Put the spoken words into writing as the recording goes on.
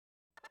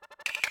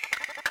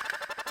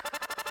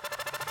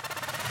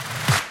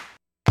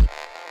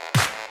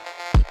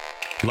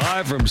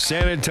Live from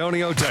San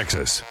Antonio,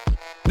 Texas.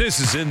 This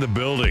is In the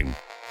Building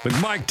with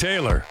Mike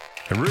Taylor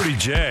and Rudy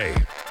J.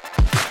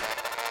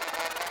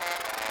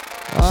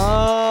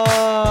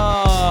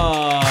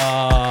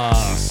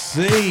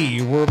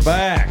 See, we're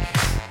back.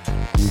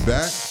 We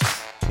back?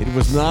 It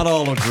was not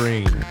all a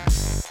dream.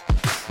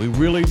 We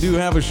really do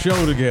have a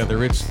show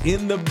together. It's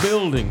In the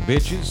Building,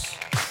 bitches.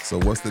 So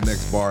what's the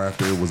next bar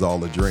after it was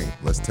all a dream?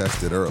 Let's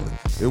test it early.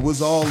 It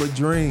was all a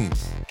dream.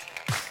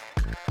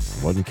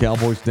 Wasn't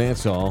Cowboys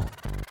Dance Hall.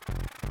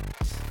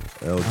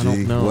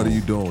 LG, what are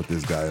you doing with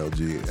this guy,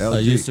 LG? LG. I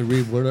used to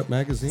read Word Up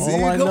magazine. See,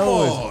 All I come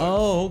know is, on.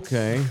 oh,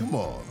 okay. Come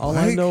on, All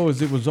I Mike. know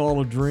is it was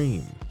all a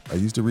dream. I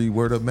used to read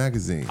Word Up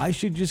magazine. I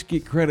should just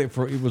get credit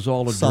for it was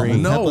all a Salt and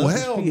dream. No, pepper.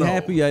 hell Be no.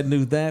 happy I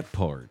knew that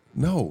part.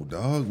 No,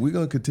 dog. We're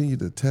going to continue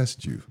to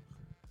test you.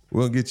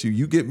 We're going to get you.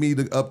 You get me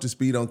up to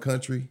speed on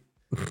country.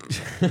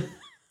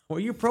 Well,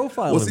 you're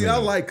profiling Well, see, me. I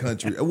like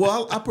country.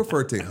 Well, I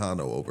prefer Tejano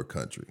over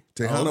country.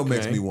 Tejano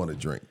makes Okay. me want to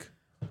drink.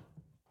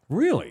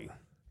 Really?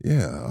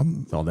 Yeah,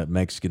 It's all that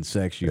Mexican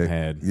sex you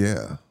had.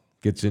 yeah,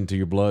 Gets into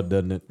your blood,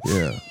 doesn't it?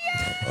 yeah.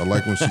 I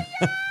like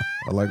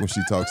when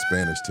she talks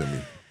Spanish to me.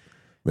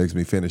 Makes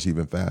me finish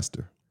even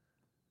faster.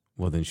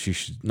 Well, then she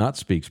should not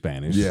speak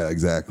Spanish. Yeah,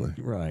 exactly.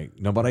 Right.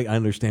 No, but I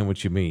understand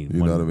what you mean.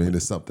 You know what I mean?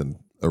 There's something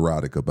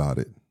erotic about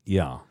it.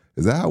 Yeah.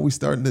 Is that how we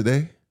starting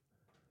today?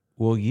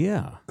 Well,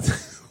 yeah.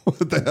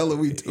 What the hell are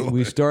we doing?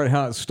 We start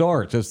how it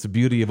starts. That's the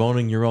beauty of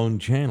owning your own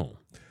channel.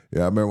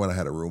 Yeah, I remember when I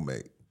had a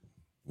roommate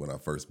when I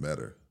first met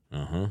her.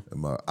 Uh-huh.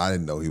 And I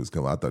didn't know he was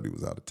coming. I thought he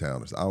was out of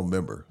town. I don't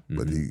remember.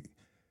 But Mm-hmm.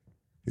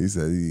 he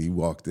said he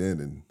walked in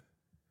and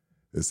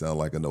it sounded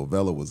like a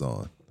novella was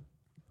on.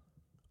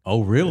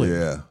 Oh, really?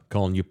 Yeah.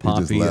 Calling you He Poppy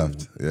just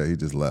left. Yeah, he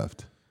just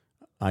left.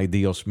 and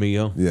Dios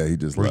mío. Yeah, he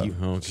just Were left. you-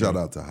 okay. Shout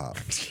out to Hop,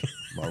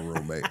 my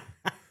roommate,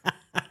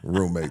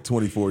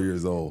 24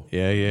 years old.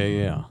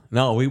 Yeah.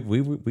 No,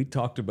 we've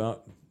talked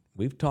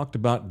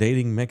about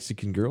dating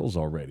Mexican girls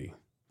already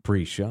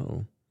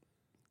pre-show.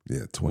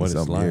 Yeah, What 20 it's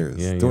something like. years.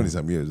 Yeah, yeah. 20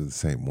 something years of the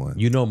same one.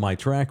 You know my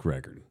track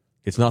record.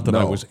 It's not that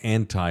I No. was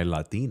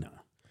anti-Latina,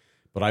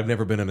 but I've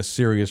never been in a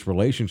serious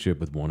relationship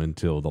with one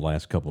until the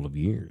last couple of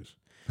years.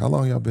 How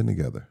long y'all been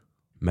together?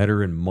 Met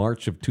her in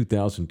March of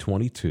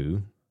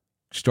 2022.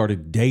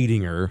 Started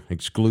dating her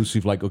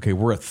exclusive, like, okay,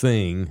 we're a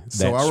thing.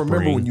 So I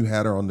remember when you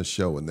had her on the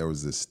show and there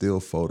was this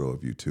still photo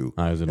of you two.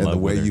 I was in and love the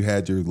way with her. you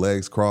had your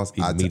legs crossed,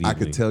 I Immediately.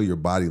 could tell your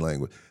body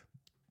language.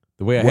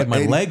 the way I had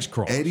my legs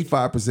crossed.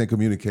 85%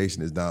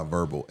 communication is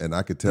nonverbal, and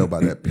I could tell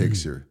by that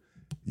picture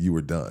you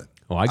were done.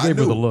 Oh, I gave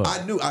her the look.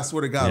 I knew. I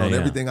swear to God, Yeah, on yeah.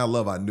 everything I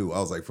love, I knew. I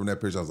was like, from that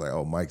picture, I was like,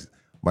 oh, Mike's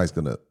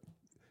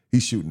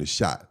he's shooting a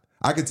shot.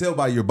 I could tell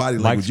by your body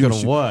language. Mike's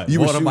gonna what?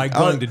 What am I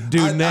going to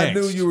do I next?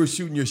 knew you were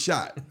shooting your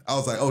shot. I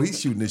was like, oh, he's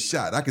shooting his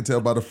shot. I could tell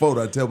by the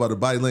photo. I could tell by the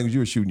body language you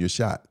were shooting your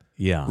shot.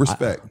 Yeah,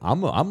 Respect.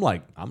 I'm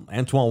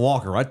Antoine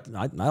Walker.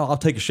 I'll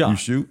take a shot. You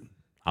shoot.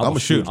 I'll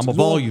shoot. I'm a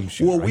volume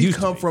shooter. Well, I we used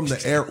to come be. from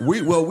the era.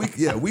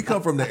 We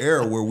come from the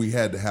era where we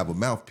had to have a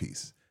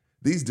mouthpiece.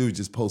 These dudes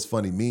just post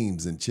funny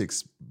memes and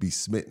chicks be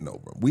smitten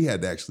over them. We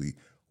had to actually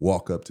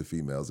walk up to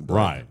females and be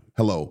like, Right.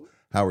 hello,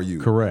 how are you?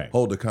 Correct.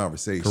 Hold the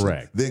conversation.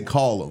 Correct. Then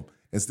call them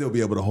and still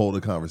be able to hold a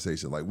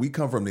conversation. Like we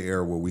come from the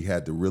era where we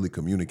had to really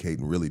communicate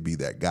and really be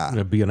that guy.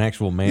 To be an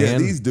actual man. Yeah,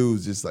 these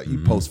dudes just like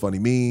you post funny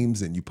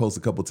memes and you post a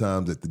couple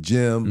times at the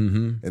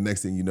gym, and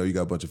next thing you know, you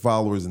got a bunch of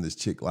followers and this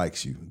chick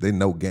likes you. They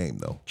know game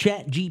though.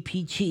 Chat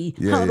GPT.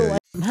 Yeah,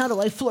 How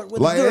do I flirt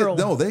with Like a girl?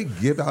 no, they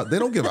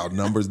don't give out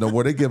numbers no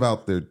more. They give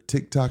out their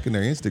TikTok and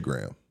their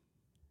Instagram.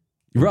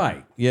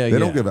 Right. Yeah. They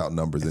don't give out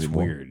numbers It's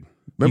anymore. weird.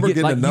 Remember You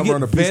get, getting a number you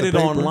on a get piece of vetted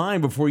paper?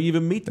 online before you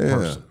even meet the Yeah.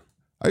 person.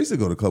 I used to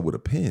go to the club with a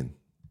pen.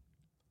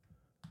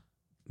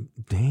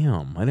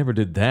 Damn, I never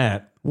did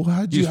that. Well,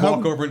 how'd You you just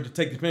walk over and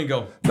take the pen and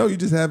go, No, you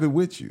just have it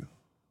with you.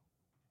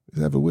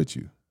 Just have it with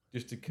you.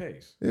 just in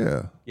case.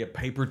 Yeah. Yeah,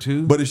 paper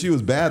too. But if she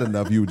was bad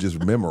enough, you would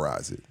just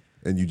memorize it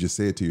and you just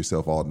say it to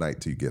yourself all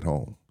night till you get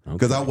home.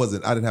 Because I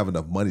didn't have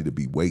enough money to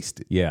be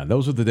wasted. yeah,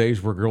 those are the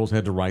days where girls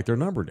had to write their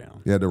number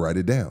down. You had to write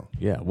it down.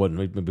 Yeah, it wasn't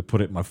maybe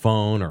put it in my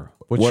phone or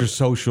what's What- your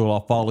social?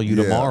 I'll follow you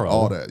Yeah, tomorrow.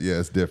 all that. Yeah,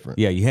 it's different.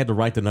 Yeah, you had to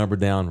write the number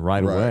down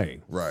right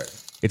away. Right.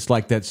 It's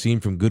like that scene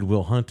from Good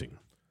Will Hunting.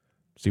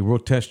 See, we'll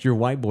test your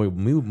white boy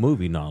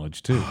movie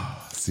knowledge too.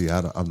 See,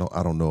 I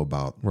don't know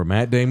about. Where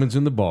Matt Damon's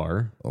in the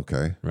bar,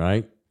 Okay.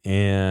 right?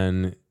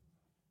 And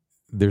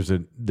there's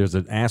an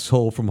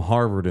asshole from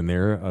Harvard in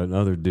there,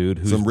 another dude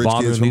who's Some rich kids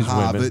bothering from these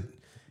women. Harvard.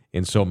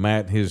 And so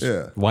Matt, his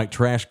Yeah. white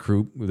trash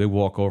crew, they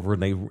walk over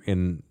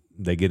and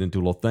they get into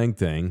a little thing.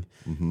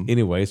 Mm-hmm.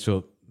 Anyway,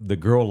 so the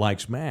girl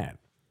likes Matt,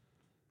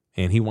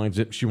 and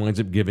she winds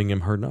up giving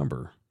him her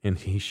number, and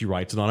she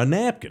writes it on a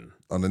napkin.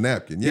 On the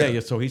napkin, yeah. Yeah.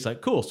 So he's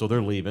like, cool. So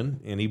they're leaving,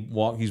 and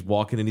he's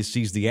walking, and he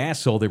sees the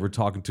asshole they were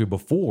talking to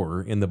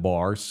before in the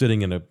bar,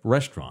 sitting in a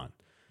restaurant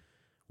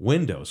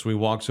window. So he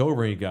walks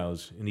over and he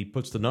goes, and he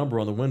puts the number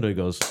on the window. He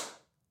goes,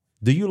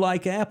 "Do you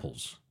like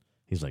apples?"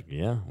 He's like,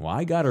 "Yeah." Well,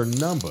 I got her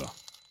number.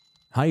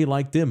 How you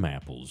like them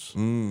apples?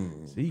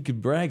 See, you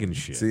could brag and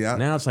shit. See,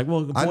 now it's like,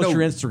 well, I post know-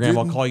 your Instagram.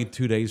 I'll didn't- call you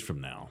 2 days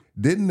from now.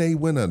 Didn't they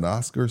win an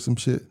Oscar or some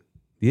shit?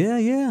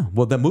 Yeah.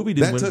 Well, that movie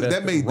didn't That win. took- Best,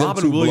 that made them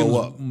Robin two Williams,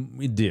 blow up.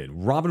 It did.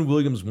 Robin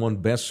Williams won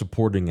Best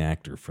Supporting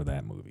Actor for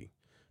that movie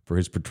for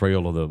his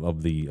portrayal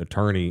of the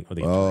attorney or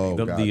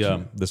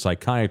the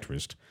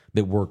psychiatrist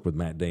that worked with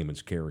Matt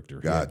Damon's character.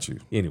 Got you.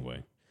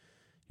 Anyway,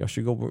 y'all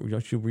should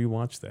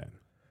rewatch that.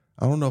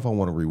 I don't know if I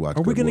want to rewatch.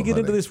 Are we going to get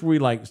into this where we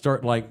like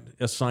start like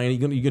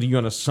assigning? You're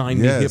going to assign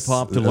me hip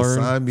hop to learn?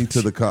 Assign me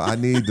to the. I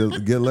need to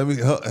get. Let me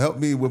help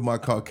me with my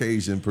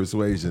Caucasian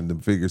persuasion to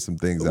figure some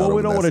things out. Well,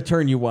 we don't want to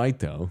turn you white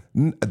though.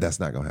 That's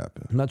not going to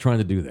happen. I'm not trying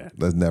to do that.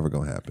 That's never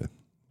going to happen.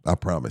 I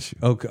promise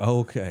you.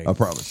 Okay. I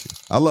promise you.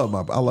 I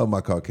love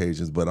my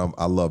Caucasians, but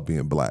I love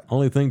being black.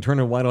 Only thing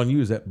turning white on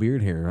you is that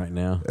beard hair right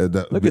now.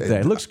 Look at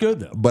that. It looks good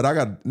though. But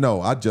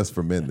I just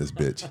for men this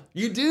bitch.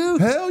 You do?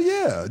 Hell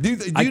yeah. Do you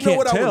I know can't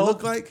what I tell. would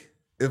look like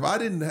if I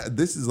didn't have?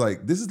 This is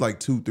like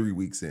 2-3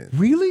 weeks in.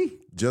 Really?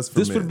 Just for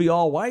This men. would be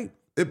all white?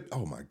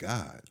 Oh my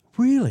God.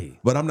 Really?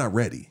 But I'm not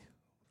ready.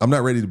 I'm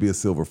not ready to be a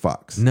silver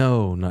fox.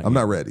 No, not I'm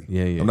yet. not ready.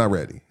 Yeah. I'm not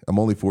ready. I'm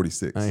only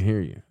 46. I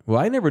hear you. Well,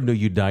 I never knew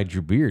you dyed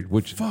your beard,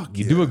 which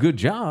you do a good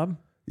job.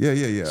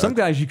 Yeah. Some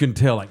guys you can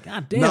tell, like,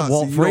 God damn, Nah,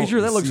 Walt see, you Frazier,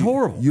 don't- that looks see,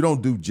 horrible. You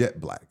don't do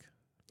jet black.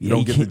 You Yeah, don't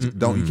you get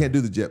can't- you can't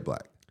do the jet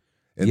black.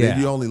 And Yeah.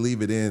 then you only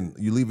leave it in.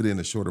 You leave it in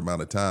a short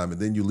amount of time,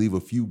 and then you leave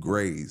a few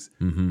grays.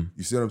 You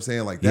see what I'm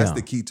saying? Like that's Yeah.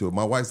 the key to it.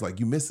 My wife's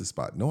like, "You missed the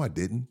spot." No, I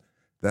didn't.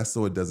 That's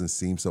so it doesn't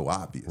seem so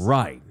obvious.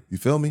 Right. You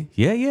feel me?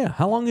 Yeah.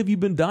 How long have you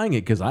been dyeing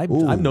it? Because I've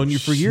Ooh, known you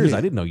for years. shit.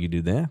 I didn't know you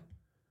did that.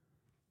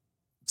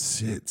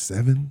 Shit,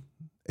 7,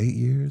 8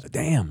 years.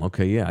 Damn.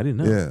 Okay. Yeah, I didn't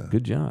know. Yeah.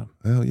 Good job.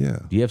 Hell yeah.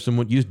 Do you have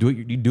someone? You just do it.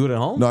 You do it at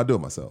home? No, I do it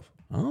myself.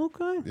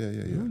 Okay.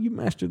 Yeah. Well, you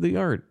mastered the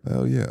art.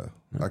 Hell yeah.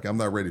 Like I'm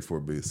not ready for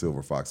it to be a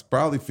silver fox.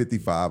 Probably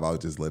 55. I'll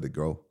just let it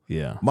go.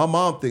 Yeah. My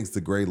mom thinks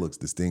the gray looks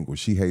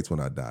distinguished. She hates when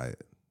I dye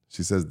it.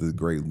 She says the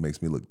gray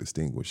makes me look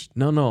distinguished.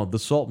 No. The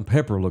salt and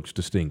pepper looks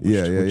distinguished.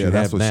 Yeah, What you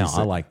that's have what she now.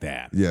 said. I like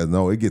that. Yeah,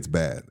 no, it gets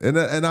bad, and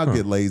I'll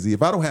get lazy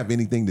if I don't have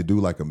anything to do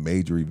like a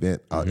major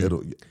event.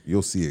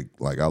 You'll see it.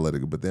 Like I'll let it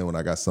go. But then when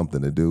I got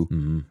something to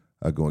do,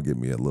 I go and get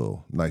me a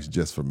little nice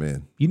just for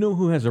men. You know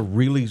who has a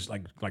really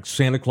like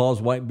Santa Claus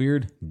white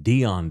beard?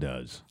 Dion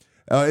does.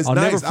 It's I'll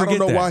nice. never I don't forget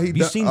know that. why he. Have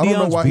you seen I don't know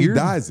Dion's why beard? he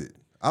dyes it.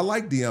 I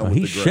like Dion. With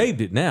He the gray. shaved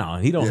it now,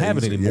 and he don't Yeah, have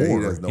it he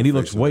anymore. has no and he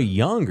looks facial way hair.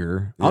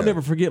 younger. I'll Yeah.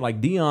 never forget. Like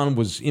Dion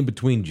was in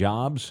between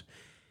jobs,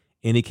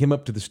 and he came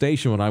up to the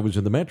station when I was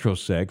in the Metro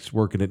Sex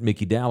working at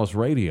Mickey Dallas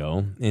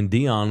Radio, and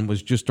Dion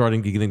was just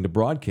starting to get into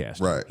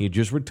broadcasting. Right. He had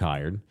just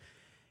retired.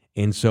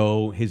 And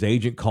so his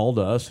agent called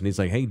us, and he's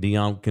like, "Hey,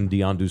 Dion, can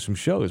Dion do some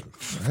shows?"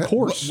 Of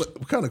course.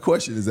 What kind of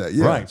question is that?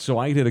 Yeah. Right. So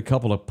I did a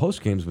couple of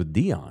post games with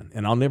Dion,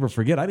 and I'll never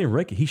forget. I didn't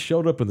reckon he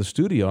showed up in the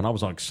studio, and I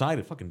was all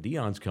excited. Fucking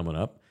Dion's coming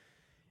up,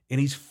 and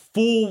he's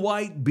full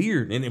white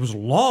beard, and it was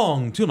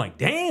long too. I'm like,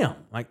 damn.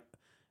 Like,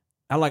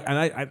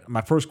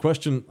 my first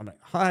question. I'm like,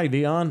 hi,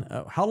 Dion.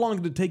 How long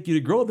did it take you to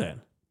grow that?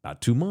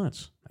 About 2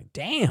 months. Like,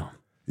 damn.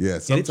 Yeah.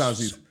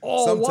 Sometimes it's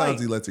all white.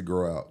 he lets it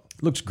grow out.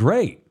 Looks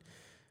great.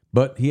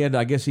 But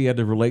I guess he had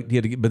to relate.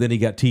 But then he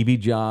got TV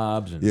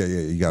jobs. And, Yeah.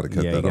 You got to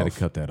cut yeah, that you got to off.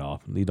 cut that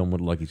off. He don't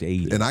look like he's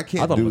 80. And I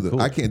can't thought it looked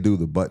cool. I can't do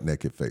the butt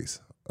naked face.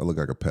 I look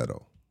like a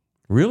pedo.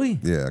 Really?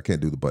 Yeah, I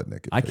can't do the butt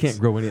naked. I face. can't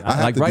grow any. I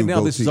have Like to right do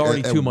now, this is goatee.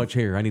 already And- too much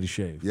hair. I need to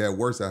shave. Yeah,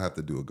 worse, I have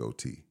to do a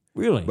goatee.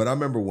 Really? But I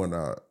remember when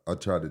I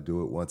tried to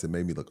do it once, it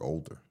made me look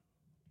older.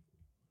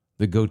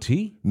 The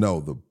goatee? No,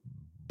 the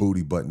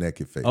booty butt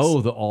naked face.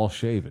 Oh, the all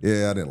shaven.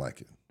 yeah, I didn't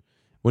like it.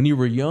 When you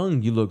were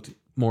young, you looked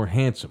more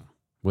handsome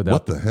without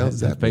What the hell does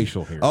that mean?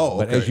 facial hair. Oh,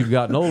 But okay. as you've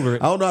gotten older,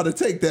 I don't know how to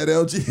take that,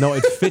 LG. no,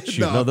 it fits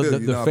you. No, no, I the, feel the,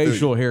 you. the No, I feel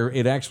facial you. hair,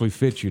 it actually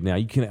fits you now.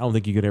 I don't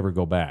think you could ever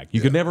go back.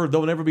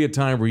 There'll never be a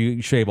time where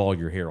you shave all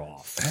your hair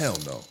off. Hell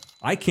no.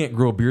 I can't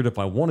grow a beard if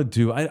I wanted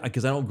to,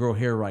 because I don't grow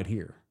hair right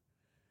here.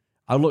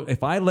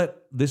 If I let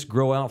this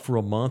grow out for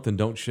a month and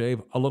don't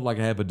shave, I look like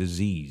I have a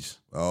disease.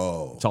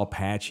 Oh, It's all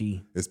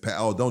patchy.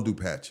 don't do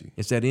patchy.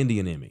 It's that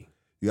Indian in me.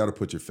 You got to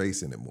put your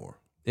face in it more.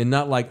 And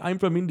not like, I'm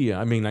from India.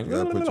 I mean, like, You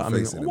got to put your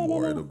face in it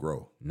more. It'll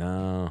grow.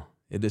 No,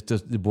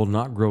 it will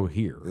not grow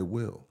here. It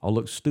will. I'll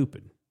look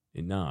stupid.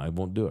 No, I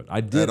won't do it. I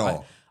did. At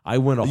all. I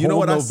went a You know whole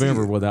what I see?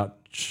 November without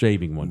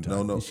shaving one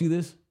time. No. You see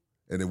this?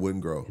 And it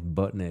wouldn't grow.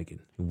 Butt naked.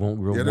 It won't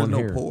grow Yeah, there's one no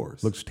hair.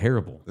 pores. Looks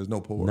terrible. There's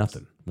no pores.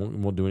 Nothing.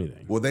 Won't do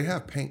anything. Well, they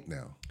have paint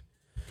now.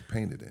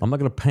 Paint it in. I'm not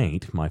going to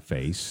paint my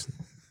face.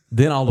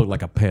 Then I'll look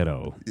like a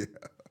pedo. Yeah.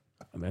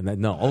 I mean,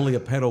 no, only a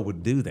pedo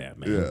would do that,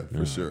 man. Yeah,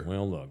 for sure.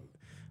 Well,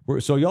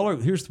 look. So y'all are,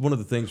 here's one of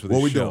the things with this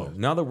What we show. doing?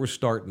 Now that we're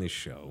starting this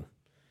show,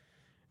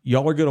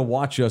 y'all are going to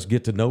watch us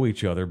get to know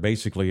each other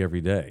basically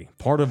every day.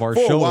 Part of our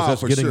For a show while, is us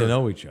for getting to sure.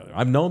 know each other.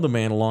 I've known the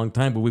man a long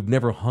time, but we've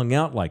never hung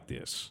out like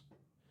this.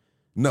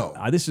 No.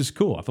 This is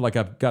cool. I feel like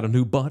I've got a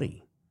new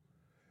buddy.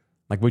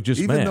 Like we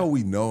just Even met. though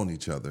we've known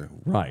each other.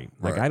 Right.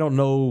 Like Right. I don't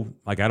know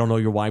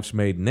your wife's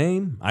maiden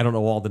name. I don't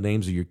know all the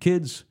names of your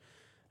kids.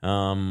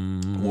 Well,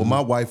 my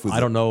wife was. I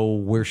don't know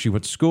where she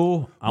went to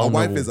school. My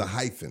wife is a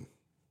hyphen.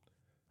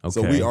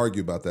 So Okay. we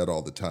argue about that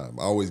all the time.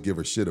 I always give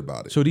her shit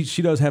about it. So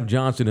she does have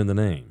Johnson in the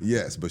name.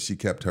 Yes, but she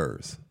kept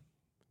hers.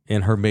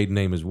 And her maiden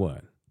name is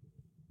what?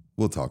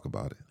 We'll talk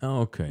about it.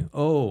 Oh, okay.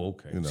 Oh,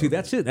 okay. You know. See,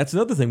 that's it. That's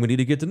another thing we need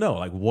to get to know.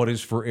 Like, what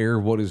is for air,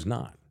 what is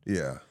not.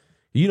 Yeah.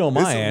 You know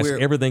my It's a ass,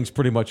 weird- everything's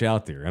pretty much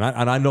out there. And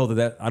I know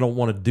that I don't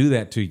want to do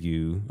that to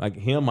you. Like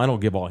him, I don't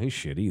give all his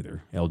shit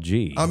either.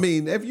 LG. I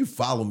mean, if you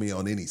follow me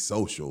on any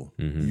social,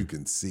 Mm-hmm. you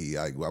can see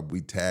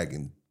we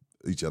tagging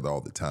each other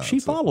all the time. She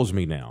So- follows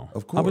me now.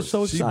 Of I was so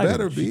course. She excited.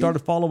 better She be. started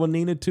following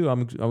Nina too.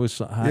 I was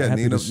happy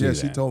Nina. to see Yeah, that.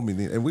 she told me,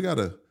 Nina, and we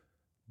gotta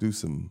do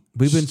some.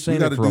 We've been saying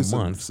we it gotta for a do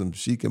month. Some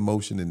Chic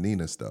Emotion and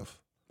Nina stuff.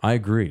 I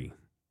agree.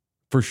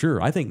 For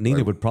sure. I think Nina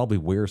Like- would probably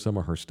wear some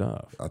of her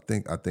stuff. I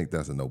think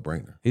that's a no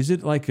brainer. Is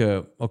it like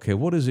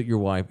what is it your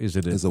wife? Is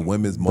it It's a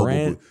women's mobile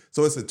brand? booth.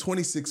 So it's a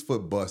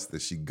 26-foot bust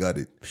that she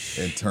gutted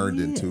and turned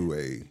into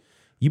a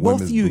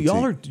women's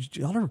y'all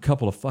boutique. are a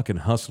couple of fucking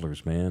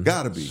hustlers, man.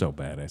 Gotta be. So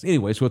badass.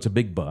 Anyway, so it's a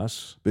big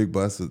bus. Big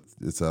bus.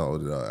 It's out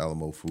at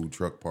Alamo Food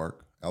Truck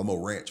Park. Alamo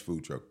Ranch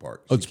Food Truck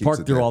Park. Oh, She it's keeps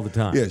parked it there all the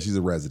time. Yeah, she's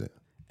a resident.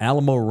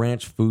 Alamo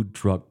Ranch Food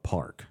Truck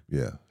Park.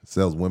 Yeah.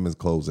 Sells women's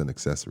clothes and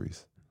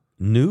accessories.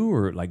 New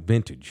or like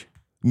vintage?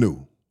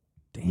 New.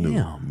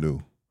 Damn.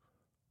 New.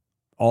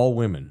 All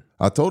women.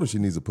 I told her she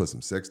needs to put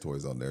some sex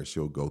toys on there.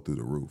 She'll go through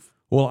the roof.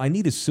 Well, I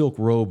need a silk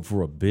robe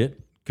for a bit.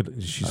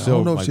 Could she I sell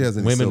don't know if like she has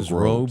any women's silk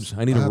robes.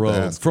 I need I a have to robe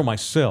ask for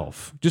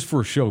myself, just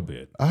for a show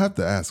bit. I have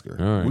to ask her.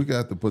 All right. We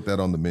got to put that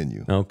on the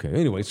menu. Okay.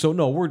 Anyway, so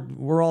no,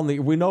 we're on the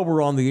we know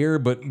we're on the air,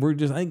 but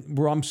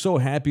I'm so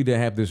happy to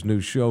have this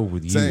new show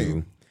with you.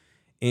 Same.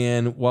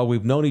 And while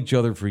we've known each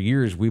other for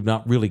years, we've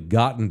not really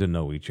gotten to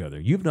know each other.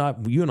 You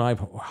and I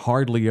have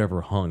hardly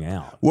ever hung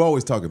out. We're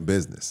always talking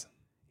business.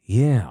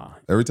 Yeah.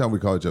 Every time we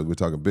call each other, we're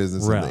talking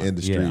business and the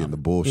industry yeah. and the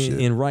bullshit.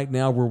 And right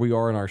now, where we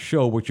are in our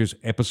show, which is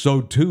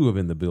episode 2 of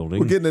In the Building.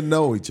 We're getting to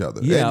know each other.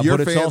 Yeah, and your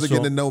but it's fans also- are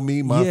getting to know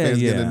me. My fans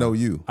getting to know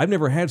you. I've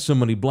never had so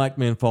many black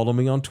men follow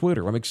me on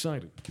Twitter. I'm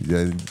excited.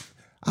 Yeah,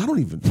 I don't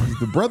even.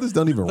 The brothers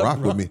don't even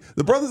rock with me.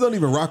 The brothers don't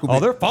even rock with me. Oh,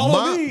 they're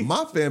following me.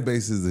 My fan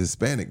base is a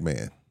Hispanic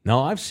man.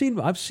 No, I've seen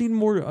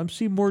more dudes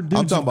I'm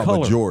talking of about color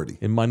majority.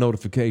 in my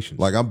notifications.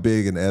 Like I'm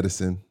big in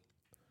Edison.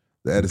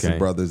 The Edison Okay.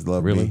 brothers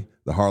love Really? me.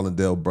 The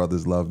Harlandale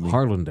brothers love me.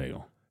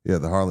 Harlandale. Yeah,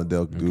 the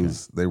Harlandale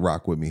dudes, they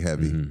rock with me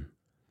heavy.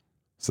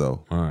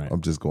 So All right.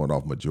 I'm just going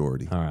off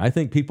majority. All right. I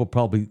think people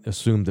probably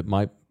assume that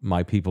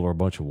my people are a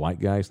bunch of white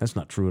guys. That's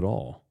not true at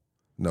all.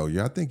 No,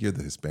 I think you're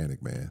the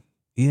Hispanic man.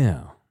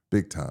 Yeah.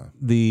 Big time.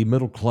 The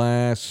middle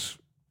class,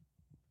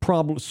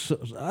 probably,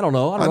 I don't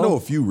know. I know a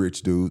few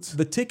rich dudes.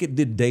 The ticket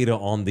did data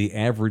on the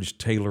average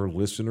Taylor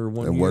listener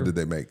one And year. what did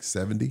they make?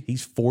 70?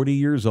 He's 40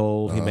 years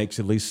old. He makes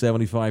at least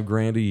 75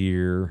 grand a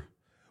year.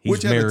 He's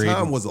Which at married. the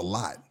time was a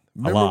lot.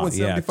 Remember lot, when yeah,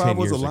 75 10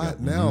 was a years lot?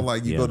 ago. Now, Mhm.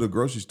 like you Yeah. go to the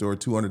grocery store,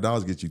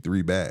 $200 gets you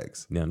 3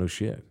 bags. Yeah, no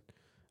shit.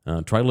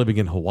 Try living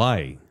in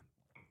Hawaii.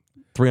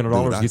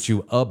 $300 Dude, gets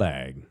you a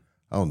bag.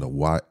 I don't know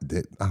why.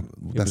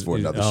 That's for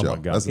another Oh show. my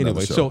God. That's Anyway,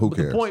 another show. so Who the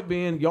cares? point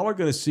being, y'all are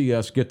going to see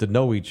us get to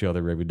know each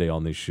other every day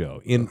on this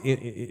show,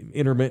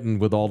 intermittent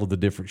with all of the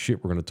different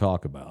shit we're going to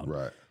talk about.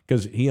 Right.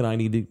 Because he and I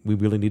we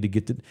really need to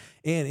get to.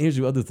 And here's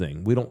the other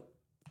thing: we don't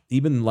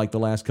even like the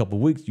last couple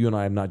of weeks. You and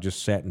I have not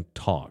just sat and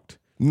talked.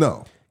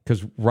 No.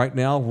 Because right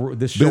now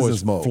this show Business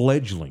is mode.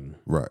 fledgling.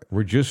 Right.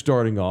 We're just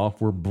starting off.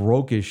 We're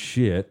broke as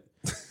shit,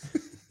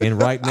 and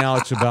right now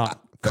it's about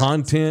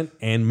content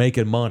and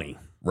making money.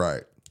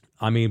 Right.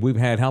 I mean, we've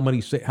had how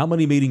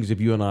many meetings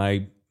have you and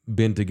I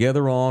been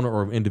together on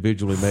or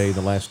individually made in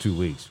the last 2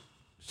 weeks?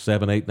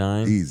 7, 8,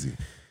 9. Easy.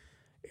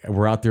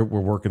 We're out there. We're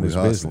working this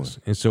hustling. business,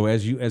 and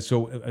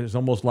so it's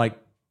almost like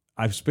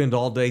I've spent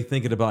all day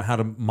thinking about how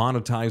to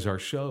monetize our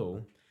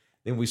show.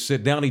 Then we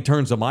sit down. He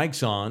turns the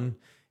mics on,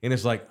 and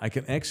it's like I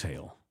can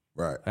exhale.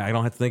 Right. I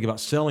don't have to think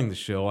about selling the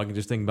show. I can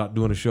just think about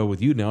doing a show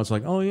with you now. It's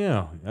like, oh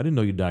yeah, I didn't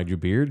know you dyed your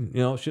beard.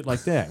 You know, shit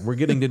like that. We're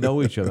getting to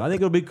know each other. I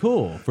think it'll be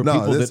cool for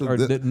people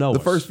that know the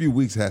us. first few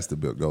weeks has to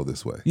go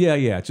this way. Yeah,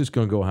 it's just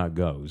going to go how it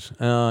goes.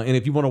 And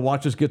if you want to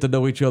watch us get to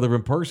know each other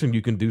in person,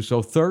 you can do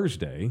so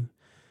Thursday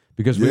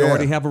because we Yeah.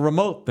 already have a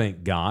remote,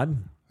 thank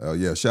God. Oh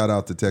yeah! Shout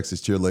out to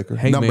Texas Cheer Liquor.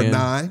 Hey, Number man,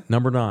 9.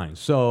 Number 9.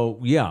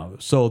 So,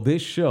 so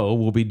this show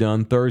will be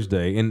done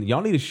Thursday. And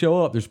y'all need to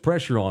show up. There's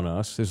pressure on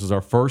us. This is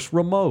our first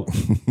remote.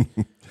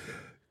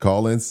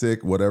 Call in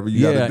sick, whatever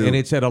you got to do. And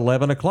it's at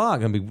 11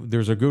 o'clock. I mean,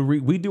 there's a good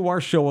we do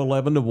our show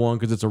 11 to 1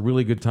 because it's a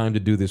really good time to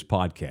do this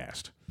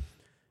podcast.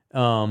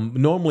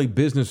 Normally,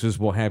 businesses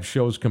will have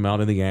shows come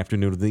out in the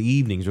afternoon or the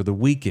evenings or the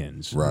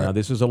weekends. Right. Now,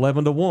 this is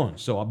 11 to 1.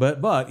 So,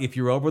 but if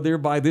you're over there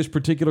by this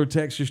particular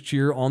Texas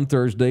Cheer on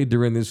Thursday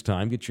during this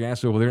time, get your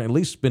ass over there and at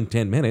least spend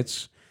 10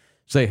 minutes.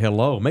 Say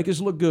hello. Make us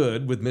look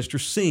good with Mr.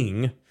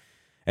 Singh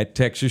at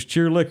Texas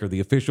Cheer Liquor, the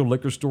official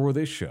liquor store of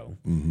this show.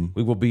 Mm-hmm.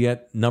 We will be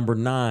at number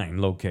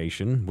 9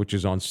 location, which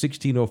is on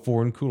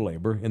 1604 in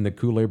Coolabor, in the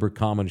Coolabor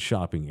Common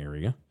Shopping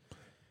area.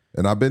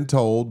 And I've been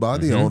told by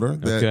the owner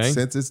that Okay.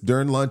 since it's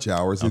during lunch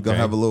hours, he's gonna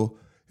Okay.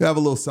 have a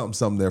little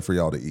something there for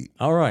y'all to eat.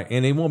 All right,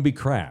 and it won't be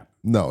crap.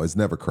 No, it's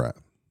never crap.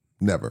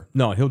 Never.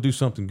 No, he'll do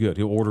something good.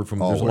 He'll order from.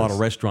 There's a lot Always. of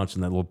restaurants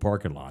in that little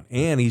parking lot,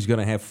 and he's going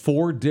to have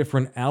 4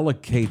 different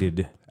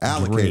allocated.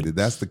 Allocated. drinks.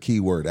 That's the key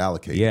word.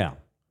 Allocated. Yeah,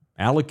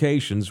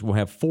 allocations. We'll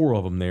have 4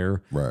 of them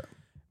there Right.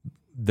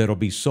 that'll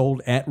be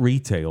sold at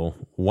retail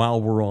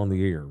while we're on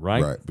the air.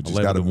 Right. Right. But you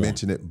 11 got to to 1.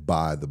 mention it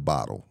by the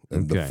bottle.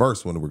 And the Okay.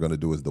 first one we're going to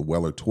do is the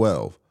Weller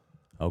 12,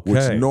 Okay.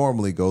 which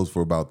normally goes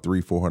for about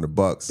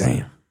 $300-400.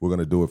 Damn. We're going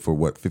to do it for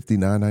what,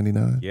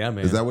 $59.99? Yeah,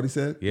 man. Is that what he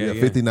said? Yeah,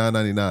 yeah.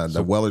 $59.99.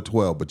 The Weller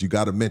 12. But you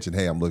got to mention,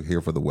 hey, I'm looking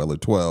here for the Weller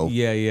 12.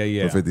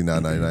 Yeah. For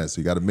 $59.99.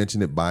 So you got to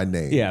mention it by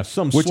name. Yeah,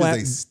 some which slap-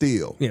 is a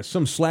steal. Yeah,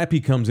 some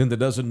slappy comes in that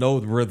doesn't know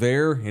that we're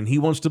there, and he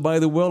wants to buy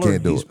the Weller.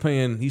 Can't do He's it.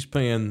 paying. He's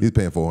paying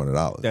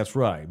 $400. That's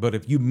right. But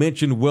if you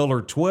mention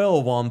Weller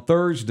 12 on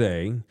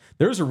Thursday,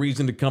 there's a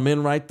reason to come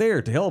in right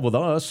there. To hell with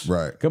us.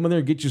 Right. Come in there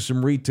and get you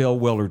some retail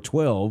Weller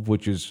 12,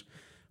 which is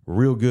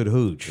real good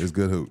hooch. It's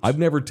good hooch. I've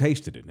never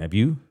tasted it. Have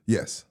you?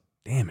 Yes.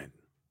 Damn it.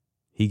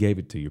 He gave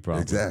it to you,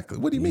 probably. Exactly.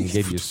 What do you mean? He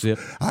gave you a sip.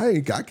 I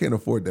can't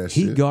afford that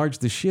He shit. guards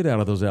the shit out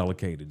of those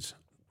allocateds.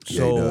 Yeah,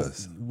 So he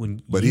does.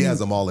 But he has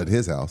them all at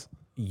his house.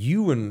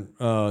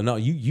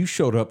 You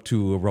showed up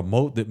to a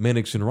remote that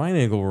Minix and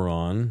Reinagel were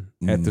on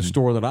at the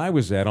store that I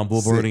was at on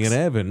Boulevardy 6. and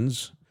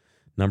Evans,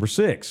 number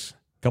 6,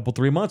 a couple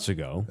 3 months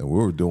ago. And we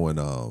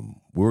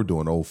were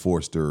doing Old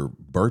Forster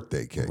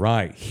birthday cake.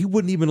 Right. He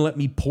wouldn't even let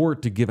me pour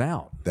it to give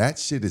out. That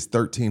shit is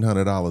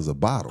 $1,300 a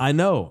bottle. I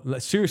know.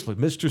 Seriously,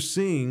 Mr.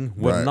 Singh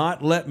would Right.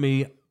 not let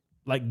me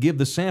give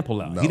the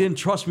sample out. No. He didn't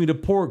trust me to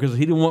pour because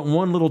he didn't want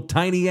one little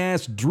tiny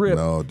ass drip.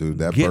 No, dude,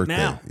 that getting birthday.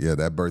 out. Yeah,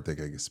 that birthday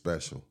cake is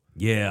special.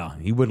 Yeah,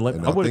 he wouldn't let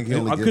And me. I think he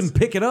only I gets- couldn't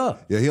pick it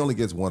up. Yeah, he only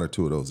gets 1 or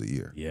 2 of those a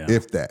year. Yeah.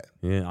 If that.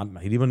 Yeah,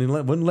 he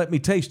wouldn't let me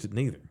taste it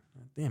neither.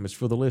 Damn, it's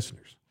for the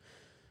listeners.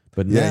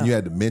 But Yeah, now, and you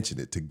had to mention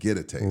it to get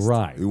a taste.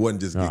 Right. It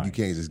wasn't just Right. you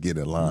can't just get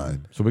in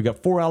line. so we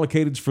got 4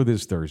 allocateds for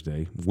this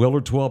Thursday. Weller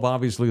 12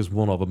 obviously is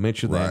one of them.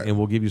 Mention that, Right. and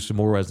we'll give you some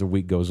more as the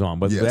week goes on.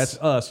 But Yes. that's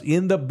us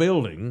in the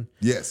building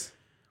Yes.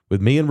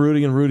 with me and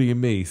Rudy and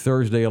me,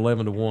 Thursday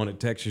 11 to 1 at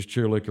Texas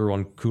Cheer Liquor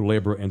on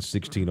Culebra and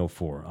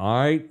 1604. All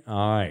right.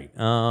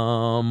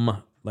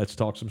 Let's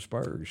talk some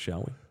Spurs,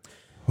 shall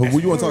we? Well,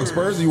 you want to talk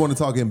Spurs or you want to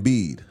talk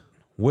Embiid?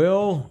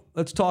 Well,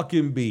 let's talk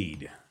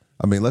Embiid.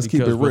 I mean, let's keep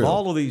Because it with real.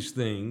 all of these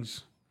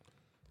things,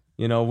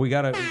 we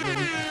gotta.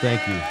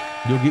 Thank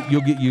you.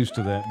 You'll get used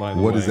to that. By the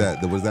way, What is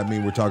that? What does that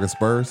mean? We're talking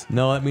Spurs?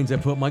 No, that means I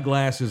put my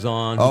glasses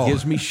on. Oh. He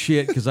gives me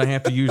shit because I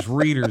have to use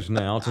readers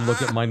now to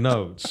look at my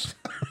notes.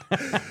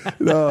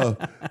 No.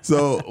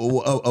 So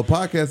a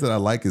podcast that I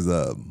like is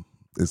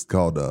it's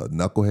called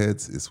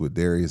Knuckleheads. It's with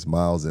Darius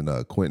Miles and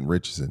Quentin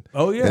Richardson.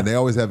 Oh, yeah. And they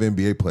always have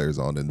NBA players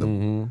on in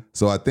them.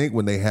 So I think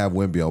when they have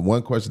Wemby on,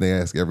 one question they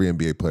ask every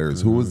NBA player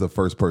is who was the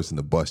first person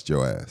to bust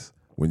your ass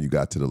when you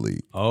got to the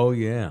league? Oh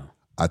yeah.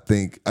 I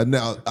think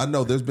now I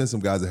know there's been some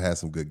guys that had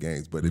some good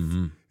games, but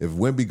if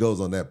Wemby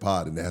goes on that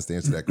pod and has to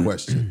answer that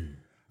question,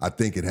 I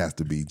think it has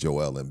to be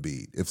Joel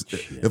Embiid. If a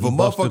he busted all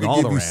motherfucker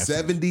give their you asses.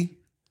 70,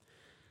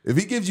 if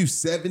he gives you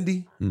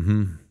 70,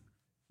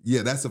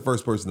 yeah, that's the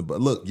first person to. But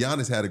look,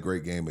 Giannis had a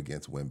great game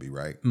against Wemby,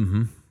 right?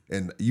 Mm-hmm.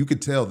 And you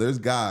could tell there's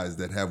guys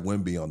that have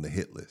Wemby on the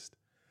hit list.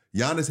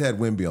 Giannis had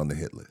Wemby on the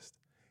hit list.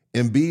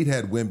 Embiid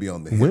had Wemby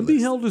on the hit list. Wemby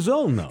held his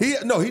own though.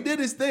 He did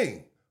his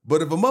thing.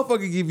 But if a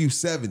motherfucker give you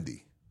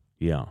 70,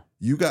 Yeah.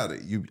 you got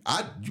it.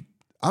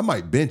 I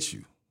might bench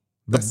you.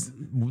 That's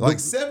like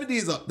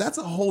 70 that's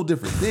a whole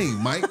different thing,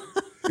 Mike.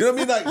 You know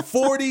what I mean? Like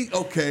 40,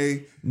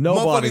 okay.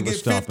 Nobody Motherfucker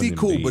was get 50, stopping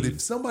cool. Embiid. But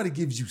if somebody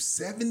gives you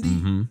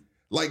 70,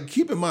 like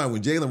keep in mind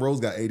when Jalen Rose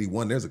got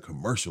 81, there's a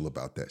commercial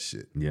about that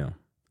shit. Yeah.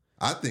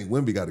 I think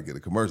Wemby got to get a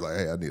commercial. Like,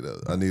 hey,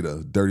 I need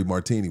a dirty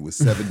martini with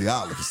 70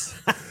 olives.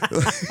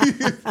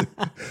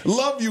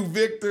 Love you,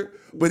 Victor,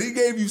 but he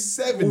gave you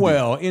 70.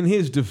 Well, in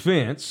his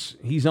defense,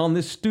 he's on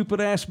this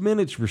stupid ass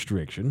minutes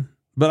restriction.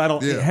 But I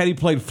don't. Yeah. Had he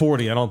played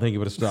 40, I don't think he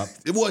would have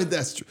stopped. Well,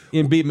 that's true.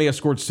 Embiid may have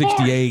scored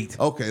 68.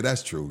 Okay,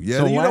 that's true. Yeah,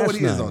 So you know what last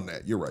he is night- on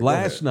that. You're right. Go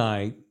Last ahead.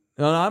 night,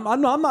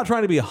 I'm not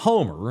trying to be a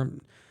homer.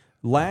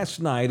 Last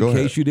night, Go in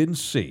ahead. case you didn't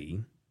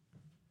see,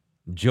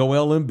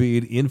 Joel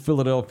Embiid in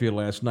Philadelphia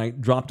last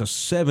night dropped a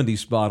 70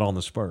 spot on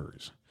the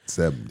Spurs.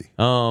 70.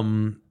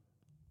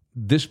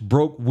 This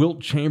broke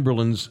Wilt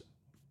Chamberlain's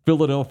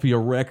Philadelphia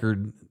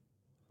record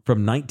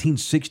from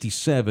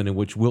 1967, in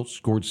which Wilt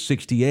scored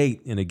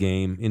 68 in a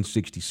game in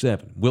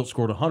 67. Wilt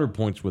scored 100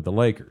 points with the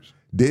Lakers.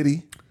 Did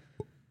he?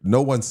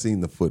 No one's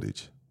seen the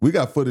footage. We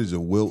got footage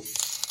of Wilt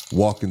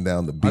walking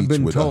down the beach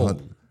been with told.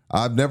 100.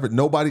 I've never,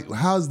 nobody,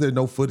 how is there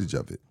no footage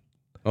of it?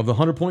 Of the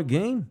 100-point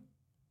game?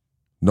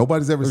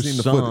 Nobody's ever There's seen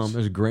the some. footage.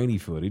 There's grainy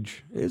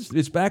footage.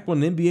 It's back when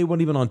the NBA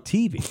wasn't even on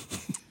TV.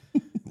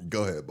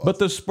 Go ahead, boss. But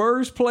the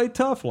Spurs played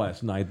tough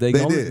last night. They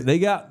did. They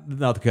gave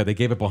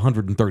up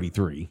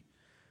 133.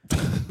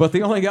 But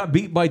they only got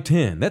beat by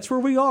 10. That's where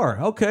we are.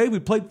 Okay, we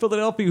played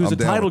Philadelphia, who's I'm a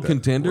down title with that.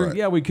 contender. Right.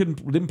 Yeah, we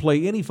didn't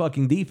play any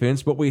fucking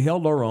defense, but we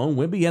held our own.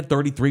 Wemby had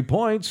 33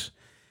 points,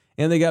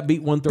 and they got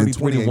beat 133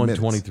 to 28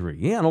 123.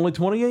 Yeah, in only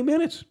 28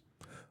 minutes.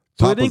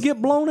 So they didn't Papa's-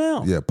 get blown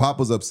out. Yeah, Pop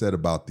was upset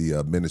about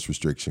the minutes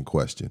restriction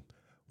question.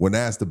 When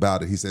asked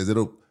about it, he says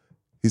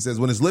He says,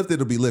 when it's lifted,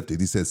 it'll be lifted.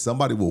 He says,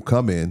 somebody will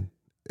come in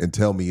and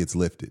tell me it's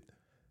lifted.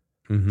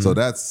 So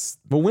that's...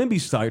 Well,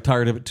 Wemby's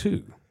tired of it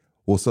too.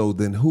 Well, so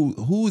then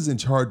who is in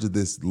charge of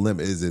this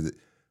limit? Is it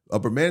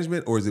upper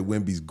management or is it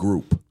Wemby's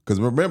group? Because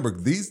remember,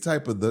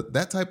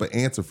 that type of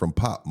answer from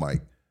Pop,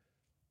 Mike,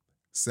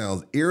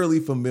 sounds eerily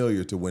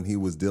familiar to when he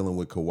was dealing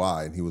with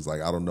Kawhi, and he was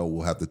like, I don't know,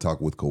 we'll have to talk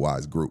with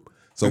Kawhi's group.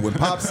 So when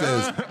Pop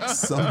says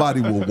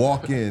somebody will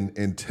walk in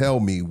and tell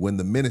me when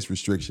the minutes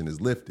restriction is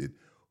lifted,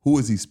 who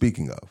is he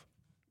speaking of?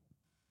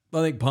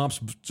 I think Pop's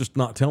just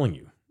not telling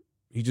you.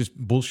 He's just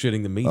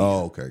bullshitting the media.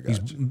 Oh, okay,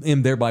 gotcha. He's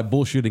and thereby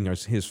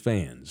bullshitting his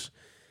fans.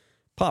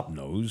 Pop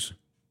knows.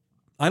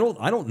 I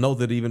don't know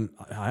that even.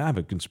 I have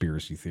a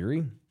conspiracy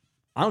theory.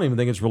 I don't even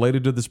think it's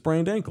related to the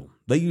sprained ankle.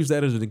 They use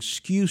that as an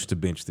excuse to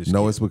bench this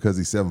No, kid. it's because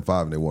he's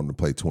 7'5" and they want him to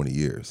play 20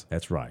 years.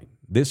 That's right.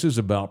 This is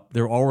about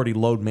they're already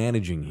load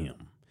managing him.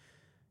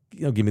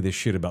 You know, give me this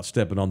shit about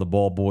stepping on the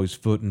ball boy's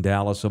foot in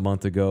Dallas a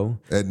month ago.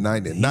 At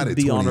 90, not at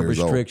 20 He'd be on a years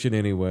old. restriction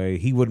anyway.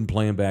 He wouldn't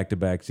play in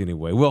back-to-backs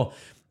anyway. Well,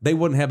 they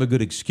wouldn't have a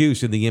good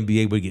excuse, and the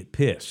NBA would get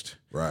pissed.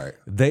 Right.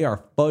 They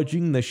are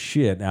fudging the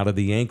shit out of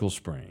the ankle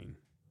sprain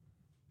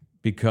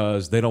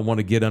because they don't want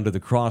to get under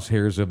the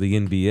crosshairs of the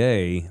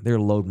NBA. They're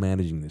load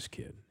managing this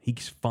kid.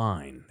 He's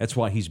fine. That's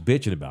why he's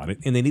bitching about it,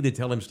 and they need to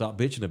tell him stop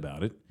bitching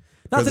about it.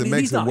 Not 'Cause that it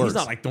makes he's it not. worse. He's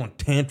not like throwing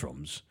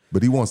tantrums.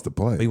 But he wants to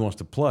play. He wants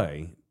to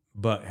play,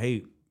 but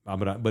hey,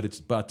 but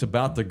it's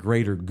about the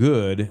greater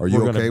good. Are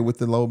you okay with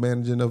the load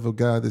managing of a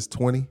guy that's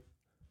 20?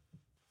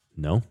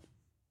 No.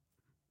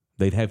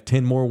 They'd have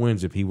 10 more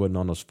wins if he wasn't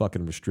on those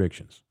fucking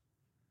restrictions.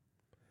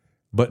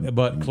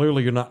 But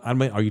clearly you're not. I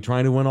mean, are you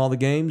trying to win all the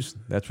games?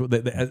 That's what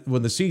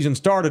when the season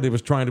started, it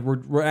was trying to.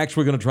 We're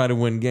actually going to try to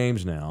win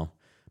games now.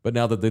 But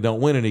now that they don't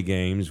win any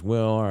games,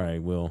 well, all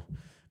right, well,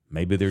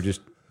 maybe they're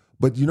just.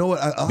 But you know what?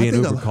 I Being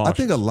think uber I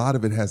think a lot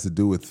of it has to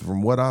do with,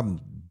 from what I've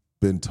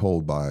been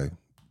told by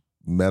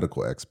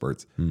medical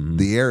experts,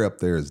 the air up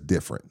there is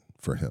different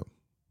for him.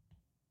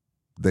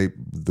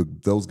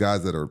 Those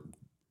guys that are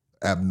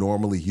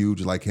abnormally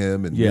huge like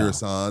him and Yeah.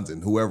 Mirassans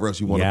and whoever else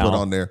you want to Yao. put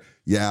on there,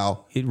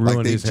 Yao, It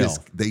ruined they his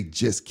health. They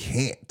just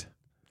can't.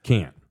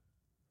 Can't.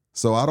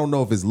 So I don't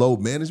know if it's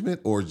load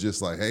management or it's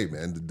just like, hey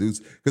man, the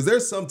dudes. Because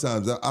there's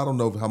sometimes, I don't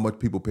know how much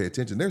people pay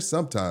attention. There's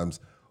sometimes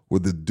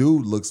where the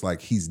dude looks like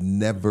he's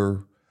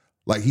never,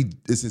 like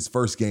it's his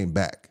first game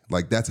back.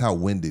 Like that's how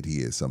winded he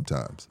is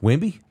sometimes.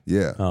 Wemby?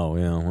 Yeah. Oh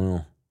yeah,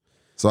 well,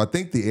 So I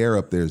think the air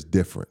up there is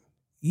different.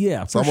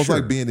 yeah. It's almost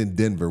like being in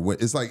Denver.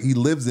 It's like he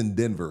lives in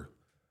Denver,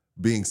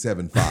 being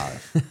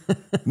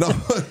 7'5". No,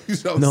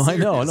 No, I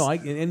know,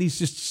 and he's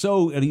just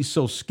he's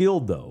so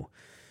skilled though.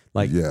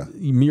 Like Yeah.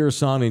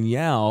 Mirasan and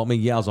Yao. I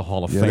mean, Yao's a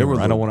Hall of Yeah, they were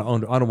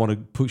Famer. I don't want to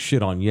put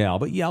shit on Yao,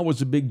 but Yao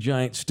was a big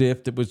giant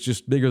stiff that was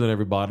just bigger than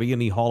everybody,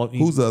 and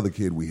Who's the other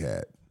kid we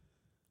had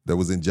that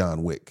was in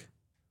John Wick?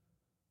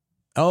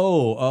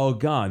 Oh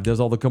God, does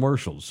all the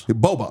commercials.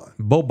 Boban.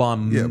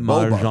 Boban Yeah,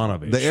 Boban.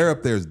 Marjanovic. The air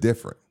up there is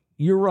different.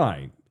 You're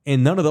right.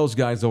 And none of those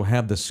guys, though,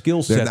 have the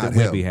skill set They're that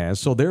not Wemby him. has.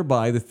 So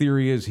thereby, the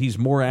theory is he's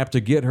more apt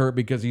to get hurt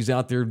because he's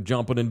out there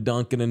jumping and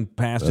dunking and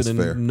passing That's and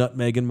fair.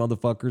 nutmegging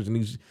motherfuckers, and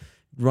he's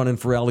running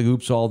for alley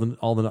oops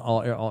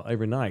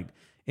every night.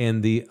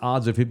 And the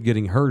odds of him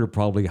getting hurt are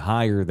probably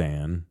higher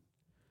than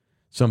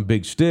some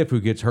big stiff who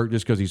gets hurt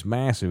just because he's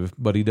massive,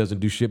 but he doesn't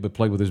do shit but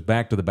play with his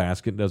back to the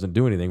basket, doesn't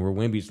do anything. Where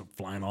Wemby's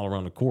flying all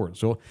around the court.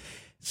 So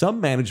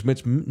some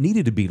managements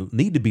need to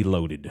be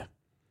loaded.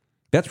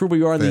 That's where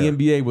we are in Fair.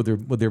 the NBA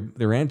with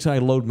their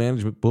anti-load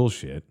management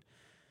bullshit.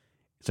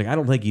 It's like, I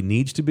don't think he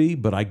needs to be,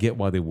 but I get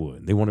why they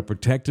would. They want to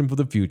protect him for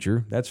the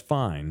future. That's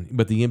fine.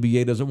 But the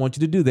NBA doesn't want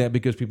you to do that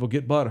because people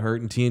get butthurt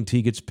and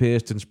TNT gets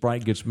pissed and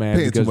Sprite gets mad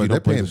Paying too because much. you They're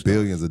don't play paying the stuff.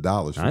 billions of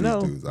dollars for I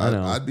know, these dudes. I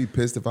know. I'd be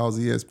pissed if I was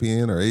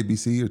ESPN or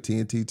ABC or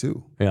TNT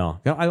too. Yeah.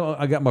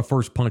 I got my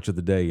first punch of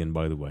the day in,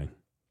 by the way.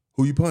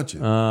 Who you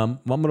punching? I'm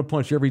going to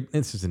punch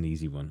this is an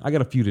easy one. I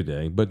got a few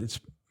today, but it's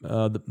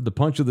the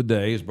punch of the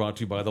day is brought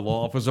to you by the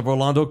law office of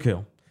Orlando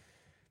Kill.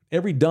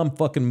 Every dumb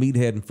fucking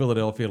meathead in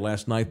Philadelphia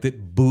last night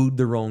that booed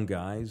their own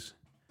guys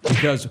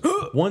because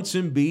once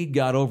Embiid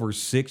got over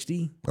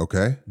 60,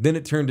 Okay. then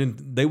it turned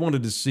into they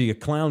wanted to see a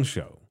clown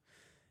show.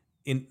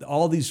 And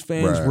all these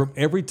fans Right. were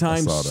every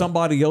time saw that.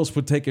 somebody else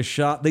would take a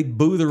shot, they'd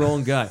boo their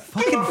own guy.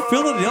 Fucking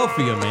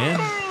Philadelphia, man.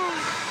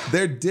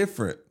 They're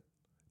different.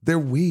 They're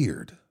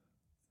weird.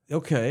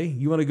 Okay,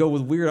 you want to go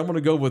with weird? I'm going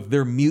to go with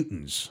they're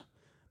mutants.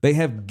 They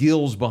have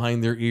gills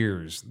behind their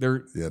ears.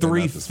 They're Yeah, they're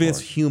not the 3/5 smart.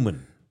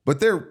 human.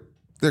 But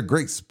they're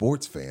great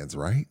sports fans,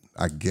 right?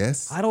 I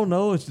guess. I don't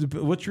know.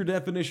 What's your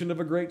definition of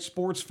a great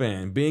sports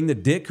fan? Being the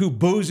dick who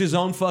boos his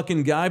own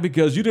fucking guy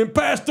because you didn't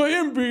pass to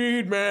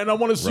Embiid, man. I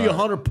want to see Right.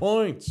 100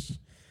 points.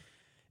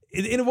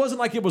 And it wasn't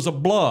like it was a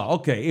blah.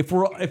 Okay,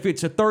 if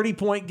it's a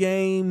 30-point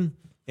game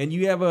and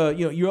you have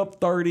you're up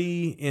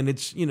 30 and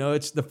it's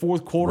the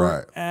fourth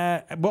quarter.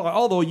 Well,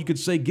 although you could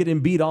say get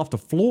Embiid off the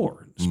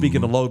floor.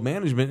 Speaking of load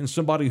management and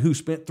somebody who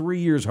spent 3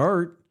 years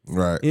hurt.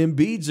 Right.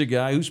 Embiid's a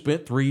guy who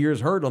spent 3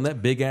 years hurt on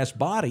that big ass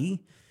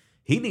body.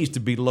 He needs to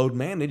be load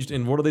managed.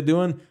 And what are they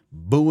doing?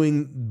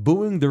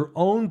 Booing their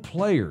own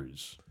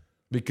players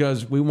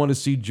because we want to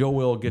see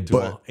Joel get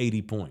to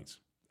 80 points.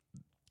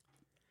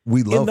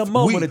 We love the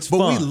moment, it's but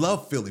fun. we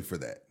love Philly for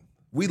that.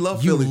 We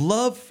love You Philly.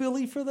 love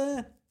Philly for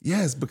that?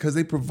 Yes, because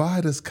they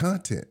provide us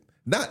content.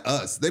 Not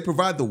us. They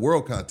provide the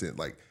world content,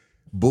 like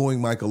booing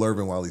Michael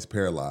Irvin while he's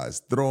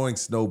paralyzed, throwing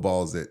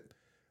snowballs at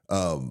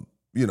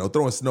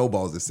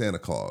Santa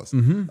Claus,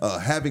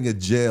 having a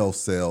jail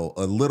cell,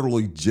 a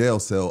literally jail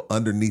cell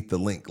underneath the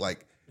link.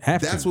 Like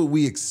that's what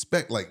we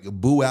expect. Like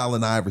boo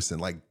Allen Iverson.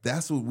 Like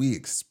that's what we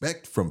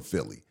expect from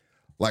Philly.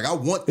 Like I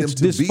want them It's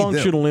to be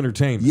dysfunctional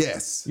entertainment.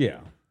 Yes. Yeah.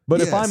 But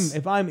Yes.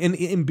 if I'm and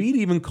Embiid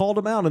even called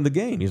him out in the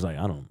game. He's like,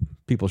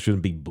 people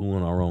shouldn't be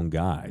booing our own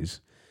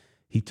guys.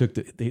 He took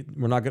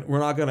we're not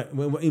gonna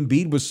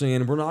Embiid was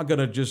saying we're not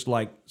gonna just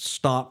like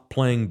stop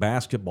playing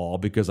basketball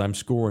because I'm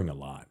scoring a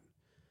lot.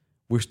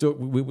 We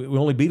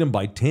only beat them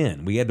by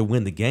 10. We had to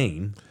win the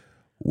game.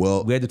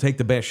 Well, We had to take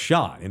the best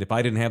shot. And if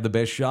I didn't have the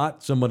best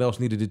shot, someone else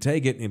needed to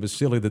take it. And it was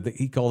silly that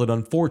he called it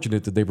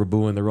unfortunate that they were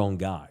booing their own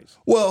guys.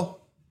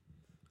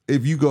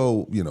 if you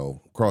go,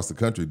 across the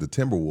country, the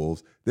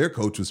Timberwolves, their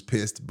coach was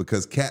pissed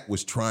because Cat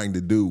was trying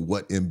to do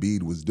what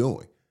Embiid was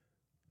doing.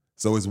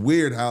 So it's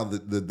weird how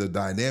the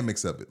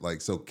dynamics of it.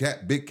 Like, so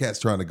Big Cat's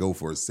trying to go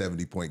for a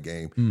 70-point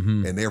game,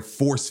 and they're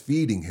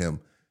force-feeding him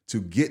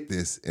to get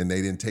this, and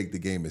they didn't take the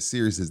game as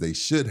serious as they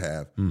should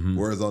have.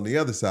 Whereas on the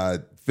other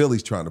side,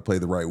 Philly's trying to play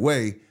the right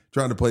way,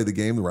 trying to play the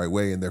game the right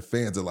way, and their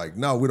fans are like,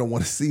 no, we don't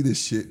want to see this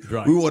shit.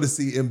 Right. We want to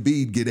see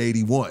Embiid get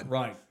 81.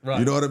 Right.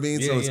 You know what I mean?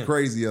 Yeah, So it's yeah.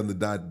 crazy on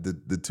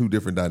the two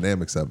different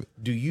dynamics of it.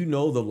 Do you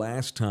know the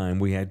last time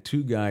we had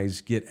two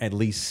guys get at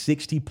least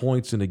 60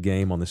 points in a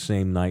game on the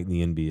same night in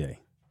the NBA?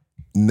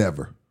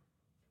 Never.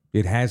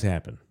 It has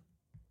happened.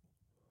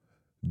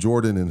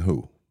 Jordan and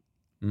who?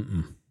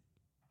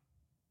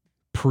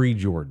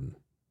 Pre-Jordan.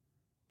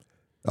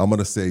 I'm going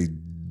to say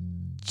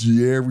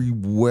Jerry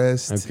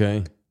West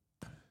Okay.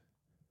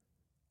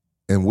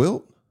 and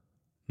Wilt.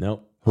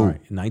 Nope. Who? All right.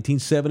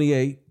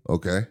 1978.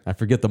 Okay. I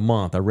forget the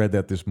month. I read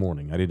that this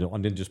morning. I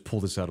didn't just pull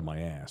this out of my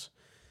ass.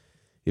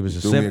 It was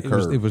Threw me a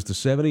curve. it was the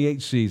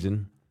 78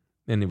 season,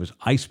 and it was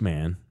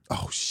Iceman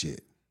Oh,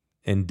 shit.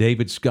 and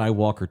David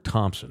Skywalker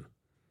Thompson.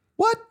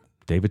 What?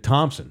 David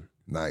Thompson.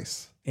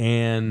 Nice.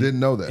 And Didn't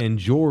know that. And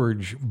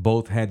George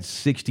both had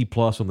 60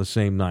 plus on the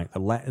same night.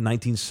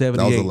 1978.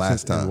 That was the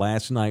last time. And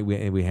last night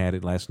we had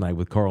it last night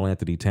with Karl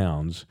Anthony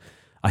Towns.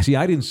 I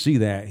didn't see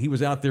that. He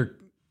was out there.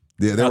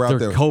 Yeah, they were out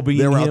there. Kobeing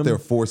They were him, out there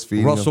force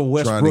feeding Russell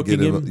him, trying to get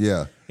Westbrooking him.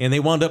 Yeah, And they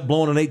wound up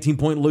blowing an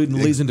 18-point lead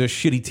and leads into a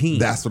shitty team.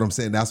 that's what I'm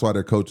saying. That's why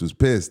their coach was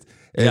pissed.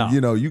 And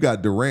Yeah. you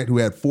got Durant who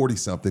had 40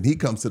 something. He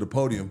comes to the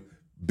podium,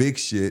 big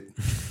shit,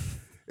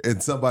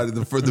 and somebody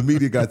the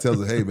media guy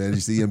tells him, "Hey man, you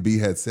see Embiid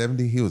had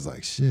 70?" He was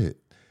like, "Shit."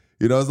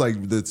 It's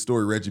like the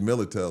story Reggie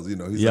Miller tells. He's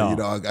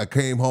like, I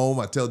came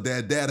home, I tell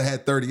Dad I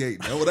had 38.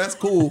 Well, that's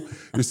cool.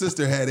 Your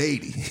sister had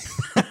 80.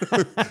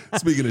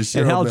 Speaking of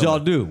Cheryl and how'd Miller. y'all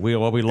do? We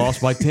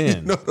lost by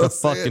 10 know what to I'm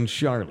saying? fucking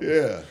Charlotte.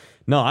 Yeah.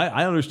 No,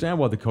 I understand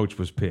why the coach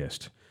was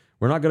pissed.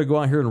 We're not going to go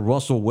out here and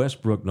Russell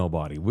Westbrook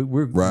nobody.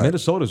 Right.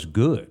 Minnesota's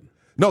good.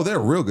 No, they're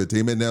a real good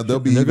team, and now they'll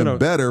be They're even gonna-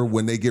 better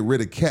when they get rid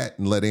of Cat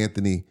and let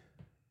Anthony.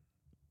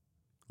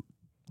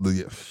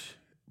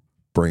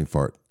 Brain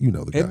fart, the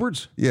guy.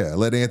 Edwards? Yeah,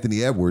 let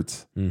Anthony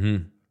Edwards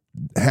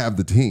have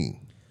the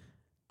team.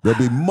 They'll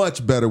be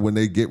much better when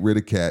they get rid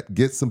of Cat,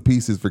 get some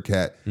pieces for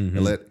Cat, and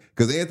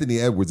because Anthony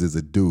Edwards is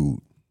a dude.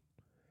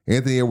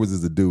 Anthony Edwards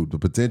is a dude, the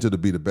potential to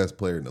be the best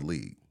player in the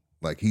league.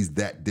 Like he's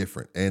that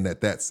different, and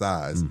at that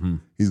size,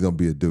 he's gonna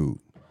be a dude.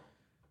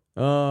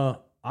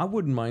 I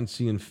wouldn't mind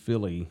seeing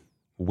Philly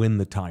win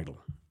the title.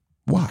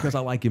 Why? Because I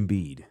like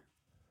Embiid.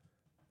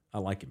 I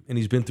like him, and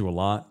he's been through a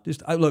lot.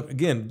 Look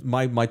again.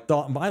 My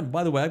thought.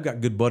 By the way, I've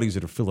got good buddies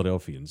that are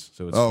Philadelphians,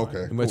 so it's fine.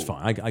 okay, It's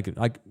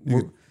cool.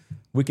 fine.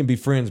 We can be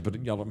friends, but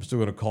I'm still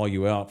going to call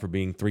you out for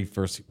being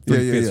three-fifths Yeah,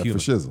 human. for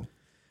shizzle.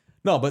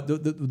 No, but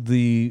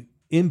the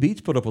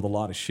Embiid's put up with a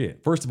lot of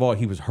shit. First of all,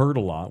 he was hurt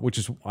a lot, which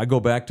is I go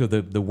back to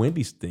the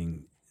Wemby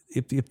thing.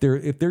 If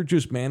they're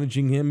just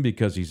managing him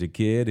because he's a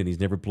kid and he's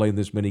never played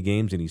this many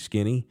games and he's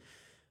skinny,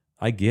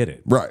 I get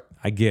it. Right.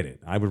 I get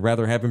it. I would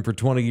rather have him for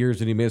 20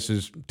 years and he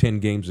misses 10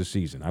 games a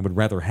season. I would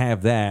rather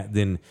have that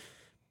than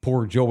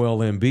poor Joel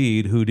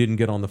Embiid, who didn't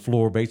get on the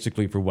floor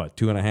basically for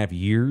 2.5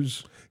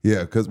 years.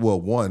 Yeah, because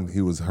one,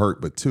 he was hurt,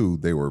 but two,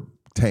 they were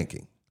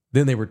tanking.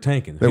 Then they were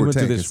tanking. They He were went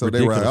through tanking, this so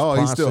they were like, ridiculous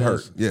he's still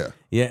process. hurt. Yeah.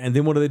 Yeah, and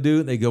then what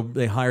do?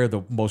 They hire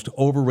the most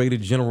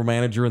overrated general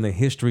manager in the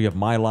history of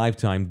my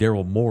lifetime,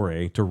 Daryl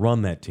Morey, to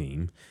run that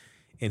team.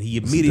 And he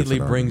immediately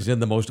different brings in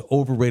the most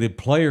overrated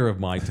player of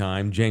my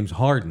time, James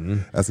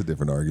Harden. That's a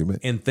different argument.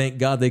 And thank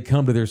God they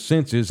come to their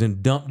senses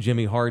and dump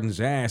Jimmy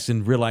Harden's ass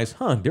and realize,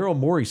 Daryl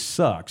Morey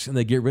sucks. And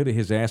they get rid of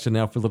his ass, and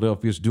now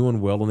Philadelphia's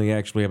doing well, and they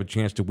actually have a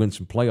chance to win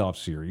some playoff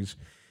series.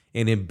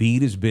 And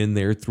Embiid has been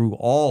there through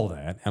all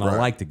that, and I Right.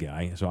 like the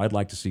guy, so I'd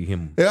like to see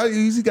him. Yeah,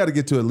 he's got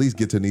to at least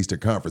get to an Eastern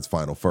Conference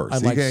final first.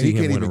 I'd like to see he him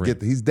can't win a even ring.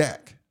 get. He's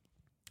Dak.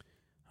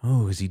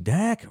 Oh, is he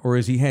Dak, or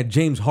has he had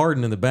James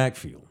Harden in the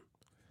backfield?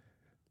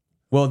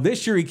 Well,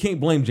 this year he can't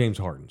blame James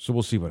Harden, so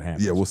we'll see what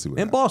happens. Yeah, we'll see what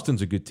and happens.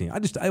 Boston's a good team.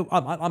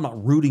 I'm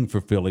not rooting for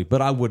Philly,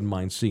 but I wouldn't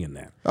mind seeing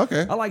that.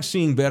 Okay. I like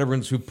seeing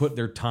veterans who put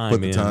their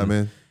time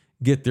in.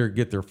 Get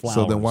their flowers.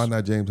 So then why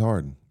not James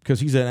Harden? Because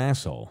he's an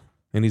asshole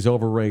and he's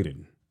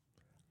overrated,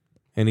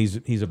 and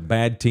he's a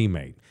bad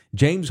teammate.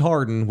 James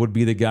Harden would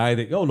be the guy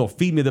that, oh no,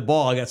 feed me the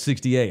ball. I got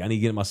 68. I need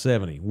to get my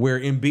 70. Where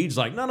Embiid's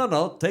like,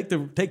 no,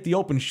 take the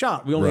open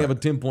shot. We only have a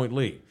 10-point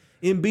lead.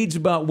 Embiid's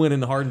about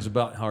winning. Harden's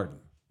about Harden.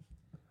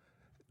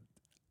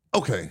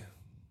 Okay.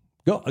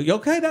 Go.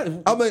 Okay.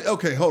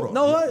 Okay, hold on.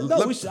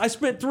 No. I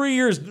spent 3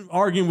 years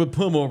arguing with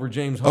Puma over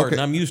James Harden.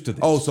 Okay. I'm used to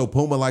this. Oh, so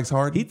Puma likes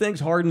Harden? He thinks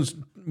Harden's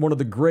one of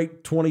the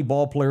great 20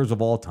 ball players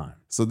of all time.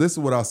 So this is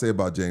what I'll say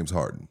about James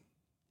Harden.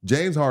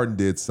 James Harden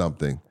did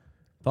something.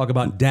 Talk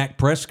about Dak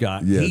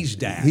Prescott. Yeah, He's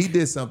Dak. He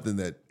did something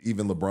that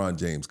even LeBron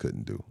James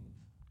couldn't do.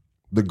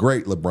 The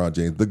great LeBron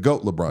James, the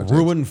GOAT LeBron James.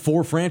 Ruined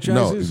 4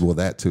 franchises? No, well,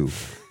 that too.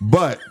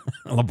 But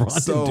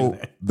LeBron didn't do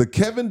that. The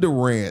Kevin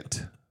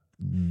Durant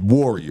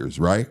Warriors,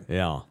 right?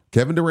 Yeah.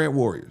 Kevin Durant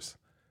Warriors,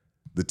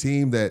 the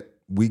team that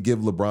we give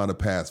LeBron a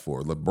pass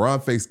for.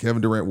 LeBron faced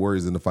Kevin Durant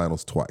Warriors in the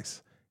finals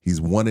twice.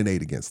 He's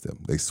 1-8 against them.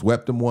 They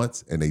swept him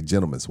once, and they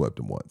gentlemen swept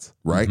him once,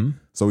 right? Mm-hmm.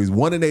 So he's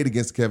 1-8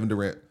 against Kevin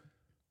Durant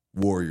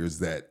Warriors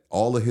that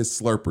all of his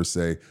slurpers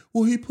say,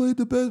 well, he played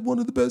one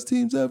of the best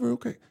teams ever.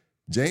 Okay.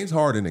 James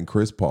Harden and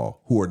Chris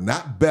Paul, who are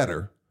not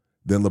better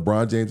than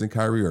LeBron James and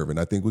Kyrie Irving,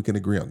 I think we can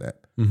agree on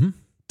that,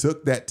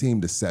 took that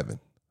team to 7,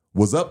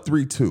 was up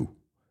 3-2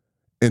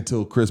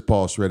 until Chris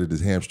Paul shredded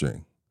his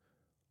hamstring.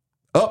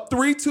 Up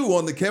 3-2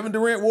 on the Kevin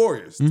Durant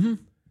Warriors.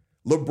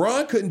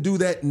 LeBron couldn't do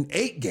that in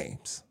 8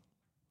 games.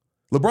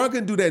 LeBron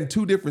couldn't do that in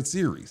 2 different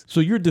series.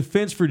 So your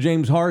defense for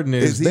James Harden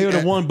is they would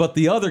have won, but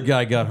the other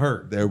guy got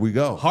hurt. There we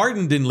go.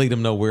 Harden didn't lead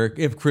him nowhere.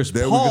 If Chris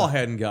Paul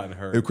hadn't gotten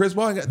hurt, If Chris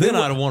Paul then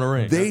I'd have won a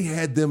ring.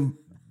 The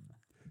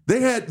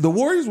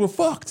Warriors were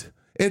fucked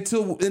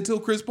until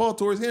Chris Paul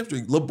tore his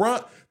hamstring.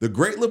 The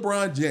great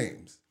LeBron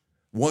James,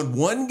 won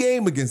 1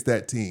 game against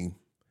that team,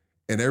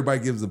 and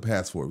everybody gives him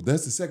pass for it.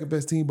 That's the second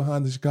best team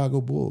behind the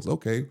Chicago Bulls.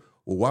 Okay,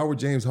 well, why were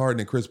James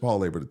Harden and Chris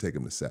Paul able to take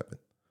him to 7?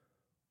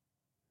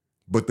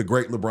 But the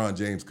great LeBron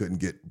James couldn't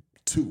get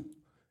 2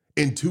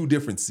 in 2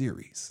 different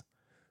series.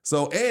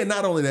 So, and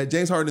not only that,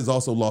 James Harden has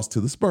also lost to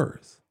the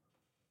Spurs,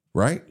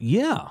 right?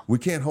 Yeah. We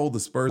can't hold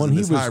the Spurs in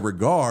this high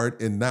regard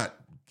and not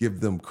give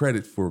them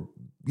credit for,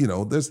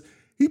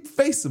 he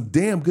faced some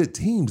damn good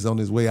teams on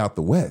his way out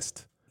the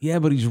West. Yeah,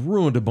 but he's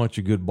ruined a bunch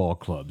of good ball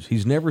clubs.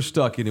 He's never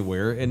stuck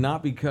anywhere, and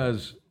not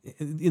because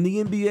in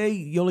the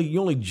NBA, you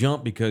only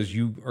jump because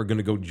you are going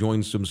to go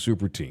join some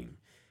super team.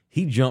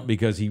 He jumped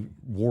because he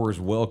wore his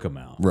welcome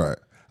out. Right.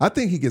 I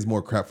think he gets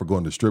more crap for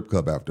going to strip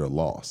club after a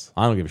loss.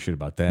 I don't give a shit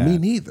about that. Me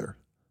neither.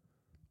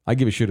 I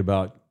give a shit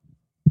about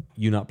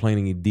you not playing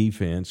any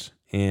defense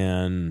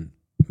and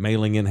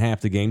mailing in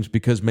half the games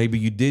because maybe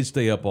you did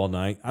stay up all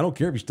night. I don't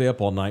care if you stay up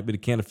all night, but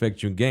it can't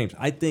affect you in games.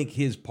 I think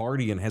his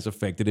partying has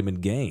affected him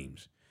in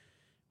games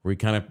where he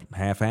kind of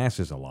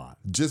half-asses a lot.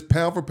 Just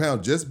pound for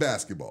pound, just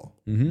basketball.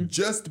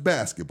 Just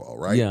basketball,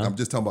 right? Yeah. I'm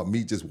just talking about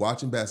me just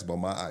watching basketball,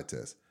 my eye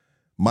test.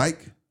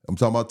 Mike, I'm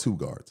talking about 2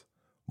 guards.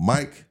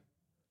 Mike,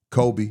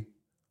 Kobe,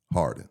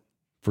 Harden.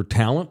 For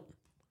talent?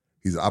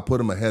 I put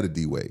him ahead of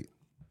D-Wade.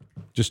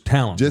 Just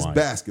talent. Just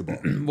basketball.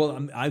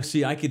 Well, I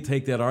could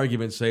take that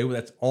argument and say, well,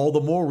 that's all the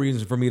more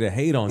reason for me to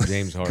hate on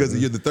James Harden. Because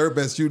you're the 3rd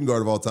best shooting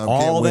guard of all time.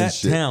 All can't win that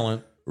shit.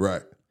 talent.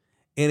 Right.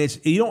 And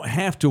you don't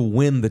have to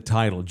win the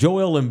title.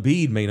 Joel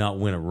Embiid may not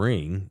win a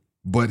ring.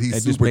 But he's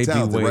That just super may be the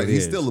talented, way right? it He's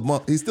is. still a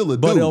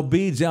But dude.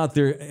 Embiid's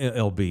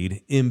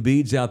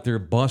out there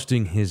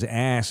busting his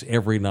ass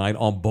every night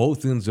on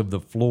both ends of the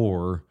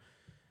floor,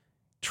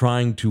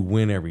 trying to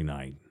win every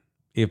night.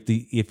 If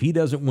he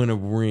doesn't win a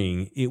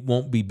ring, it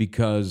won't be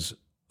because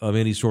of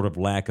any sort of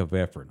lack of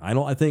effort.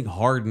 I think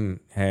Harden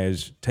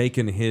has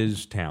taken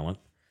his talent,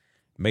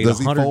 Does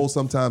he fold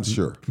sometimes?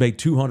 Sure. made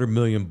 $200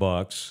 million,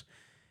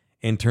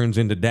 and turns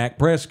into Dak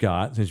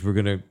Prescott. Since we're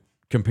going to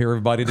compare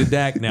everybody to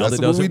Dak now that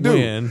doesn't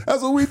win.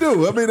 That's what we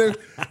do. I mean,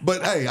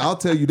 but hey, I'll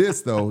tell you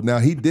this though. Now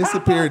he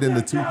disappeared in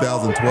the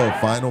 2012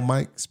 final,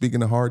 Mike.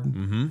 Speaking of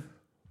Harden,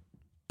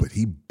 but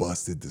he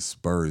busted the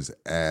Spurs'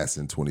 ass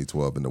in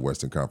 2012 in the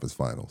Western Conference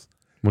Finals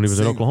When he was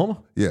in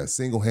Oklahoma? Yeah,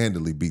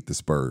 single-handedly beat the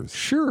Spurs.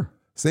 Sure.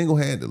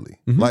 Single-handedly,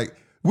 like.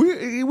 We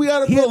got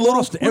to He put a had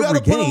lost little. We got to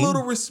every put a game.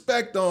 little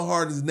respect on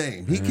Harden's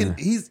name. He can.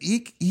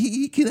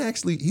 He can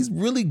actually. He's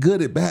really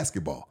good at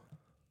basketball.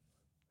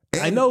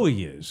 I know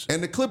he is.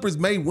 And the Clippers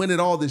may win it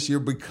all this year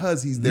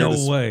because he's there.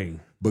 No way.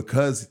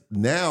 Because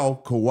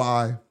now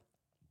Kawhi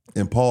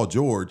and Paul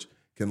George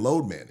can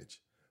load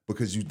manage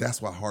because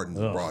that's why Harden's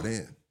brought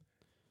in.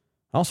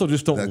 I also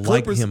just don't Now,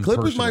 like him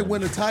Clippers personally. might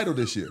win a title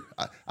this year.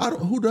 I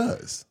don't. Who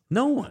does?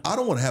 No one. I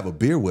don't want to have a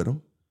beer with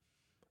him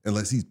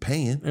unless he's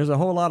paying. There's a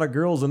whole lot of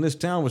girls in this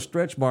town with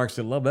stretch marks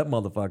that love that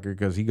motherfucker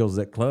because he goes to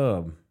that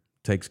club,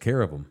 takes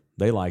care of them.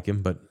 They like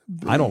him, but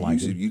I don't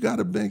like him. You got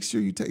to make sure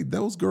you take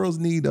those girls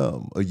need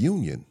a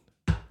union.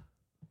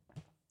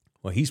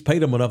 Well, he's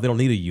paid them enough; they don't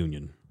need a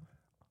union.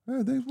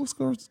 Let's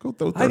go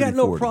throw 30, I got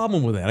no 40.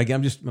 problem with that.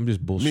 I'm just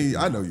bullshitting.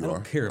 I know you don't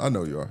are. care. I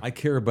know you are. I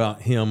care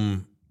about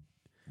him.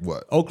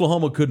 What?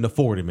 Oklahoma couldn't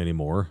afford him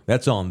anymore.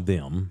 That's on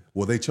them.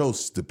 Well, they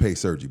chose to pay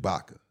Serge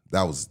Ibaka.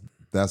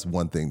 That's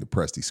one thing that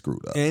Presti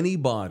screwed up.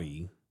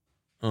 Anybody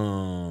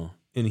in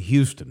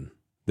Houston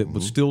that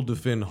would still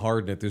defend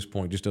Harden at this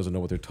point just doesn't know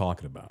what they're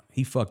talking about.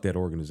 He fucked that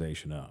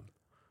organization up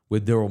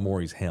with Daryl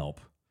Morey's help.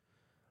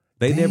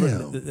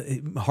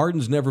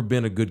 Harden's never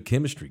been a good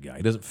chemistry guy.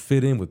 He doesn't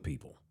fit in with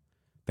people.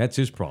 That's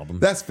his problem.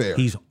 That's fair.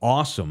 He's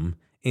awesome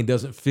and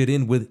doesn't fit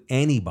in with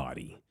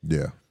anybody.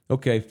 Yeah.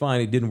 Okay, fine.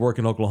 It didn't work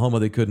in Oklahoma.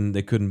 They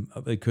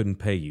couldn't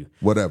pay you.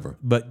 Whatever.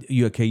 But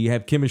you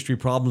have chemistry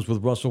problems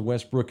with Russell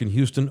Westbrook in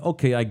Houston.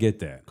 Okay, I get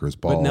that. Chris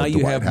Paul, but now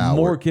you Dwight have Howard.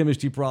 more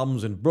chemistry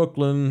problems in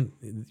Brooklyn.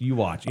 You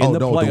watch in the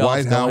playoffs.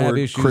 Dwight they'll have Howard,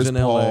 issues Chris in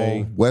Paul,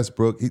 LA.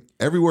 Westbrook.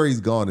 Everywhere he's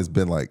gone has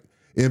been like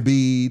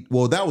Embiid.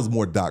 Well, that was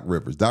more Doc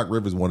Rivers. Doc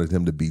Rivers wanted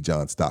him to be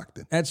John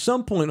Stockton. At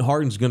some point,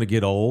 Harden's going to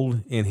get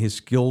old and his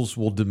skills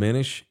will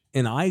diminish.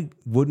 And I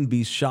wouldn't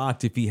be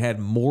shocked if he had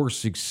more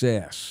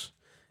success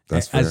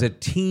That's as fair. a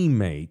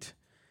teammate.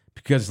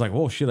 Because it's like,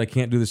 oh, shit, I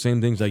can't do the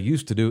same things I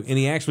used to do. And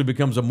he actually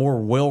becomes a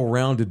more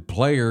well-rounded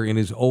player in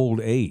his old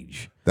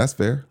age. That's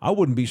fair. I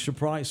wouldn't be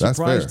surprised That's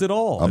fair. at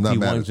all I'm if not he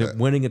mad winds at up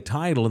that. winning a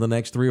title in the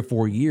next 3 or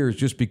 4 years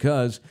just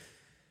because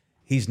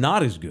he's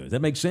not as good.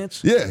 That makes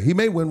sense? Yeah, he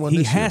may win one He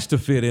this year. has to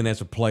fit in as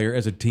a player,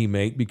 as a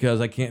teammate, because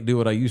I can't do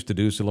what I used to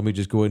do, so let me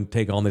just go ahead and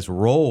take on this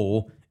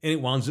role, and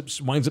it winds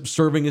up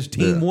serving his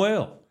team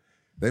well.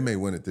 They may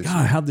win it this God,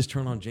 year. how'd this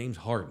turn on James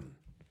Harden?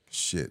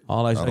 Shit.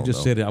 I don't just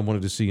know. said it. I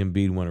wanted to see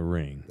Embiid win a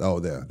ring.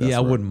 Oh, yeah. Yeah,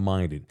 I right. wouldn't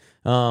mind it.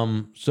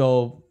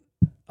 So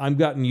I've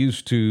gotten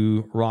used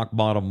to rock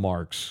bottom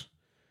marks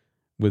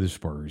with the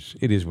Spurs.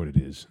 It is what it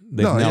is.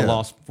 They've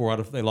lost 4 out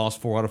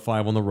of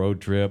 5 on the road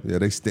trip. Yeah,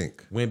 they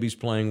stink. Wemby's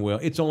playing well.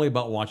 It's only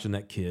about watching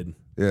that kid.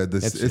 Yeah,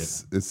 That's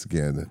it's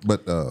again.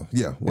 But yeah,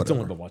 It's whatever.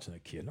 only about watching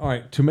that kid. All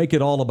right, to make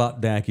it all about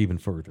Dak even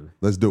further.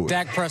 Let's do it.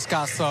 Dak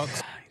Prescott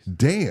sucks.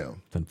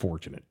 Damn. It's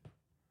unfortunate.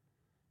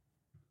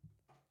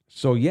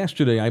 So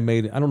yesterday I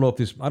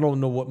don't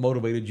know what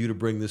motivated you to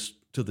bring this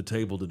to the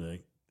table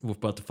today. We're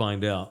about to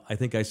find out. I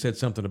think I said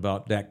something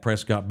about Dak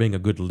Prescott being a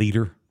good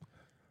leader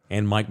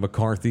and Mike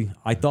McCarthy.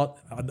 I thought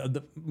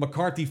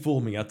McCarthy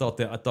fooled me. I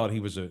thought he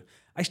was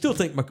I still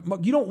think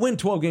you don't win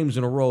 12 games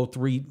in a row,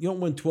 you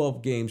don't win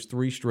 12 games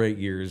 3 straight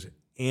years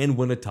and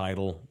win a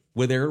title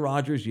with Aaron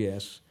Rodgers,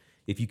 yes,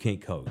 if you can't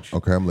coach.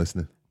 Okay, I'm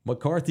listening.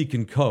 McCarthy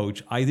can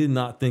coach. I did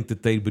not think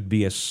that they would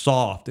be as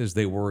soft as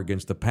they were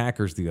against the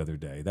Packers the other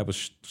day. That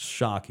was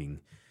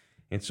shocking.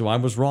 And so I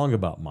was wrong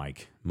about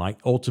Mike. Mike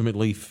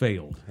ultimately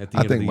failed at the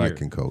end of the year. I think Mike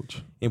can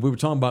coach And we were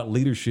talking about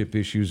leadership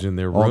issues in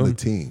their room. on the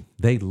team.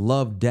 They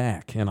love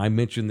Dak. And I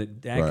mentioned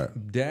that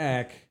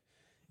Dak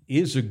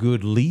is a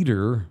good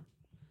leader.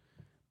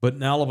 But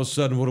now all of a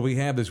sudden, what do we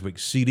have this week?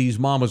 CD's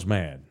mama's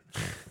mad.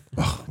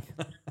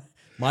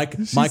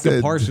 Micah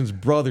said- Parsons'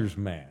 brother's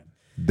mad.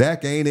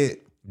 Dak ain't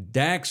it.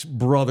 Dak's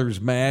brother's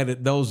mad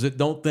at those that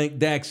don't think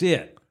Dak's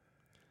it.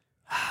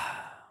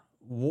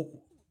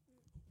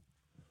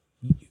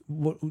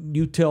 What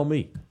you tell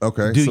me.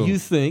 Okay, Do so- you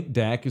think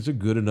Dak is a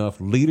good enough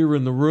leader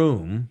in the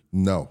room?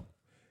 No.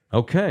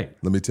 Okay.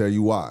 Let me tell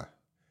you why.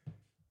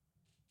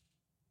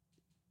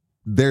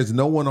 There's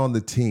no one on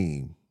the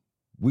team.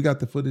 We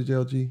got the footage,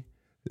 LG.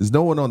 There's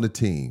no one on the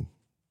team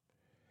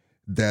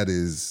that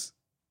is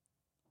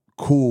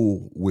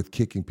cool with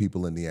kicking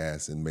people in the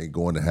ass and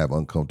going to have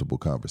uncomfortable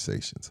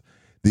conversations.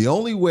 The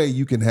only way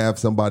you can have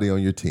somebody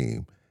on your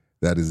team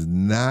that is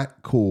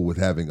not cool with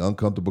having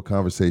uncomfortable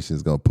conversations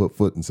is going to put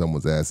foot in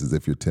someone's ass as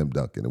if you're Tim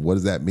Duncan. And what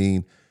does that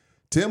mean?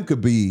 Tim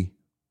could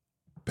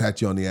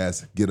pat you on the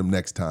ass, get him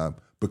next time,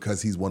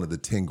 because he's one of the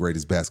 10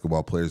 greatest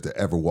basketball players to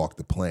ever walk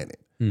the planet.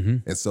 Mm-hmm.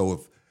 And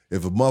so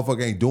if a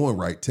motherfucker ain't doing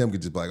right, Tim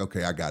could just be like,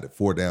 okay, I got it.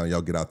 4 down,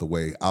 y'all get out the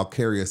way. I'll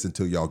carry us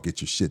until y'all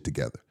get your shit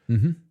together.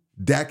 Mm-hmm.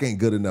 Dak ain't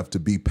good enough to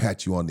be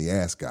pat you on the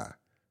ass guy.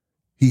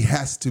 He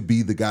has to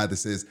be the guy that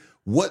says,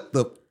 what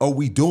are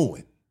we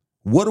doing?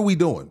 What are we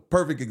doing?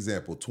 Perfect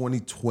example,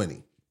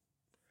 2020.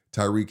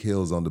 Tyreek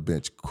Hill's on the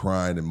bench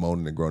crying and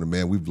moaning and groaning.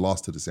 Man, we've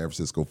lost to the San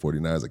Francisco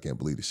 49ers. I can't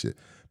believe this shit.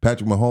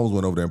 Patrick Mahomes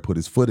went over there and put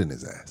his foot in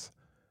his ass.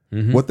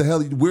 Mm-hmm. What the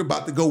hell? We're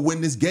about to go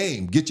win this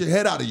game. Get your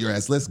head out of your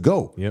ass. Let's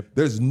go. Yep.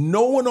 There's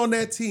no one on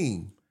that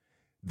team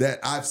that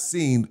I've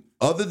seen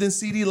other than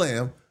CeeDee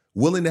Lamb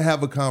willing to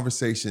have a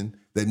conversation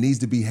that needs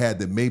to be had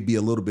that may be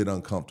a little bit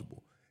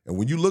uncomfortable. And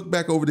when you look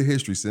back over the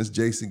history since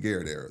Jason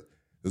Garrett era,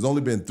 there's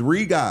only been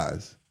 3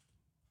 guys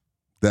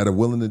that are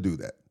willing to do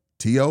that.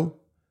 T.O.,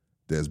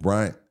 Des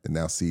Bryant, and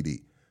now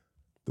CD.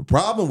 The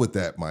problem with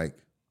that, Mike,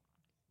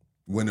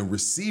 when a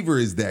receiver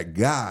is that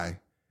guy,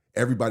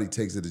 everybody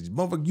takes it as,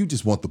 motherfucker, you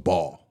just want the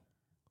ball.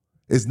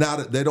 It's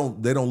not, they don't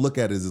look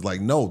at it as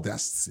like, no,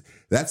 that's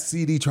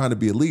CD trying to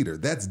be a leader.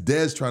 That's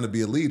Dez trying to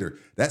be a leader.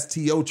 That's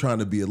T.O. trying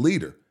to be a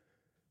leader.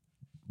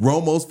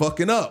 Romo's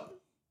fucking up.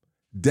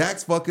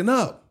 Dak's fucking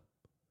up.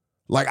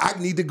 Like, I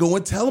need to go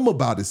and tell him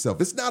about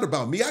himself. It's not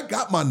about me. I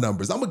got my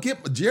numbers.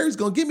 Jerry's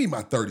gonna give me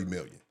my $30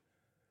 million.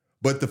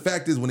 But the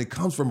fact is, when it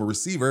comes from a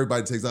receiver,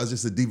 everybody takes, oh, it's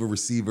just a diva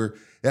receiver.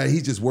 Yeah,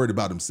 he's just worried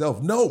about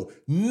himself. No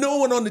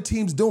one on the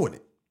team's doing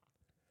it.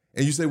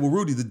 And you say, well,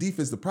 Rudy, the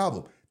defense is the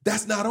problem.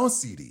 That's not on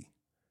CD.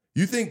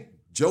 You think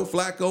Joe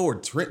Flacco or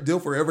Trent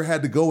Dilfer ever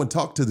had to go and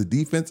talk to the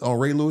defense on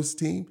Ray Lewis'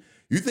 team?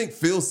 You think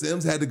Phil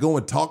Simms had to go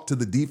and talk to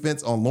the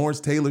defense on Lawrence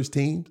Taylor's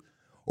team?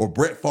 Or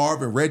Brett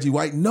Favre and Reggie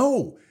White?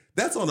 No,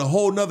 that's on a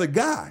whole nother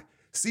guy.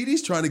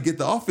 CD's trying to get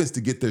the offense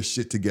to get their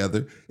shit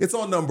together. It's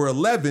on number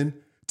 11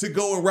 to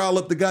go and rile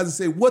up the guys and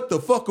say, what the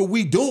fuck are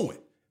we doing?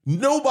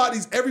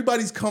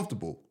 Everybody's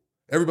comfortable.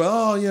 Everybody,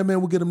 oh yeah,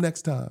 man, we'll get them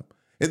next time.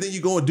 And then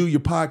you go and do your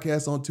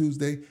podcast on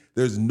Tuesday.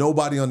 There's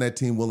nobody on that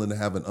team willing to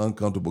have an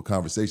uncomfortable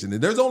conversation.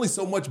 And there's only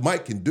so much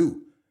Mike can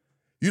do.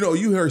 You know,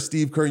 you hear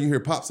Steve Kerr, you hear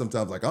Pop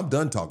sometimes like, I'm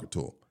done talking to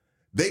him.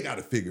 They got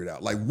to figure it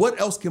out. Like, what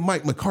else can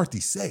Mike McCarthy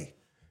say?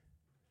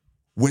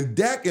 When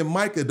Dak and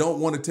Micah don't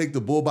want to take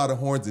the bull by the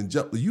horns and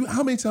jump,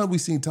 how many times we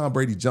seen Tom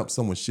Brady jump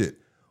someone's shit?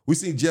 We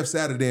seen Jeff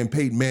Saturday and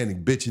Peyton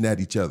Manning bitching at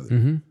each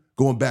other,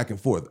 going back and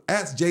forth.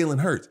 Ask Jalen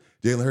Hurts.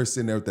 Jalen Hurts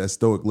sitting there with that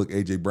stoic look.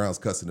 A.J. Brown's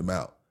cussing him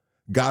out.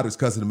 Goddard's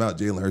cussing him out.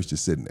 Jalen Hurts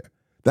just sitting there.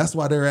 That's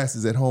why their ass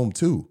is at home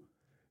too,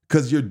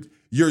 because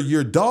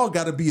your dog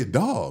got to be a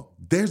dog.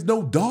 There's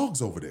no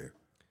dogs over there.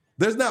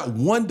 There's not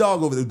one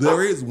dog over there.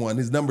 There is one.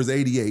 His number's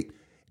 88,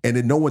 and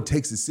then no one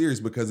takes it serious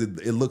because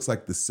it looks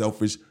like the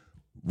selfish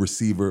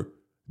receiver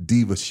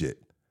diva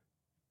shit.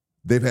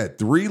 They've had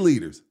 3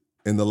 leaders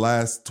in the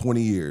last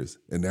 20 years,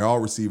 and they're all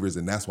receivers,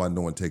 and that's why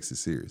no one takes it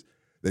serious.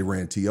 They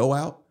ran T.O.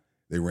 out,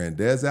 they ran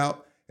Dez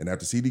out, and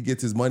after CD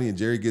gets his money and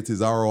Jerry gets his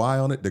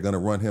ROI on it, they're going to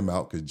run him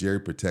out because Jerry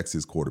protects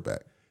his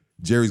quarterback.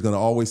 Jerry's going to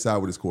always side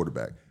with his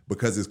quarterback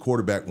because his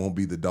quarterback won't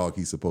be the dog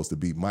he's supposed to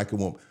be. Mike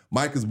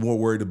is more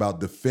worried about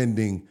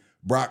defending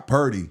Brock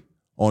Purdy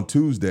on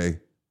Tuesday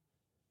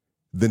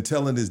than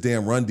telling his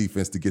damn run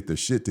defense to get their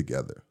shit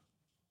together.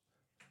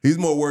 He's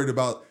more worried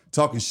about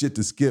talking shit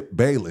to Skip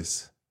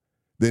Bayless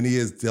than he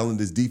is telling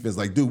this defense,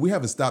 like, dude, we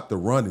haven't stopped the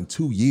run in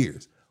 2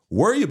 years.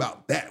 Worry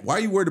about that. Why are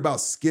you worried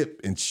about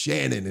Skip and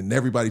Shannon and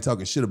everybody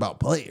talking shit about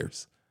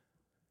players?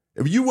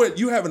 If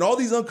you having all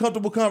these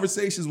uncomfortable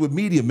conversations with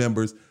media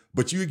members,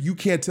 but you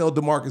can't tell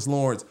DeMarcus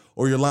Lawrence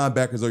or your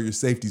linebackers or your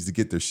safeties to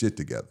get their shit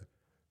together.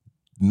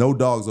 No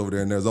dogs over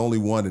there, and there's only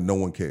one, and no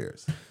one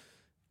cares.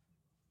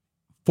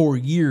 For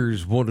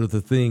years, one of the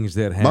things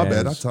that has... My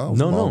bad, I told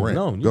you.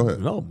 No. Go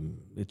ahead. No,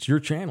 it's your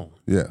channel.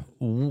 Yeah.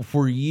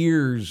 For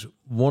years,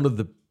 one of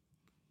the...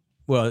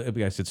 Well, I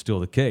guess it's still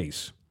the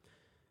case,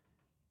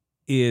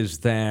 is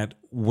that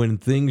when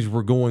things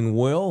were going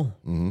well,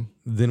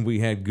 then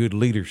we had good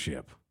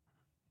leadership.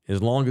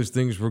 As long as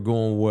things were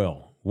going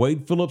well.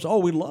 Wade Phillips,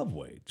 we love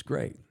Wade. It's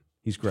great.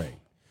 He's great.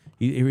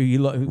 We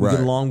get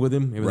along with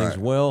him. Everything's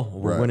well.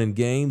 We're winning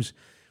games.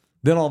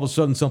 Then all of a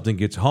sudden something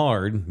gets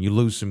hard. You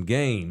lose some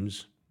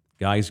games.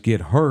 Guys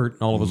get hurt.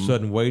 And all of a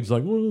sudden Wade's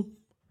like, well.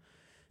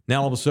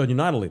 Now all of a sudden you're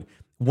not a leader.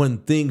 When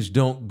things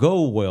don't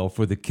go well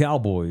for the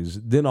Cowboys,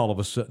 then all of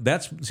a sudden,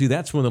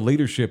 that's when the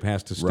leadership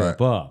has to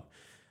step up.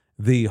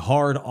 The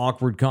hard,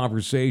 awkward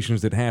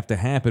conversations that have to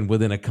happen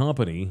within a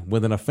company,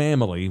 within a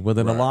family,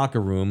 within a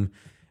locker room,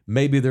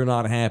 maybe they're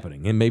not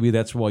happening. And maybe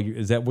that's why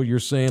is that what you're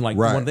saying? Like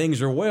when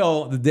things are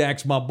well, the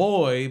Dak's my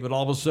boy, but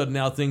all of a sudden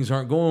now things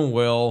aren't going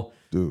well.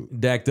 Dude.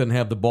 Dak doesn't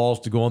have the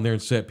balls to go in there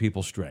and set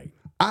people straight.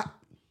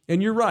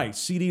 And you're right.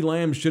 CeeDee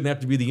Lamb shouldn't have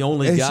to be the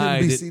only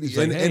guy that's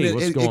like, hey,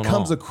 what's going on? It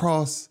comes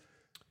across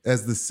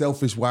as the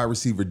selfish wide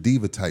receiver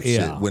diva type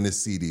shit when it's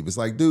CD. It's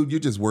like, dude, you're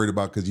just worried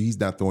about because he's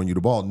not throwing you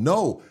the ball.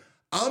 No,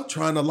 I'm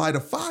trying to light a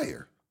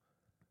fire.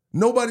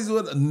 No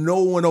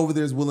one over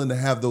there is willing to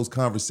have those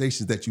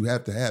conversations that you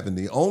have to have. And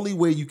the only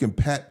way you can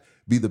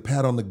be the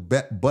pat on the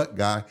butt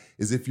guy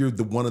is if you're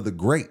one of the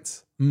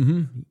greats.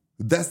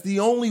 That's the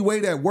only way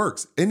that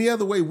works. Any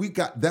other way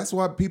that's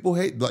why people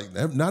hate, like,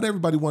 not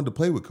everybody wanted to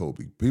play with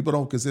Kobe. People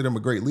don't consider him a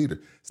great leader.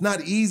 It's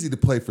not easy to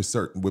play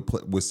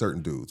with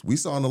certain dudes. We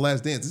saw in The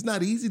Last Dance, it's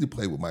not easy to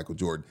play with Michael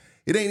Jordan.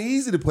 It ain't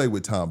easy to play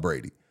with Tom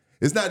Brady.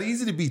 It's not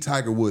easy to be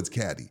Tiger Woods'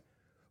 caddy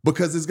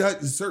because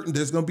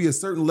there's going to be a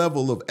certain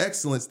level of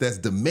excellence that's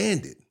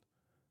demanded.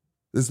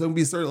 There's going to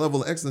be a certain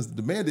level of excellence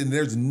demanded, and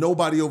there's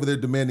nobody over there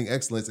demanding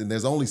excellence, and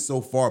there's only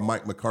so far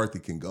Mike McCarthy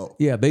can go.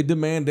 Yeah, they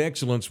demand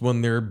excellence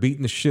when they're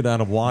beating the shit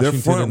out of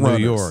Washington and New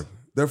York.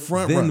 They're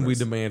front runners. Then we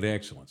demand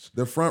excellence.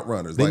 They're front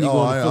runners. Then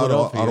like, I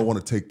don't want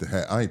to take the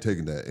hat. I ain't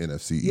taking that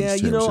NFC East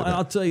championship.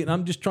 I'll tell you.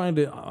 I'm just trying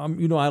to.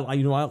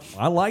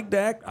 I like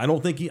Dak. I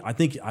don't think I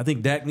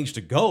think Dak needs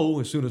to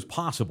go as soon as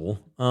possible.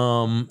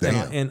 Damn.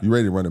 And you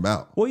ready to run him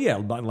out? Well, yeah,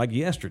 like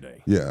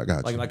yesterday. Yeah, I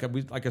got you.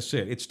 Like I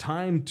said, it's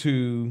time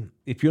to.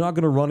 If you're not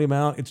going to run him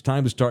out, it's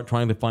time to start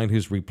trying to find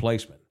his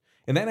replacement,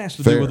 and that has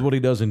to do with what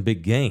he does in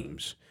big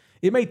games.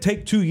 It may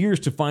take 2 years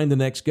to find the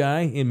next guy,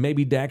 and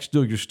maybe Dak's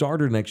still your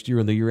starter next year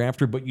and the year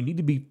after, but you need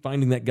to be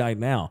finding that guy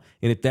now.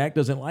 And if Dak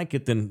doesn't like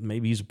it, then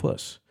maybe he's a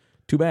puss.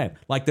 Too bad.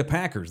 Like the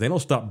Packers, they don't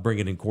stop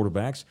bringing in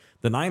quarterbacks.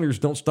 The Niners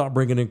don't stop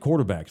bringing in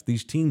quarterbacks.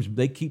 These teams,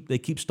 they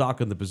keep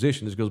stocking the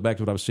position. This goes back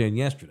to what I was saying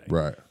yesterday.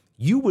 Right.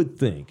 You would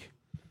think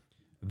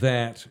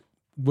that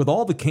with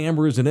all the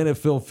cameras and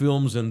NFL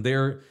films and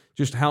their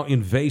just how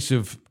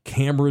invasive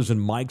cameras and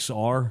mics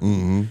are,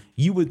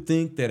 you would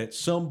think that at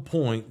some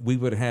point we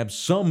would have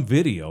some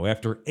video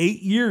after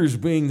 8 years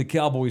being the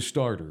Cowboys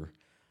starter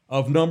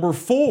of number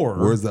 4.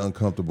 Where's the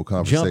uncomfortable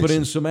conversation? Jumping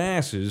in some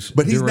asses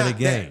But he's during not a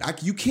game.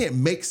 that. You can't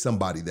make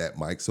somebody that,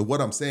 Mike. So what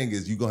I'm saying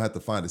is you're going to have to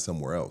find it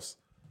somewhere else.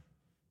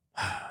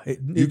 But I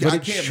it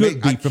can't should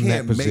make, be I from that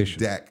can't make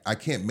position. Dak. I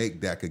can't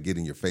make Dak a get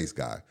in your face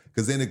guy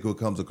because then it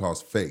comes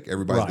across fake.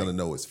 Everybody's Right. going to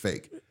know it's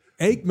fake.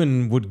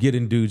 Aikman would get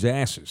in dudes'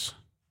 asses.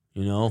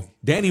 You know,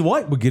 Danny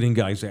White would get in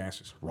guys'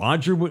 asses.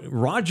 Roger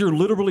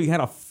literally had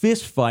a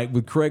fist fight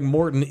with Craig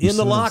Morton in see the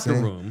what I'm locker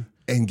saying? room.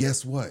 And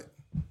guess what?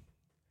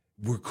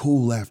 We're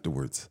cool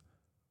afterwards.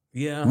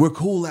 Yeah, We're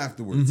cool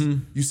afterwards.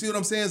 You see what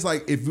I'm saying? It's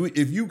like if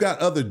you got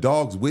other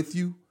dogs with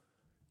you,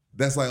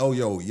 that's like, oh,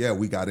 yo, yeah,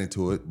 we got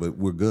into it, but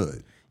we're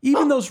good.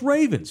 even those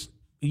Ravens.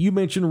 You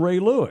mentioned Ray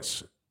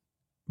Lewis.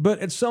 But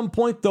at some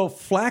point, though,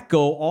 Flacco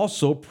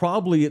also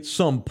probably at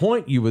some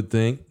point, you would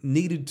think,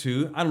 needed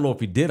to. I don't know if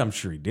he did. I'm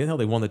sure he did. Hell,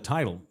 they won the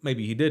title.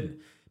 Maybe he didn't.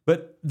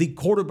 But the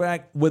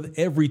quarterback with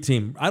every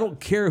team, I don't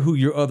care who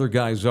your other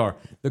guys are.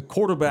 The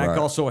quarterback Right.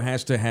 also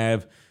has to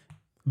have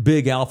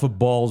big alpha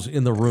balls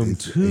in the room,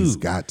 too. He's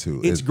got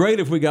to. It's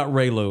great if we got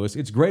Ray Lewis.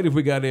 It's great if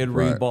we got Ed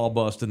Reed Right. ball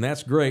busting.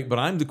 That's great. But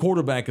I'm the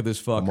quarterback of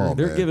this fucker. on,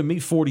 They're man. giving me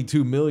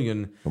 $42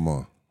 million. Come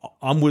on.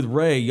 I'm with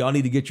Ray. Y'all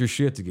need to get your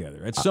shit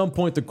together. At some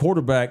point, the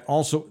quarterback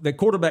also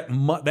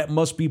that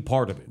must be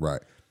part of it.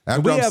 Right. And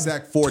After we I'm have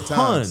sacked 4 times.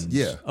 tons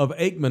Yeah. of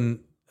Aikman.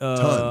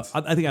 Tons.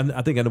 I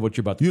think I know what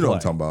you're about to You know play.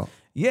 what I'm talking about.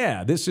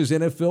 Yeah, this is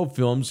NFL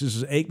films. This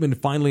is Aikman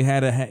finally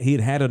he'd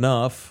had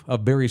enough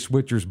of Barry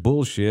Switcher's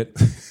bullshit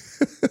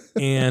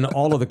and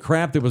all of the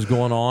crap that was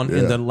going on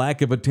and the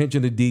lack of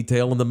attention to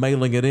detail and the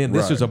mailing it in.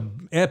 This Right. is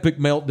an epic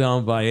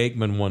meltdown by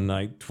Aikman one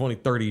night, 20,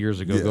 30 years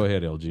ago. Yeah. Go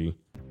ahead, LG.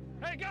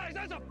 Hey guys,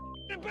 that's a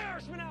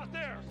embarrassment out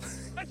there.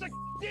 That's a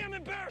damn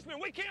embarrassment.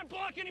 We can't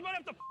block anybody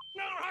up the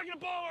now we're hugging the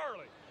ball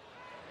early.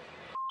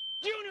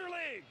 Junior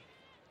League.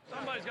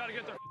 Somebody's got to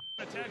get their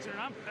attention,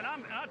 and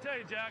I'll tell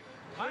you, Jack,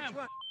 I am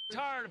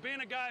tired of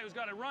being a guy who's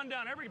got to run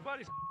down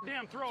everybody's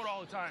damn throat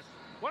all the time.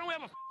 Why don't we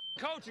have a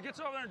coach that gets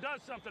over there and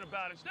does something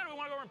about it? Instead, we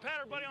want to go over and pat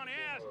everybody on the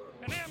ass,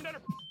 and they haven't done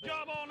a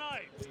job all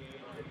night.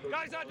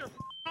 Guys out there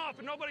off,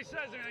 and nobody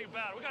says anything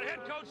about it. We got a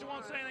head coach that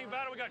won't say anything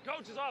about it. We got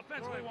coaches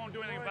offensively who won't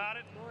do anything about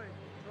it.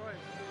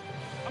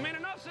 I mean,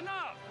 enough's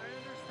enough.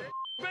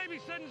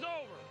 Babysitting's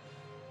over.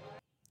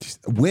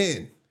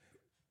 Win.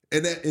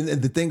 And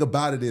the thing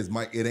about it is,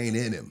 Mike, it ain't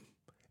in him.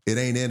 It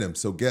ain't in him.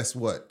 So guess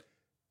what?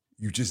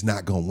 You're just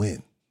not going to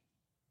win.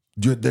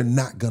 They're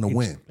not going to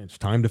win. It's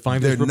time to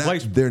find his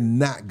replacement. They're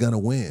not going to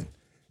win.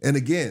 And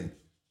again,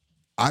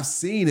 I've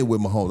seen it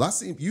with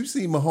Mahomes. You've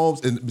seen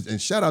Mahomes,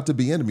 and shout out to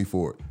Bieniemy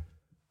for it.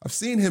 I've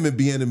seen him and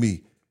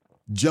Bieniemy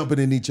jumping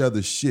in each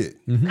other's shit.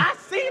 I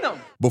seen him.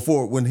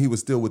 Before, when he was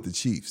still with the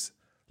Chiefs.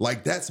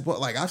 Like, that's what,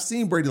 like, I've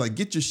seen Brady, like,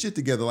 get your shit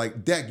together.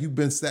 Like, Dak, you've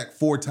been sacked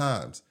 4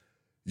 times.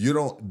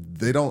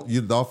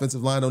 The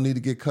offensive line don't need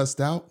to get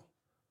cussed out.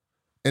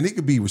 And it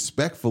could be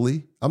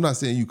respectfully. I'm not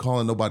saying you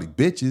calling nobody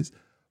bitches,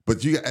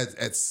 but you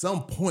at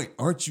some point,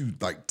 aren't you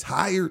like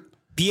tired?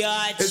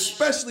 Biatch.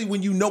 Especially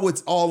when you know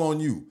it's all on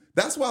you.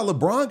 That's why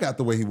LeBron got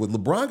the way he would.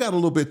 LeBron got a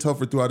little bit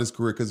tougher throughout his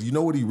career because you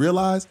know what he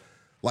realized?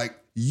 Like,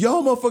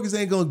 y'all motherfuckers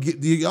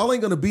y'all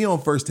ain't gonna be on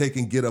First Take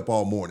and get up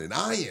all morning.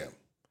 I am.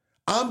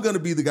 I'm gonna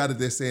be the guy that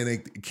they're saying they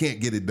can't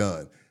get it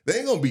done. They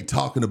ain't gonna be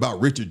talking about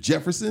Richard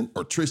Jefferson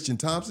or Tristan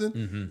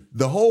Thompson.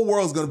 The whole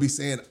world's gonna be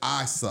saying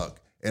I suck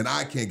and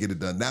I can't get it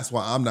done. That's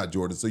why I'm not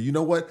Jordan. So you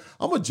know what?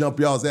 I'm gonna jump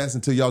y'all's ass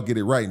until y'all get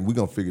it right, and we're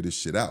gonna figure this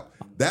shit out.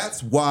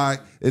 That's why.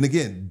 And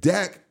again,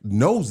 Dak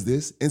knows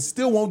this and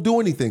still won't do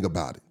anything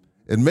about it.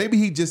 And maybe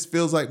he just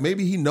feels like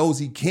maybe he knows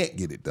he can't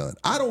get it done.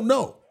 I don't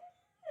know.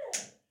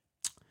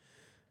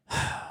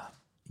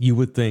 You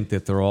would think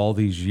that there are all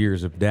these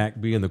years of Dak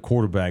being the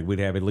quarterback, we'd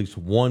have at least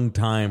one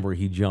time where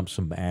he jumped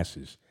some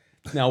asses.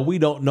 Now, we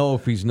don't know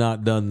if he's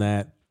not done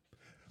that.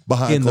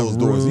 Behind In the closed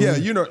doors. room. Yeah,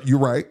 you're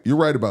right. You're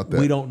right about that.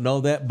 We don't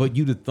know that, but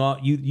you'd have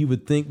thought you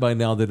would think by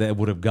now that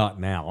would have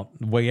gotten out.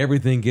 The way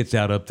everything gets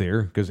out up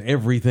there, because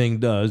everything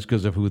does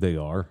because of who they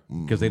are,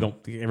 because they don't.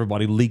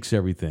 Everybody leaks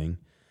everything.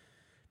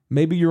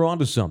 Maybe you're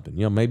onto something.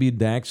 You know, maybe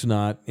Dak's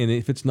not, and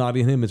if it's not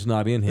in him, it's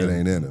not in him. It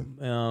ain't in him.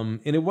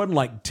 And it wasn't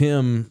like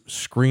Tim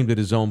screamed at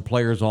his own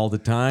players all the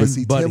time, But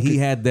see, but Tim he could-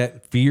 had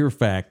that fear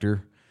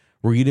factor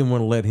where you didn't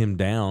want to let him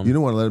down. You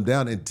don't want to let him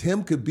down. And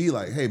Tim could be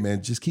like, hey,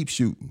 man, just keep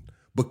shooting.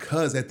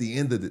 Because at the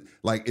end of the,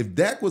 like, if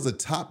Dak was a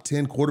top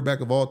 10 quarterback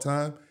of all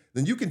time,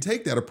 then you can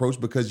take that approach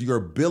because your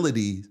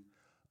abilities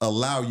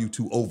allow you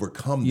to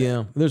overcome that.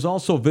 Yeah, there's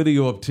also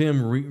video of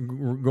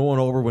Tim going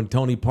over when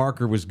Tony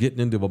Parker was getting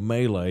into a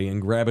melee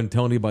and grabbing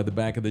Tony by the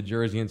back of the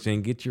jersey and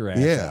saying, "Get your ass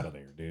Yeah. out of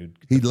there, dude."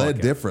 Get He the fuck led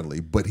out." differently,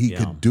 but he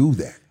Yeah. could do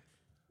that.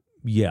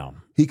 Yeah,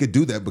 He could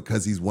do that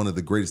because he's one of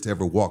the greatest to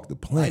ever walk the I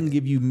can planet.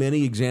 give you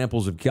many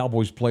examples of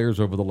Cowboys players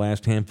over the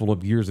last handful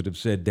of years that have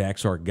said,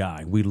 "Dak's our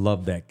guy. We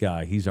love that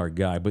guy. He's our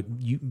guy." But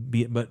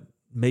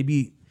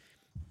maybe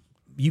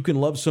you can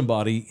love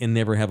somebody and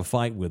never have a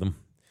fight with them.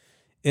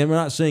 And we're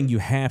not saying you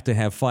have to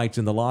have fights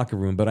in the locker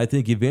room, but I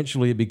think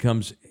eventually it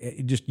becomes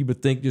you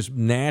would think just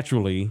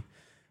naturally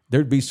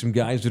there'd be some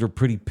guys that are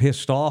pretty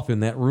pissed off in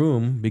that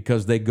room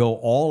because they go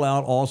all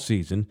out all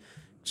season,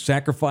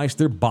 sacrifice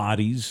their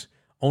bodies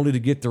only to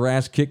get their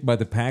ass kicked by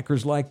the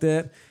Packers like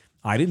that.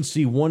 I didn't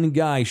see one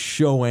guy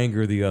show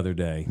anger the other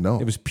day. No.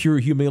 It was pure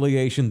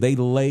humiliation. They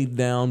laid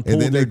down,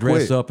 pulled their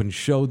dress up, and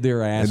showed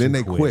their ass. And then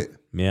they quit.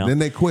 Yeah. Then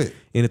they quit.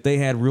 And if they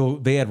had real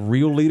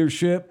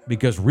leadership,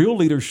 because real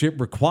leadership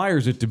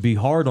requires it to be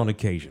hard on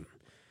occasion,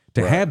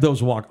 to have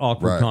those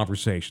awkward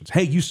conversations.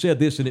 Hey, you said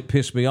this and it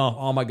pissed me off.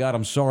 Oh my God,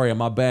 I'm sorry,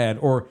 my bad.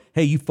 Or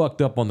hey, you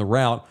fucked up on the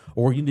route.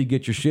 Or you need to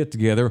get your shit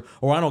together.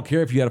 Or I don't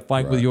care if you had a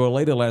fight with your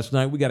lady last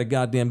night. We got a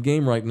goddamn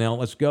game right now.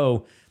 Let's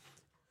go.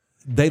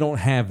 They don't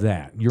have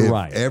that. You're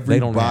right.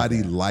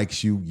 Everybody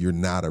likes you. You're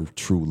not a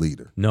true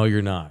leader. No,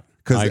 you're not.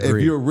 Because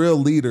if you're a real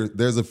leader,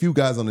 there's a few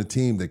guys on the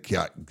team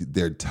that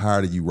they're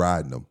tired of you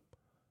riding them.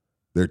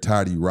 They're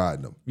tired of you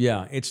riding them.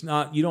 Yeah, it's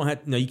not. You don't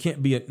have. No, you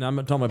can't be. I'm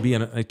not talking about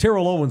being.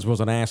 Terrell Owens was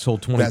an asshole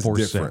 24/7.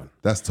 That's different.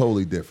 That's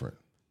totally different.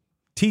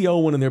 T.O.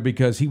 went in there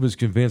because he was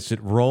convinced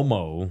that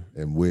Romo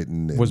and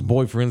Witten was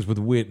boyfriends with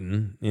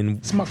Witten, and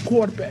It's my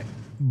quarterback.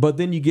 But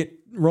then you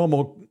get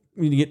Romo.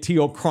 You get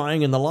T.O.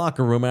 crying in the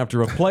locker room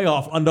after another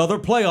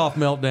playoff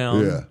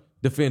meltdown,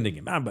 defending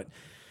him. But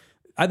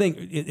I think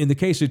in the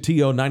case of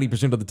T.O.,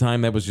 90% of the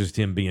time, that was just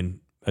him being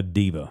a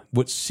diva.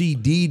 What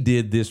CD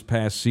did this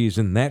past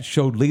season, that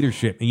showed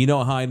leadership. And you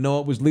know how I know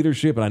it was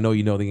leadership? And I know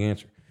you know the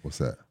answer. What's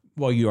that?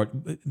 Well,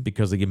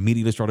 because they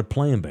immediately started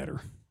playing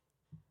better.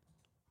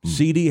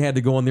 CD had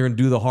to go in there and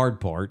do the hard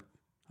part.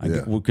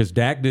 Because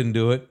Dak didn't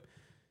do it.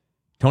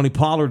 Tony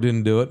Pollard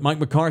didn't do it. Mike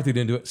McCarthy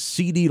didn't do it.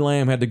 CD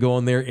Lamb had to go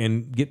in there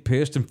and get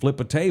pissed and flip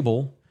a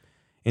table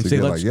and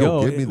say, let's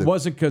go. It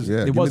wasn't because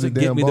it wasn't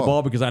get me the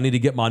ball because I need to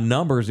get my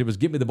numbers. It was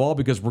get me the ball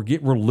because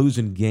we're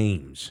losing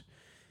games.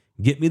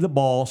 Get me the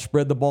ball,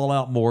 spread the ball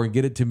out more, and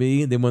get it to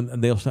me. And then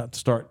when they'll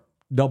start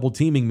double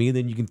teaming me,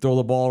 then you can throw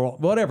the ball,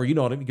 whatever, you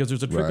know what I mean? Because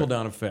there's a trickle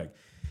down effect.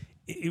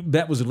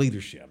 That was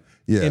leadership.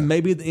 Yeah. And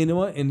maybe, you know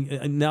what?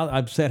 And now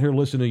I've sat here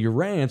listening to your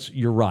rants.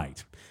 You're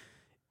right.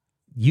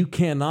 You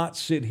cannot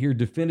sit here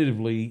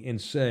definitively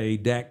and say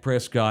Dak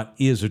Prescott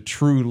is a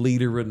true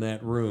leader in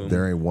that room.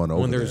 There ain't one over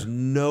there. When there's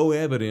no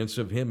evidence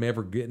of him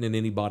ever getting in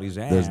anybody's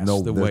ass. There's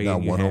not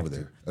one over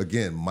there.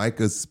 Again,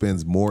 Micah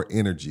spends more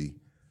energy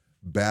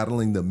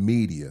battling the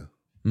media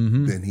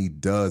than he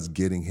does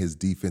getting his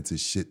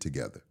defense's shit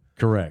together.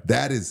 Correct.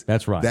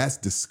 That's right. That's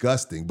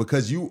disgusting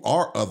because you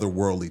are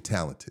otherworldly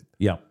talented.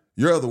 Yeah.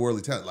 You're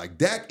otherworldly talented. Like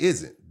Dak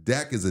isn't.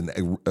 Dak is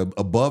an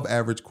above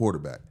average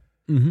quarterback.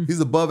 He's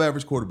above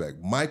average quarterback.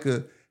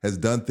 Micah has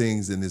done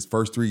things in his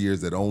first 3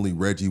 years that only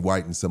Reggie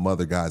White and some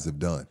other guys have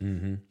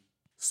done.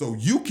 So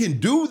you can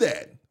do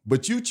that,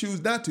 but you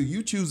choose not to.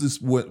 You choose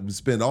to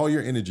spend all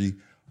your energy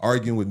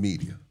arguing with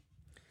media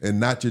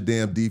and not your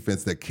damn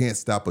defense that can't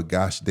stop a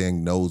gosh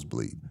dang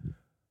nosebleed.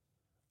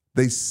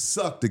 They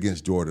sucked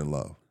against Jordan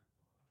Love.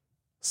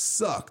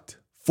 Sucked.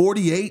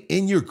 48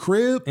 in your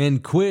crib?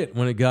 And quit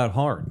when it got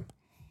hard.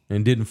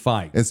 And didn't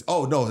fight.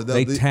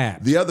 They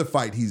tapped. The other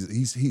fight, he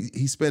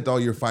spent all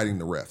year fighting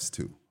the refs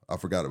too. I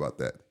forgot about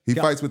that. He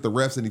fights with the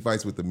refs and he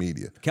fights with the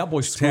media.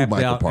 Cowboys tapped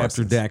out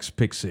after Dak's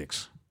pick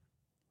six.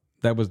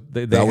 That was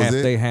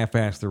they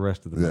half-assed the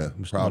rest of the night.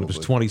 It was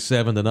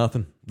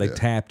 27-0. They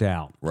tapped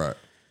out. Right.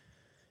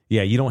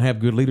 Yeah, you don't have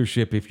good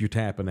leadership if you're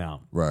tapping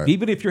out. Right.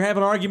 Even if you're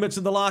having arguments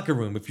in the locker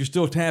room, if you're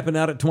still tapping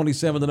out at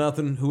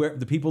 27-0, whoever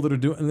the people that are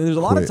doing, and there's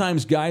a lot of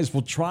times guys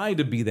will try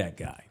to be that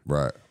guy.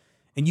 Right.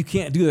 And you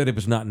can't do that if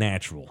it's not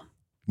natural.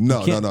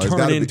 No.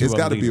 It's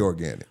got to be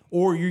organic.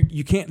 Or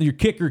you can't. Your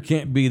kicker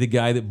can't be the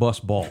guy that busts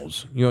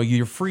balls. You know,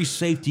 your free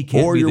safety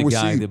can't be the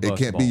guy that busts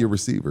balls. It can't be your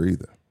receiver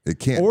either. It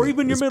can't. Or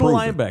even your middle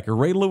linebacker.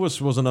 Ray Lewis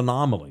was an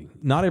anomaly.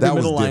 Not every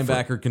middle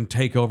linebacker can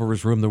take over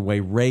his room the way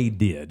Ray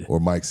did.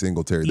 Or Mike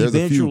Singletary. There's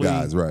a few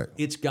guys, right?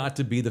 It's got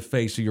to be the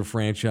face of your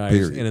franchise.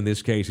 Period. And in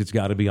this case, it's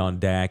got to be on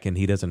Dak, and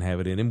he doesn't have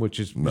it in him, which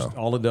is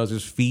all it does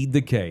is feed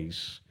the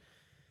case.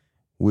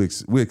 We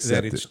accept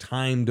that it's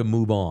time to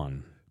move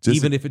on.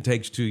 Even if it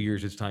takes 2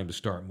 years, it's time to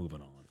start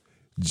moving on.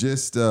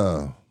 Just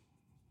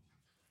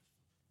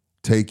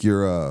take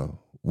your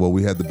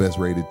we had the best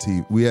rated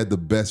team. We had the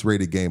best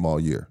rated game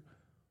all year.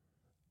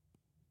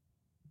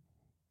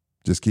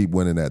 Just keep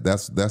winning that.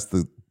 That's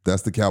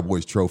the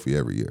Cowboys trophy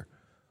every year.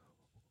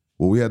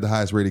 Well, we had the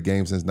highest rated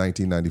game since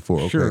 1994.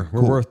 Okay, sure,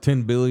 we're worth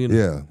 $10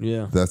 billion.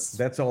 Yeah.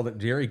 That's all that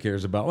Jerry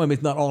cares about. Well, I mean,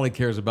 it's not all he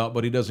cares about,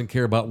 but he doesn't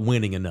care about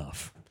winning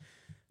enough.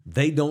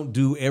 They don't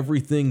do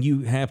everything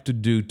you have to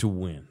do to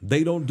win.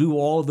 They don't do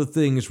all of the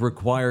things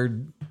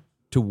required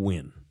to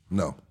win.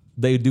 No.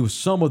 They do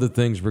some of the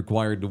things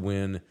required to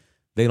win.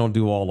 They don't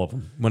do all of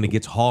them. When it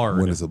gets hard.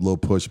 When it's a little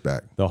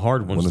pushback. The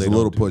hard ones, when it's a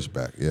little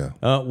pushback, yeah.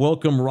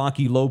 Welcome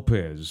Rocky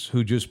Lopez,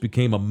 who just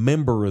became a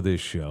member of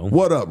this show.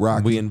 What up,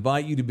 Rocky? We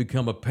invite you to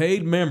become a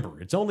paid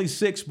member. It's only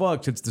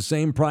 $6. It's the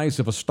same price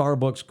of a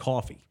Starbucks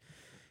coffee.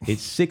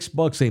 It's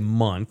 $6 a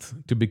month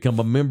to become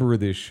a member of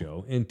this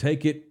show. And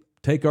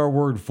take our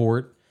word for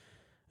it.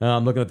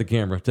 I'm looking at the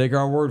camera. Take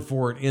our word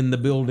for it. In the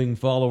building,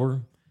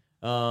 follower.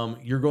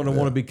 You're going to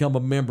want to become a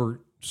member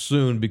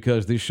soon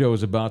because this show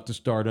is about to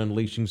start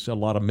unleashing a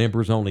lot of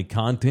members-only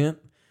content.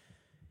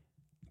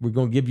 We're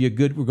going to give you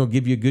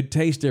a good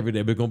taste every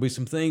day. But going to be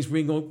some things it's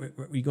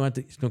going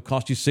to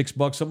cost you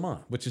 $6 a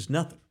month, which is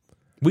nothing.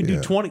 We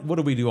do 20. What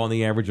do we do on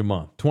the average a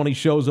month? 20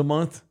 shows a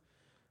month.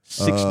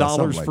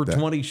 $6 like for that.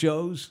 20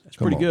 shows. That's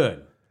Come pretty on.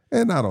 good.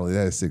 And not only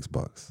that, it's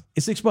 $6.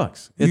 It's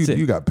 $6. That's it.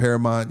 You got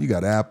Paramount, you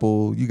got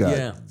Apple, you got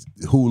Yeah.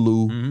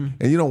 Hulu,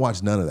 and you don't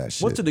watch none of that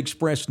shit. What's an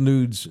Express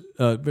Nudes? Nudes.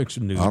 I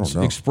don't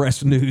know.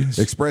 Express Nudes.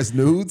 Express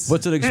Nudes?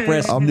 What's an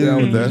Express I'm News?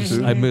 down with that,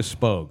 too. I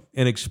misspoke.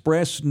 An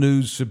Express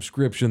News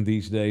subscription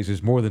these days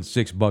is more than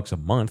 $6 a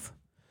month.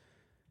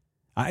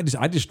 I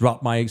just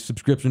dropped my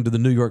subscription to the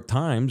New York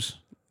Times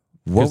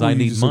What because were I you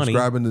need money.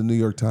 subscribing to the New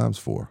York Times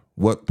for?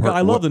 I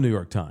love the New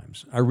York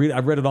Times. I've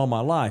read it all my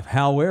life.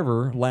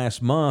 However,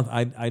 last month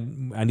I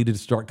needed to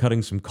start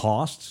cutting some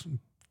costs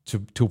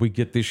till we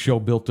get this show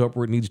built up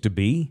where it needs to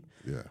be.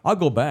 Yeah. I'll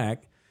go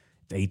back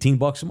to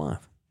 $18 a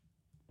month.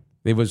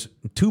 It was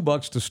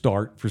 $2 to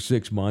start for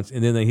 6 months,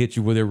 and then they hit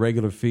you with their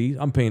regular fees.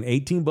 I'm paying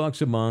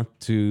 $18 a month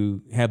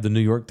to have the New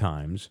York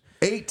Times.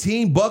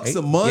 $18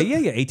 a month? Yeah,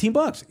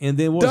 $18. And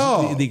then what was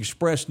Dog. the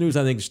Express News?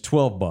 I think it's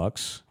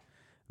 $12.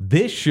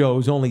 This show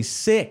is only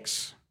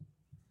 $6.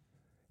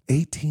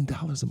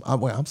 $18 a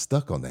month. I'm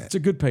stuck on that. It's a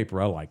good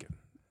paper. I like it.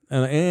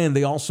 And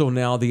they also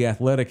now, The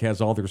Athletic has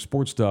all their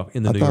sports stuff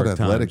in the I New thought York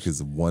Athletic Times.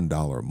 is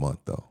 $1 a month,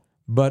 though.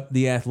 But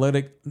The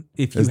Athletic,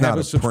 if you It's have not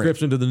a a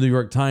subscription to the New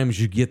York Times,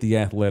 you get The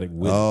Athletic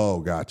with it. Oh,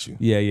 got you.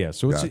 Yeah.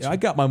 So Gotcha. I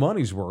got my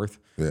money's worth,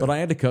 but I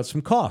had to cut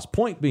some costs.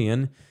 Point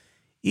being,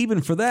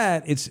 even for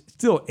that, it's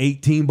still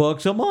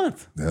 $18 a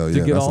month Hell to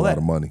yeah, get that's all a lot that.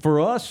 of money.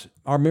 For us,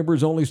 our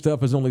members only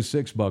stuff is only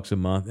 $6 a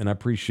month, and I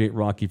appreciate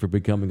Rocky for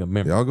becoming a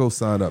member. Y'all go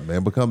sign up,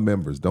 man. Become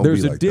members. Don't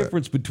There's be a like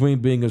difference between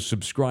being a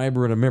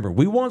subscriber and a member.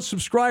 We want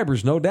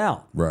subscribers, no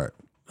doubt. that. Right.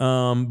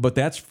 But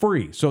that's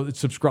free. So it's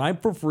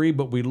subscribe for free,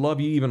 but we love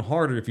you even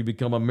harder if you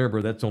become a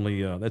member. That's only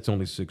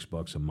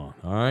 $6 a month.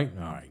 All right.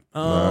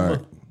 All right.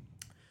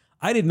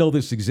 I didn't know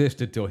this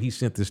existed till he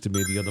sent this to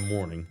me the other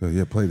morning.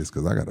 Yeah, play this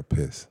because I got to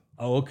piss.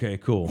 Oh, okay,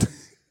 cool.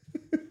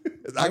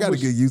 I got to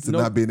get used to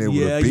not being able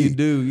yeah, to pee. you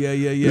do.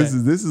 Yeah.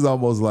 This is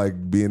almost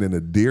like being in a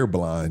deer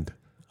blind.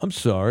 I'm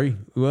sorry.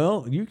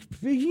 Well, you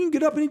can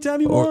get up anytime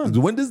you Or want.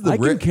 when does the I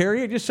can red-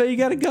 carry it. Just say you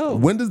got to go.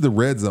 When does the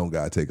red zone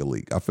guy take a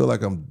leak? I feel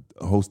like I'm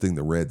hosting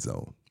the red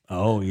zone.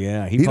 Oh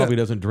yeah, he He probably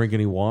doesn't drink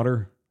any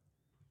water.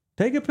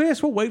 Take a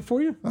piss. We'll wait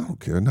for you. I don't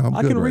care. No, I'm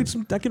I good can right read now.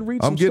 some. I can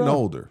read. I'm some getting stuff.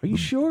 older. Are you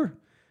sure?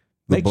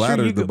 The Make bladder-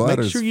 sure you the go, make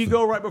bladder's- sure you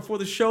go right before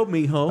the show,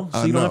 mijo, so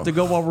I you don't know. have to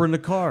go while we're in the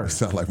car.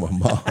 Sound like my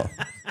mom.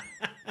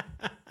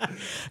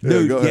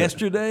 Dude, go ahead.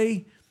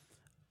 yesterday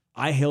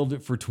I held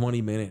it for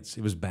 20 minutes.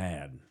 It was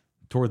bad.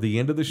 Toward the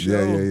end of the show,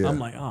 Yeah. I'm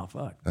like, oh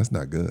fuck. That's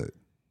not good.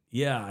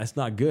 Yeah, it's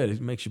not good.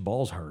 It makes your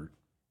balls hurt.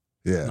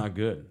 Yeah. It's not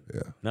good.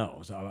 Yeah.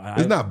 No, so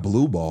It's not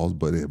blue balls,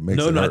 but it makes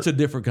No, it hurt. that's a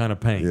different kind of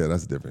pain. Yeah,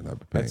 that's a different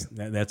type of pain.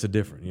 That's a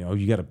different.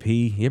 You got to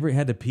pee. You ever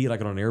had to pee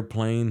like on an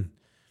airplane?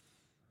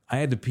 I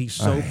had to pee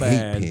so I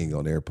bad. hate peeing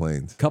on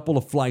airplanes. A couple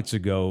of flights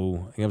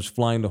ago, I was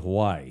flying to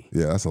Hawaii.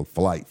 Yeah, that's a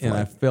flight. And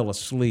I fell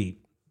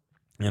asleep.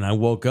 And I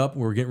woke up,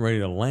 we were getting ready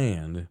to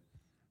land.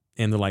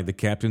 And they're like, the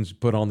captain's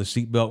put on the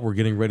seatbelt, we're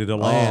getting ready to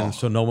land,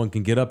 so no one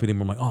can get up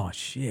anymore. I'm like, oh,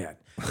 shit.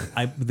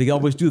 They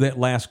always do that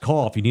last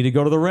call. If you need to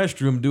go to the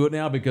restroom, do it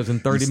now because in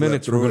 30 slept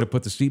minutes, we're through going to it.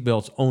 put the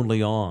seatbelts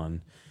only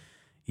on.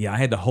 Yeah, I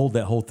had to hold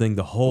that whole thing,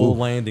 the whole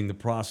landing, the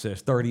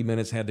process. 30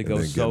 minutes had to go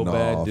then so getting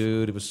bad, off.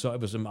 dude.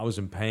 I was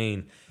in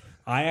pain.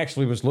 I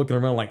actually was looking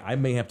around like I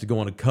may have to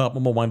go in a cup.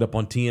 I'm going to wind up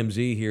on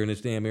TMZ here in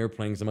this damn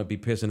airplane because I might be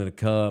pissing in a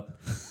cup.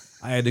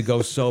 I had to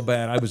go so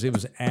bad. It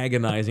was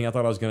agonizing. I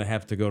thought I was going to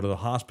have to go to the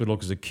hospital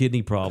because of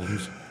kidney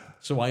problems.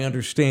 So I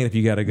understand if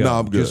you got to go. No,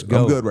 I'm good. Just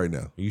go. I'm good right now.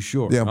 Are you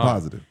sure? Yeah, I'm All right.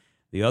 positive.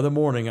 The other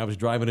morning, I was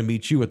driving to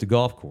meet you at the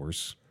golf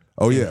course.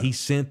 Oh, and yeah. he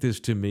sent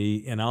this to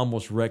me, and I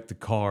almost wrecked the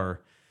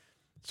car.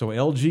 So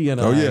LG and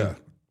Oh, I, yeah.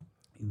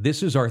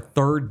 this is our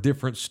third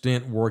different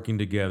stint working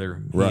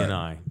together, he Right. and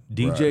I.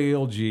 DJ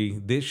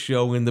LG, this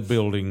show in the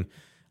building,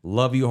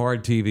 Love You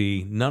Hard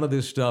TV. None of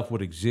this stuff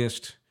would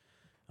exist.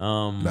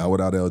 Not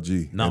without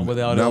LG. Not And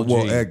without not,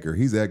 Well, LG. Edgar.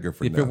 He's Edgar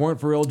for If now. it weren't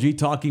for LG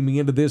talking me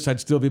into this, I'd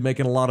still be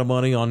making a lot of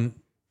money on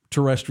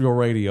terrestrial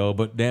radio.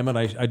 But damn it,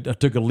 I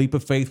took a leap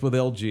of faith with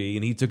LG,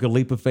 and he took a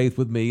leap of faith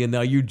with me, and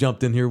now you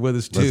jumped in here with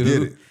us too. Let's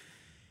get it.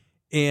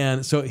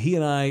 And so he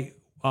and I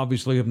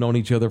obviously have known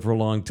each other for a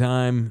long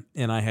time,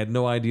 and I had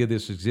no idea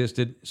this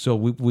existed. So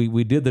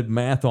we did the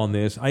math on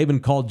this. I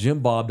even called Jim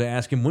Bob to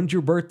ask him, when's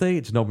your birthday?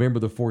 It's November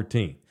the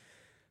 14th.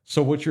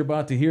 So what you're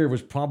about to hear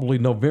was probably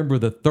November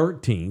the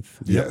 13th.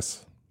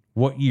 Yes.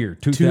 What year?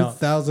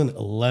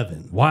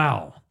 2011.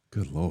 Wow.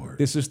 Good Lord.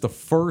 This is the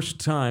first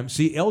time.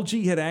 See,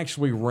 LG had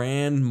actually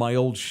ran my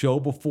old show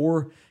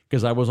before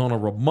because I was on a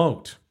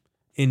remote,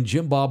 and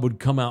Jim Bob would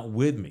come out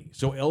with me.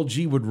 So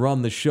LG would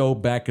run the show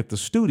back at the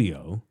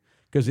studio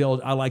because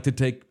I like to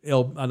take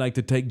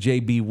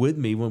JB with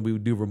me when we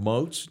would do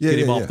remotes, Yeah, get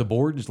him yeah, off yeah. the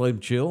board, just let him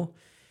chill.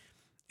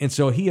 And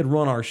so he had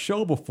run our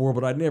show before,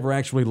 but I'd never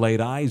actually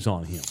laid eyes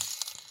on him.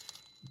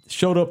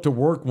 Showed up to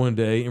work one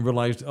day and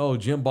realized, oh,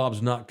 Jim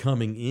Bob's not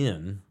coming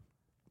in.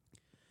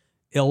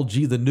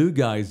 LG, the new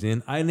guy's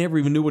in. I never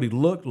even knew what he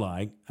looked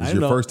like. It's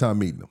your first time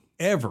meeting him.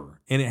 Ever.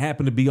 And it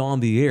happened to be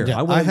on the air.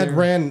 Yeah, I had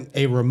ran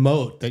a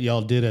remote that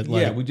y'all did at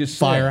like we just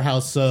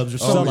Firehouse Subs or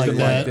something like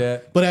that.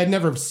 that. But I'd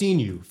never seen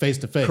you face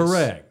to face.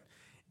 Correct.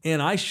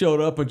 And I showed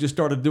up and just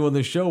started doing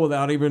the show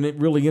without even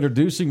really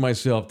introducing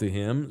myself to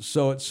him.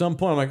 So at some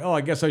point, I'm like, oh,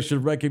 I guess I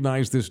should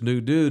recognize this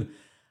new dude.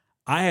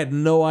 I had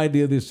no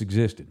idea this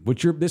existed.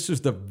 This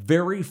is the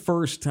very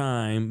first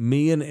time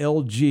me and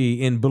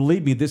LG, and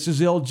believe me, this is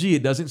LG.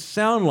 It doesn't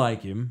sound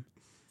like him.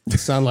 You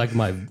sound like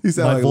my like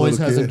a voice little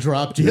hasn't kid.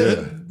 dropped yet.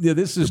 Yeah,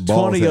 this is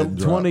balls hadn't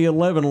dropped.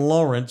 2011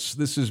 Lawrence.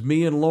 This is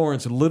me and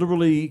Lawrence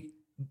literally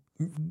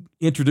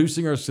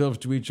introducing ourselves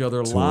to each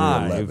other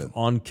live 2011.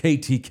 on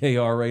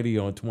KTKR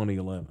radio in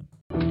 2011.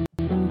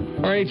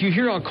 All right, if you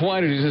hear how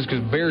quiet it is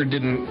because Bear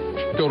didn't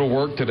go to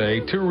work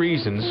today, 2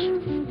 reasons.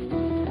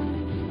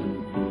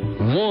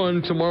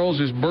 One, tomorrow's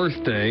his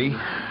birthday.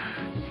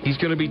 He's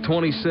going to be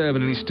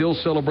 27, and he still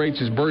celebrates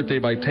his birthday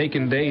by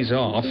taking days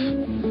off,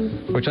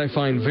 which I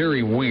find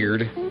very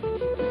weird.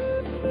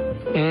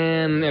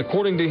 And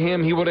according to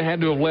him, he would have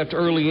had to have left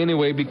early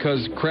anyway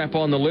because crap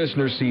on the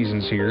listener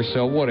season's here,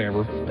 so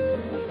whatever.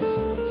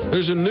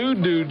 There's a new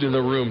dude in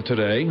the room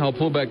today. I'll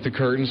pull back the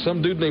curtain.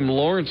 Some dude named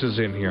Lawrence is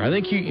in here. I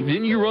think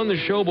didn't you run the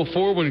show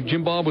before when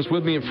Jim Bob was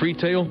with me at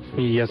Freetail?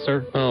 Yes,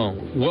 sir. Oh,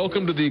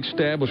 welcome to the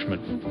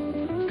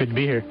establishment. Good to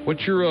be here.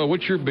 What's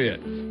your bit?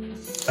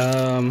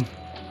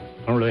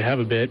 I don't really have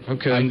a bit.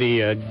 Okay. I'm the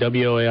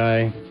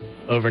WOAI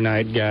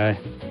overnight guy.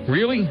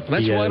 Really?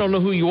 That's why I don't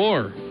know who you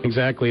are.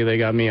 Exactly. They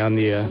got me on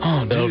the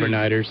dude.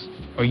 overnighters.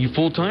 Are you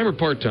full-time or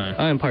part-time?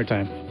 I'm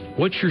part-time.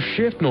 What's your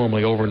shift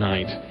normally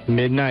overnight?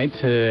 Midnight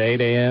to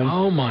 8 a.m.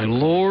 Oh, my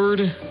Lord.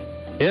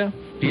 Yeah.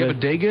 Do you have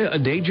a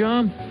day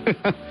job?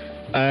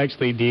 I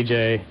actually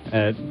DJ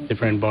at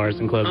different bars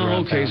and clubs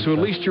around okay, town, so at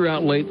least you're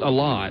out late a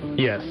lot.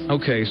 Yes.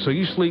 Okay, so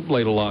you sleep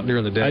late a lot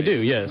during the day. I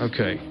do, yes.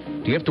 Okay.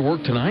 Do you have to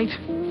work tonight?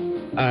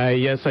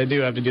 Yes, I do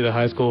have to do the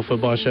high school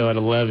football show at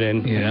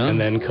 11. Yeah. And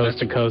then coast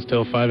to coast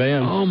till 5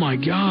 a.m. Oh, my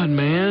God,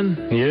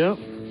 man. Yep.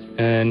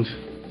 And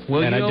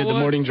Well, I did the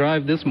morning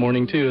drive this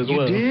morning, too, as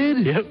well. You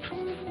did? Yep.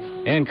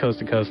 And coast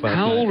to coast last night.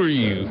 How old are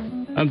you?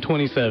 I'm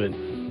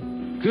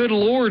 27. Good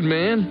Lord,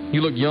 man. You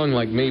look young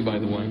like me, by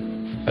the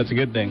way. That's a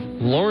good thing.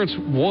 Lawrence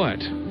what?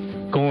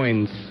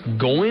 Goins.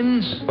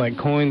 Goins? Like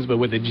coins, but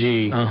with a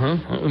G. Uh-huh.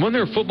 Wasn't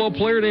there a football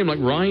player named like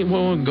Ryan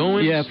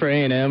Goins? Yeah, for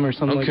A&M or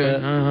something like Okay.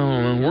 that.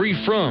 Where are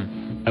you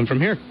from? I'm from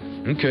here.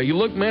 Okay, you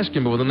look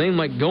Mexican, but with a name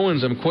like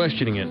Goins, I'm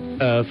questioning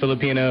it.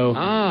 Filipino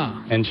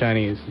and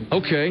Chinese.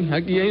 Okay,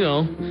 a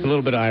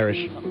little bit of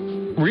Irish.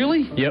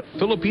 Really? Yep.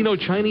 Filipino,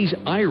 Chinese,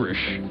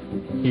 Irish.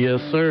 Yes,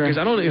 sir. Because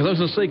I was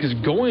going to say, because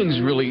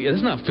Goins really,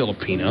 it's not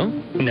Filipino.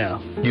 No.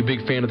 You a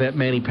big fan of that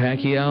Manny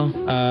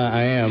Pacquiao?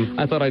 I am.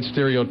 I thought I'd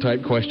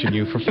stereotype question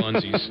you for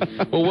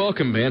funsies. Well,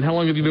 welcome, man. How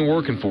long have you been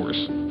working for us?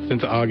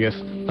 Since August.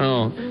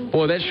 Oh,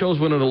 boy, that shows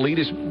what an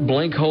elitist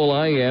blank hole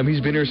I am. He's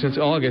been here since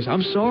August.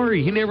 I'm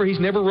sorry. He's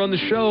never run the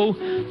show.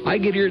 I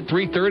get here at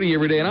 3:30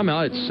 every day, and I'm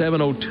out at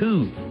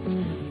 7:02.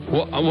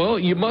 Well,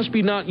 you must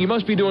be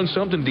doing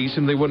something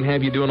decent. They wouldn't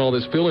have you doing all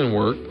this fill-in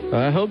work.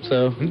 I hope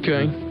so.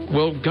 Okay.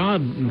 Well,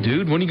 God,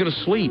 dude, when are you going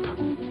to sleep?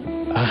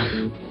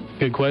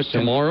 Good question.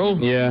 Tomorrow?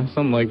 Yeah,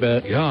 something like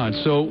that. God,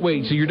 so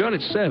wait, so you're done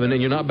at 7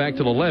 and you're not back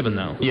till 11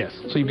 now? Yes.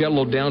 So you've got a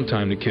little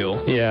downtime to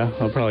kill. Yeah,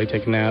 I'll probably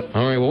take a nap.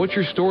 All right, well, what's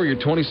your story?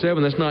 You're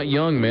 27. That's not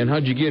young, man.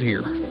 How'd you get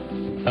here?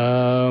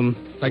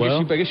 I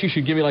guess you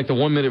should give me like the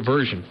 1-minute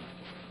version.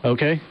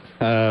 Okay.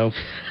 I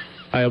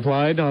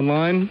applied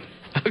online.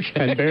 Okay.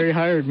 And Barry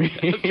hired me.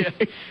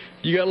 Okay.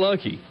 You got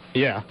lucky.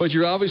 Yeah. But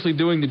you're obviously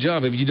doing the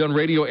job. Have you done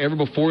radio ever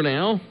before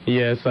now?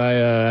 Yes, I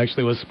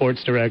actually was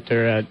sports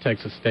director at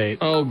Texas State.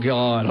 Oh,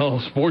 God. Oh,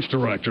 sports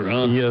director,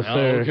 huh? Yes,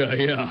 sir. Oh,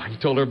 okay, yeah. You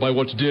told everybody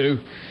what to do.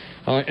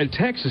 At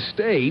Texas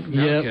State?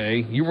 Yep.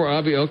 Okay. You were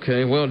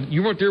okay. Well,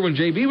 you weren't there when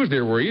JB was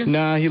there, were you?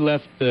 Nah, he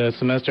left the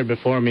semester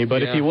before me,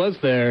 but if he was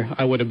there,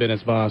 I would have been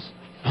his boss.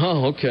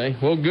 Oh, okay.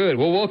 Well, good.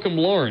 Well, welcome,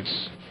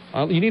 Lawrence.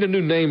 You need a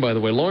new name, by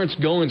the way. Lawrence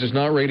Goins is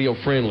not radio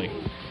friendly.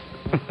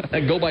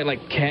 That go by like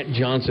Cat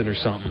Johnson or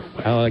something.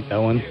 I like that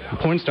one. The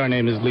porn star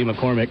name is Lee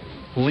McCormick.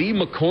 Lee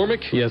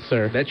McCormick? Yes,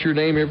 sir. That's your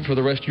name for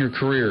the rest of your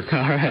career. All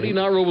right. How do you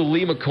not roll with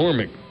Lee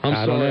McCormick?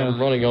 I don't know. I'm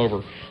running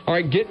over. All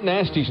right, Get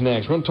Nasty's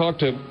next. We're going to talk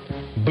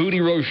to Booty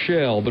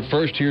Rochelle, but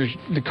first here's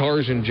the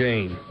Cars and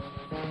Jane.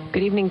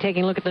 Good evening.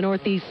 Taking a look at the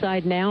northeast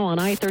side now on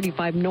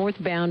I-35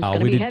 northbound. Oh,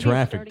 we did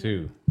traffic,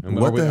 too. And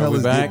What the hell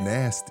is back? Get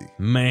Nasty?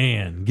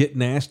 Man, Get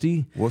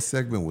Nasty. What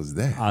segment was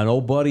that? An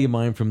old buddy of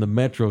mine from the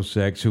Metro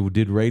Sex who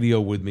did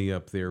radio with me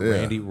up there,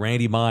 Yeah.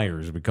 Randy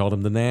Myers. We called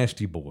him the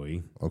Nasty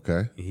Boy.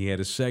 Okay. He had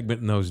a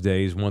segment in those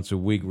days once a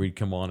week where he'd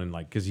come on and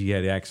because he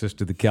had access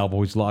to the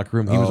Cowboys locker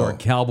room. He was our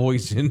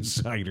Cowboys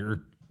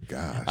insider.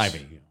 Gosh. I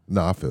mean,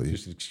 No, I feel you.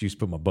 just an excuse to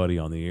put my buddy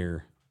on the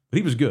air. But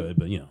he was good,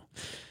 but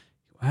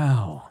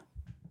Wow.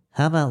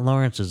 How about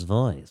Lawrence's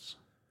voice?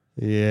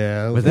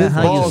 Yeah. Was that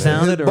how you Balls-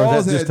 sounded, his or balls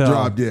was that just hadn't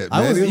how? dropped yet, I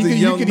man. was, He was you a could,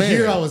 young you could man.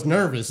 hear I was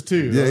nervous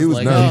too. Yeah, I he was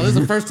like, nervous. oh, this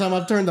is the first time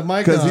I've turned the mic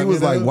on. Because he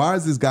was you know? like, why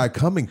is this guy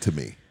coming to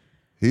me?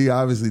 He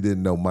obviously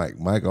didn't know Mike.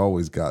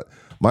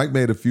 Mike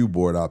made a few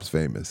board ops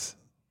famous.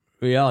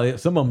 Yeah,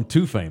 some of them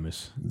too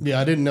famous. Yeah,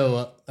 I didn't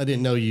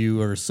know you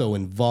were so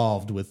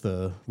involved with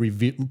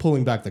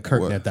pulling back the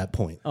curtain at that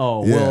point.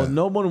 Oh, Yeah. well,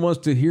 no one wants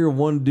to hear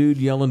one dude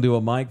yell into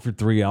a mic for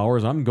 3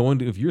 hours. I'm going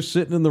to, if you're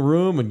sitting in the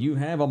room and you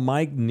have a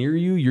mic near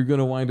you, you're going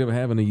to wind up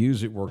having to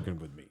use it working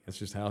with me. That's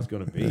just how it's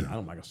going to be. I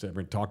don't like to sit there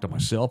and talk to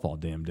myself all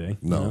damn day.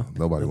 No, you know?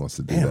 nobody wants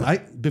to do Damn,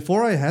 that.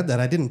 before I had that,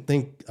 I didn't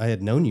think I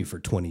had known you for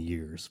 20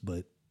 years,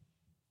 but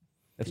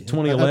That's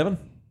 2011?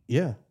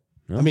 yeah.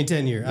 I mean,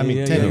 10 years. I mean,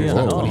 Yeah, 10 yeah, years, yeah.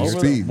 not Whoa, 20 years.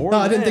 speed. More No,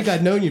 than I didn't that. think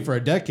I'd known you for a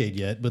decade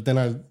yet, but then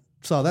I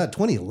saw that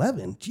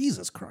 2011.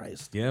 Jesus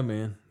Christ. Yeah,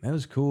 man. That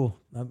was cool.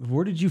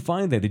 Where did you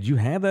find that? Did you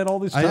have that all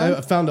this time? I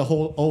found a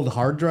whole old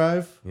hard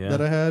drive Yeah. that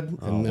I had,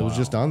 and it was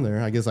just on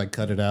there. I guess I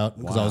cut it out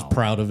because I was Wow.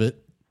 proud of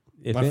it.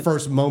 If My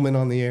first moment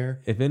on the air.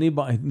 If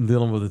anybody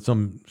dealing with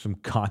some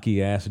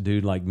cocky ass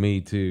dude like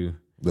me too,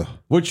 Ugh.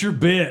 what's your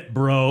bit,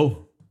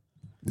 bro?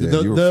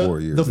 Yeah, you were 4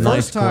 years. The man.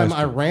 first time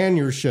question. I ran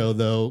your show,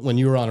 though, when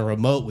you were on a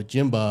remote with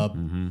Jim Bob,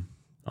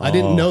 I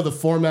didn't know the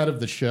format of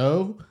the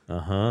show.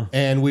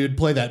 And we would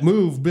play that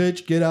move,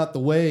 bitch, get out the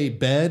way,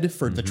 bed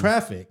for the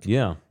traffic.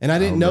 Yeah. And I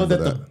didn't know that,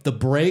 remember that. the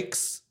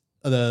breaks,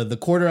 the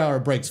quarter hour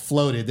breaks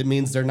floated. That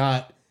means they're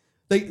not,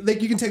 you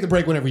can take the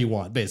break whenever you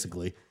want,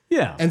 basically.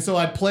 Yeah. And so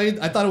I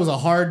thought it was a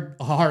hard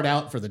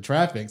out for the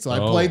traffic. So I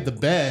played the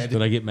bed.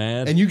 Did I get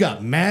mad? And you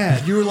got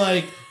mad. You were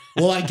like,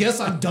 well, I guess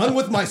I'm done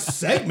with my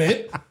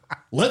segment.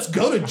 Let's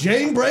go to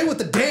Jane Bray with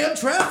the damn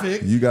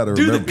traffic. You got to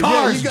Do the remember. car.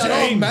 Yeah, Cars, you got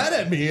all Jane. mad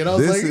at me. And I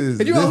was This like, is-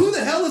 and you're like, this- who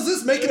the hell is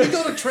this making me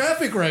go to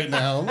traffic right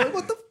now? I'm like,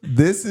 what the?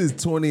 This is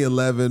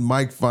 2011.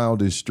 Mike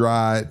found his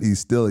stride. He's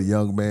still a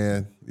young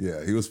man.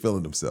 Yeah, he was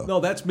feeling himself. No,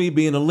 that's me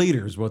being a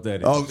leader is what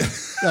that is. Oh,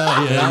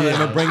 Yeah, I'm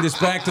going to bring this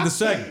back to the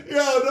segment. yo,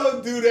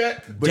 don't do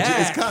that. But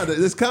Jack.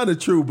 it's kind of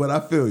true. But I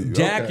feel you,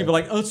 Jack, Okay. you'd be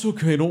like, oh, it's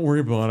okay. Don't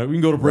worry about it. We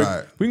can go to break.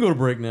 Right. We can go to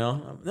break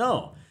now.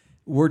 No.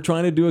 We're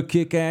trying to do a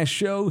kick-ass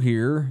show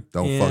here.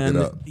 Don't fuck it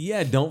up.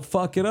 Yeah, don't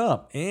fuck it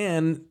up.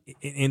 And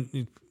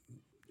in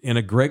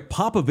a Greg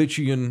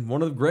Popovichian,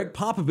 one of Greg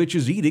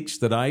Popovich's edicts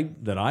that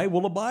I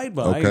will abide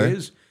by Okay.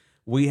 is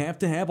we have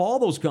to have all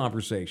those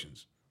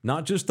conversations,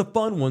 not just the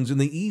fun ones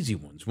and the easy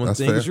ones. When That's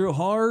things fair. are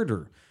hard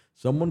or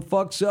someone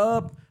fucks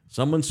up,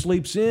 someone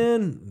sleeps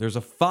in, there's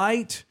a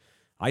fight,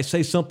 I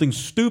say something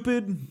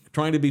stupid,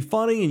 trying to be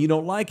funny, and you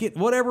don't like it,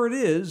 whatever it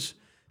is.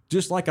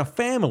 Just like a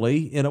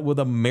family with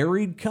a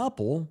married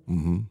couple,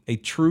 a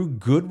true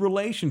good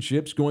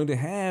relationship's going to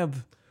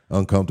have,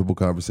 Uncomfortable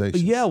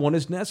conversation. yeah, when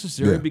it's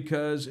necessary, Yeah.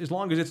 because as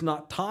long as it's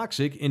not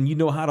toxic and you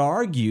know how to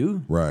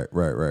argue, Right.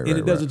 and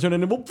it doesn't turn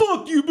into, well,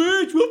 fuck you,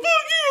 bitch, well,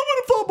 fuck you, I'm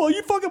gonna football,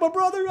 you fucking my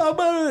brother, you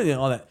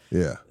know, all that.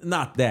 Yeah.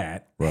 Not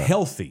that. Right.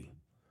 Healthy,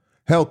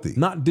 Healthy.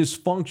 not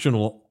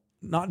dysfunctional,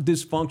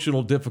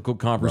 difficult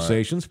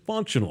conversations,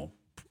 functional,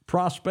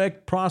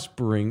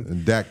 prospering.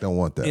 And Dak don't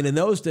want that. And in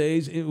those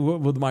days,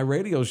 with my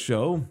radio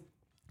show,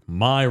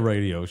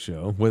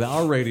 with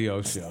our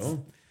radio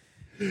show,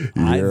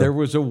 there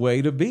was a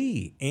way to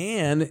be.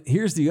 And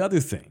here's the other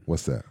thing.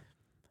 What's that?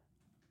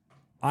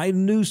 I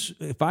knew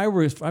if I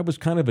was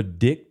kind of a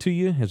dick to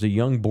you as a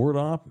young board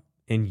op,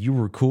 and you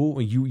were cool,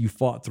 and you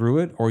fought through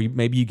it, or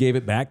maybe you gave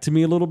it back to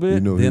me a little bit, You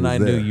knew he then was I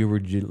knew there. you were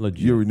legit.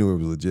 You knew it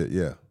was legit.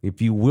 Yeah.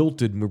 If you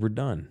wilted, we were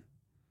done.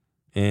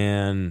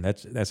 And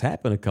that's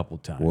happened a couple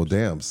times. Well,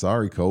 damn.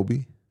 Sorry,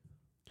 Kobe.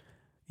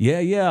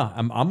 Yeah.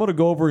 I'm going to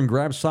go over and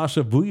grab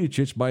Sasha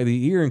Vujacic by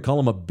the ear and call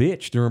him a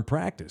bitch during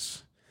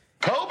practice.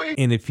 Kobe.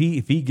 And if he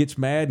gets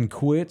mad and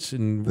quits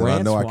and Then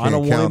rants, I know I well, can't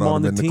don't want count him on on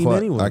him the in the team clutch.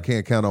 anyway. I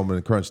can't count on him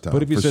in crunch time.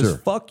 But if he for says, sure.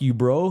 fuck you,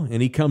 bro,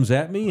 and he comes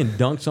at me and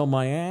dunks on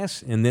my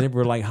ass, and then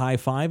we're like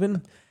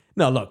high-fiving.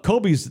 No, look,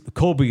 Kobe is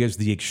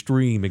the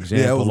extreme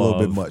example Yeah, it was a little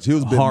of bit much. He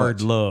was a bit hard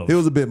much. love. He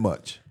was a bit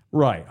much.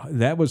 Right.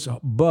 That was,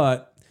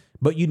 but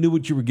you knew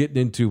what you were getting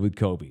into with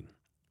Kobe,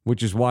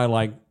 which is why,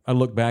 like, I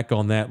look back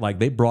on that, like,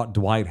 they brought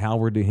Dwight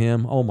Howard to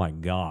him. Oh, my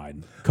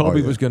God.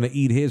 Kobe yeah. was going to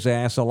eat his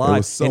ass alive,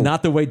 was so- and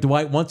not the way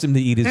Dwight wants him to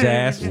eat his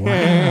ass.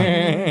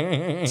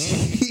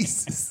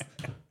 Jesus.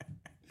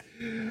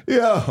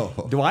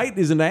 Yo. Dwight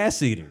is an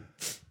ass eater.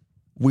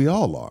 We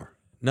all are.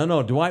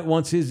 No, Dwight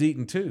wants his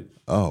eaten, too.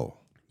 Oh.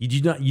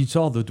 You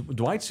saw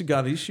Dwight's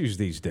got issues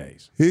these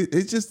days.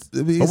 It's just.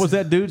 I mean, What was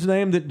that dude's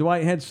name that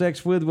Dwight had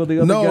sex with the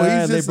other No,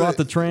 guy? he's They just brought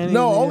the tranny.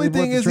 No, they only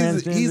brought thing the is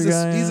he's transgender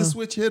guy. a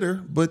switch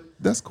hitter, but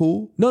that's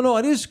cool. No,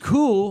 it is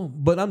cool,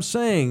 but I'm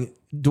saying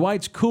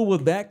Dwight's cool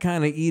with that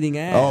kind of eating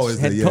ass. Oh, is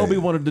Had it? Yeah, Kobe yeah.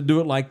 wanted to do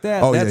it like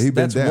that, Oh yeah, he'd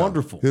been that's down.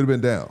 wonderful. He'd have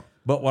been down.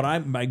 But what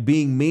I'm like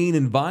being mean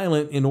and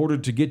violent in order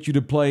to get you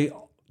to play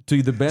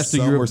to the best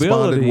Some of your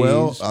responded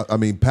abilities. well. I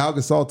mean, Pau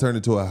Gasol turned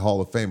into a Hall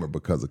of Famer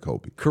because of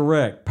Kobe.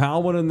 Correct.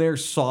 Powell went in there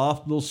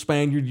soft, little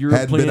Spaniard Hadn't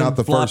European, been out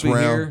the first floppy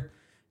round. hair.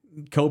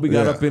 Kobe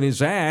got Yeah. up in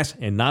his ass,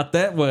 and not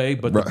that way,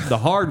 but Right. the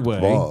hard way.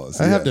 Balls,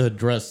 I have yeah. to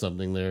address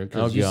something there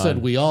because Oh, you God.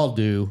 said we all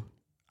do.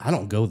 I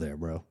don't go there,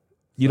 bro.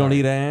 You don't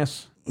eat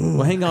ass?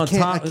 Well, hang on.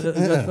 can't-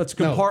 Let's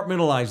no.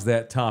 compartmentalize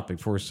that topic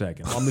for a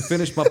second. Let me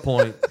finish my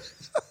point.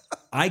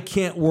 I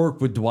can't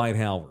work with Dwight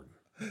Howard,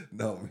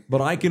 No,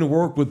 but I can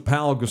work with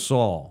Pau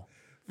Gasol.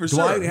 for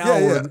Dwight sure.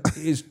 Howard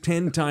is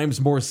 10 times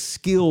more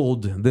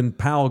skilled than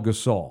Pau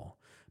Gasol.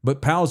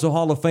 But Pau's a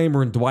Hall of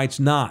Famer and Dwight's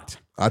not.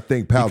 I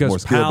think Powell's Because more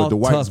skilled, Powell but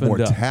Dwight's more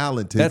toughened up.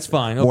 talented. That's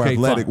fine. More Okay,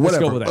 athletic. fine. Let's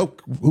Whatever. go with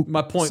that. Oh,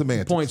 My point,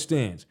 semantics. point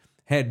stands.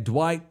 Had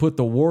Dwight put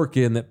the work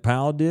in that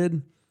Powell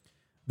did,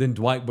 then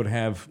Dwight would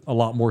have a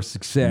lot more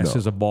success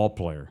as a ball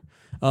player.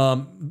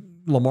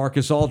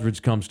 LaMarcus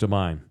Aldridge comes to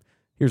mind.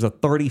 Here's a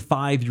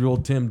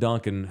 35-year-old Tim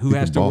Duncan who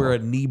has to ball. wear a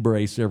knee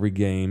brace every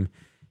game.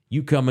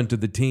 You come into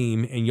the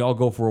team and y'all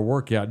go for a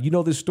workout. You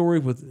know this story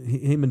with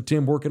him and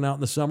Tim working out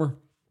in the summer?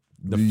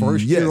 The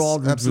first year Yes,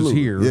 Aldridge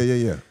absolutely. was here,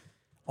 Yeah.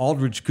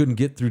 Aldridge couldn't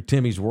get through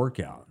Timmy's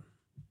workout.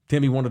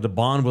 Timmy wanted to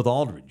bond with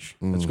Aldridge.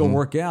 Let's go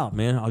work out,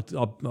 man.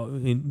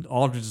 And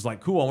Aldridge is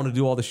like, cool, I want to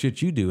do all the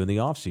shit you do in the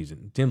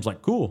offseason. Tim's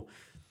like, cool.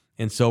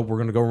 And so we're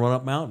going to go run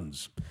up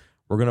mountains.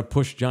 We're going to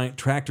push giant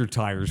tractor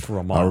tires for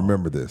a mile. I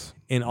remember this.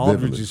 And Aldridge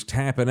vividly. is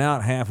tapping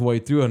out halfway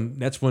through, and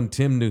that's when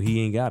Tim knew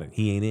he ain't got it.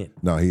 He ain't it.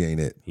 No, he ain't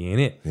it. He ain't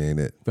it. He ain't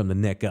it. From the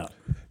neck up.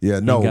 Yeah,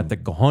 He no. got the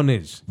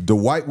cojones.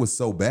 Dwight was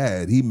so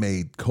bad, he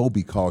made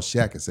Kobe call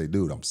Shaq and say,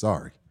 dude, I'm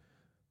sorry.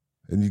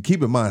 And you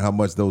keep in mind how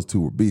much those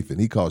two were beefing.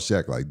 He called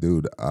Shaq like,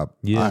 dude, I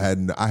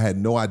had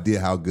no idea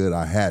how good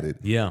I had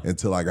it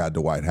until I got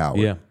Dwight Howard.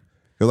 Yeah.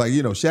 Because, like,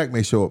 Shaq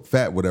may show up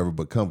fat, whatever,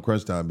 but come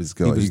crunch time, he's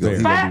going was to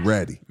there. be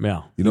ready.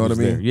 Yeah. You know he what I was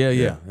mean? there.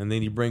 Yeah. And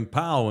then you bring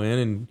Powell in,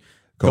 and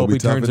Kobe Kobe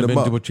turns toughened him him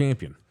into up. a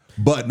champion.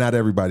 But not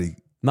everybody.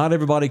 Not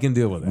everybody can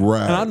deal with that.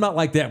 Right. And I'm not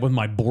like that with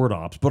my board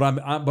ops, but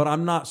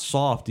I'm not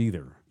soft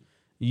either.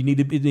 It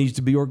needs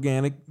to be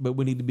organic, but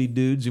we need to be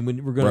dudes, and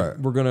we're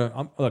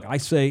gonna look. I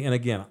say, and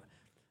again,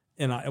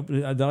 did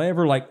I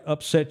ever like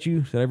upset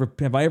you?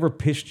 Have I ever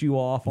pissed you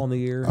off on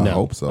the air? I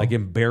hope so. Like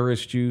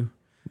embarrassed you?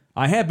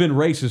 I have been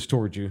racist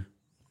towards you.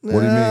 What do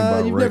you mean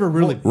by You've never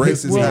really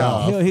pissed racist? me How?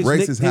 off.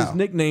 His how?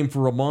 nickname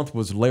for a month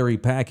was Larry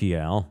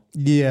Pacquiao.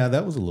 Yeah,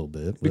 that was a little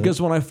bit. but-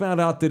 Because when I found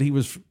out that he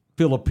was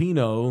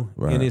Filipino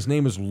and his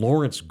name is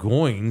Lawrence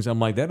Goins, I'm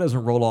like, that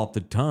doesn't roll off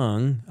the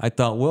tongue. I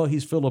thought, well,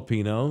 he's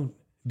Filipino.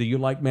 Do you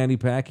like Manny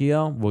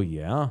Pacquiao? Well,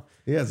 yeah.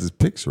 He has his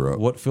picture up.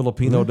 What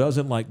Filipino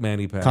doesn't like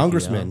Manny Pacquiao?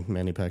 Congressman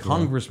Manny Pacquiao.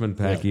 Congressman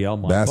Pacquiao.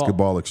 My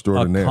Basketball fault.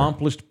 extraordinaire.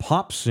 Accomplished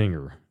pop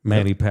singer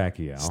Manny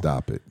Pacquiao.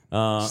 Stop it.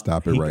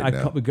 Stop it right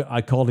now.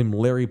 I called him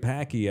Larry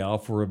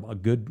Pacquiao for a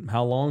good,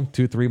 how long?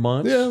 2-3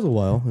 months? Yeah, it was a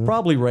while. Yeah.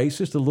 Probably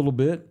racist a little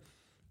bit.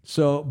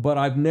 So, but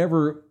I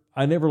never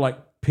like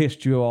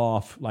pissed you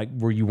off like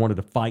where you wanted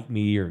to fight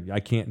me or I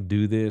can't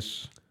do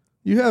this.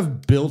 You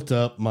have built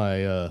up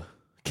my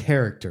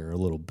character a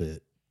little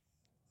bit.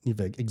 You've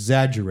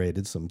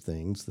exaggerated some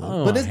things,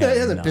 but it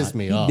hasn't pissed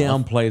me off. He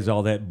downplays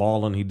all that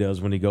balling he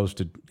does when he goes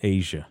to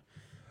Asia.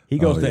 He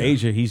goes to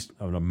Asia. He's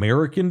an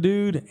American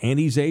dude and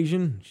he's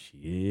Asian.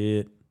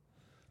 Shit.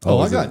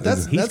 I got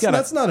that's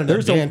not an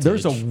advantage.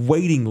 There's a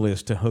waiting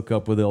list to hook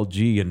up with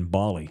LG in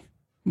Bali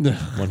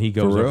when he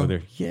goes over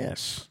there.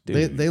 Yes,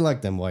 dude. They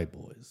like them white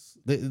boys.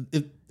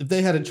 If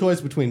they had a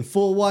choice between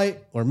full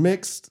white or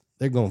mixed,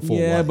 they're going full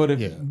white.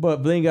 Yeah,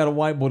 but they ain't got a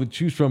white boy to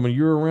choose from, and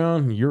you're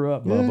around. You're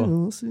up, Bubba.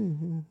 we'll see.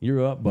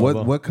 You're up,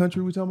 Bubba. What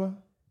country we talking about?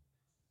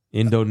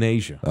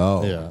 Indonesia.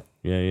 Oh, Yeah.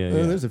 Yeah.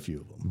 There's a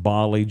few of them.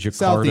 Bali,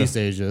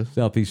 Jakarta,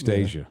 Southeast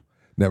Asia.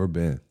 never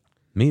been.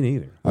 Me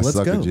neither. I Let's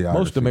suck go. at geography.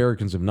 Most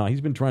Americans have not.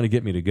 He's been trying to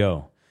get me to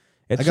go.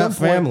 At I got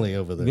some point, family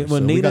over there. When so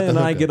we Nina got the and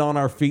I hookup. get on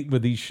our feet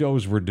with these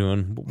shows we're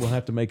doing, we'll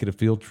have to make it a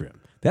field trip.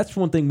 That's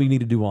one thing we need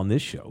to do on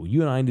this show.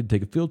 You and I need to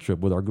take a field trip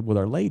with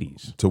our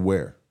ladies. To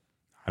where?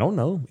 I don't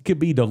know. It could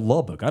be to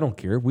Lubbock. I don't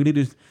care. We need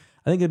to.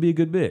 I think it'd be a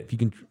good bit. If you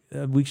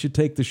can, we should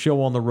take the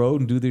show on the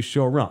road and do this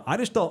show around. I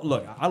just don't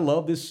look. I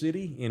love this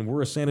city, and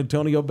we're a San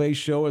Antonio-based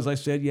show, as I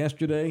said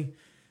yesterday.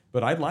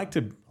 But I'd like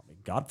to.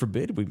 God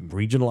forbid we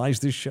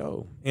regionalize this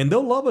show, and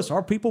they'll love us.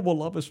 Our people will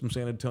love us from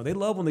San Antonio. They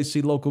love when they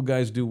see local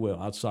guys do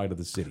well outside of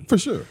the city. For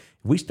sure.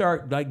 We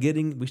start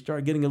getting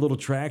a little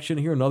traction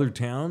here in other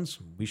towns.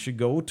 We should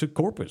go to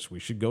Corpus. We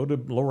should go to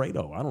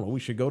Laredo. I don't know. We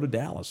should go to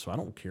Dallas. I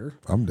don't care.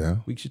 I'm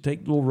down. We should take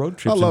little road I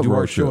trips and love do a our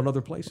road show trip. in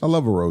other places. I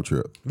love a road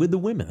trip. With the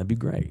women. That'd be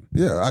great.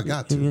 Yeah, I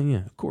got to. Yeah,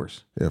 of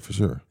course. Yeah, for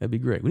sure. That'd be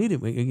great. We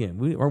need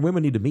to our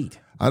women need to meet.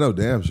 I know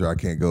damn sure I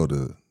can't go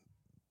to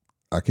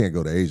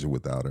Asia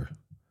without her.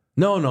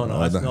 No.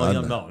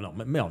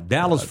 I Mel,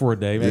 Dallas for a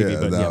day, maybe,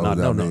 but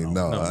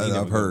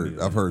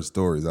I've heard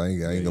stories. I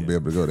ain't gonna be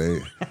able to go to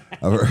Asia.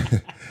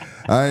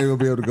 I ain't gonna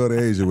be able to go to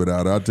Asia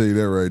without her. I'll tell you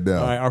that right now.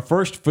 All right, our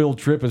first field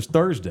trip is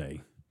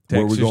Thursday.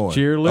 Where we Texas going?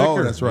 Cheer Liquor.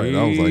 Oh, that's right.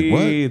 I was like,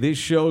 what? This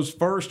show's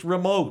first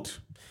remote.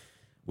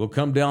 We'll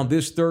come down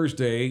this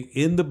Thursday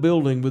in the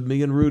building with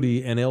me and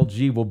Rudy, and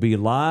LG will be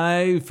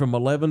live from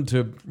 11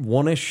 to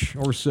 1-ish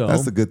or so.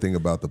 That's the good thing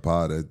about the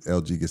pod.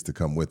 LG gets to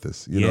come with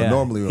us. You know, Yeah,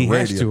 normally he with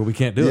has radio, to, we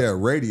can't do it. Yeah,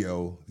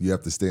 radio, you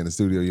have to stay in the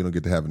studio. You don't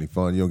get to have any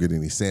fun. You don't get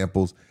any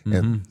samples.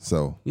 And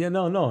so Yeah,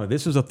 no.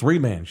 This is a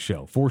 3-man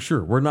show for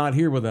sure. We're not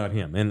here without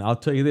him. And I'll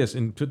tell you this,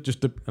 and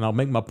I'll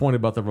make my point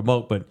about the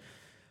remote, but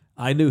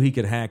I knew he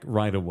could hack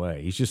right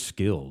away. He's just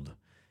skilled.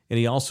 And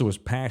he also is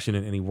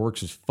passionate, and he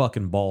works his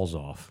fucking balls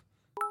off.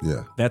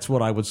 Yeah. That's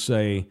what I would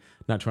say,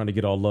 not trying to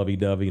get all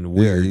lovey-dovey and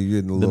weird. Yeah,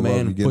 you're getting a little,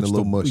 you're getting a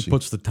little mushy. He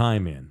puts the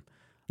time in.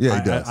 Yeah,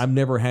 he does. I've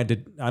never had to,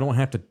 I don't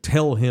have to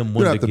tell him when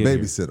You don't to have get to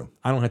babysit here. him.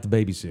 I don't have to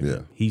babysit Yeah.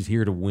 him. He's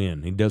here to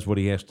win. He does what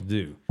he has to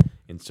do.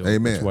 And so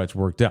Amen. that's why it's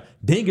worked out.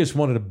 Dingus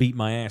wanted to beat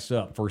my ass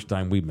up first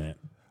time we met.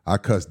 I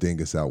cussed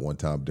Dingus out one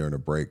time during a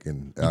break,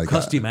 and I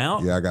cussed him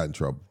out? Yeah, I got in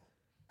trouble.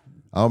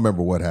 I don't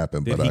remember what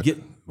happened, Did but he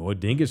get, boy,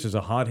 Dingus is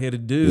a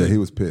hot-headed dude. yeah, he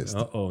was pissed.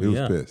 Uh-oh, he was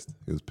yeah. pissed.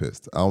 He was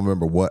pissed. I don't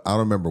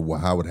remember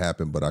how it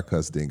happened, but I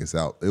cussed Dingus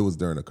out. It was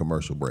during a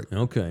commercial break.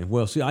 Okay.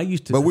 Well, see, I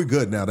used to. But we're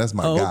good now. That's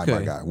my guy. okay.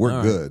 My guy. We're All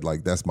right. good.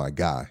 Like that's my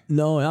guy.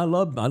 No, I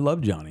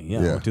love Johnny.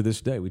 Yeah, Yeah. to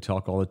this day we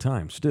talk all the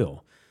time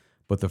still.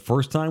 But the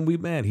first time we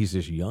met, he's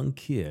this young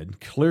kid,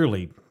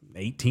 clearly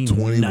 18,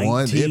 21,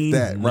 19. if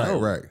that. No.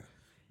 Right.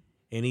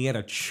 And he had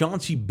a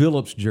Chauncey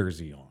Billups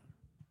jersey on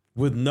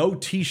with no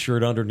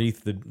T-shirt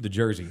underneath the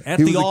jersey at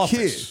He the was office.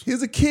 a kid. He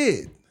was a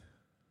kid.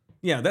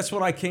 Yeah, that's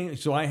what I came.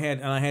 So I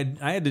had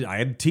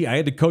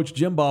to coach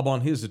Jim Bob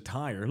on his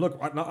attire. Look,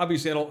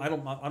 obviously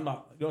I'm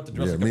not. You don't have to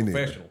dress Yeah, like me a neither.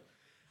 professional.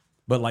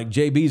 But like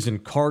JB's in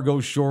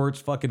cargo shorts,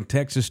 fucking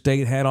Texas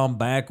State hat on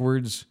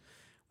backwards,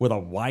 with a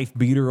wife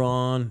beater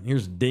on.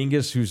 Here's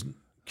Dingus, who's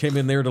came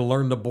in there to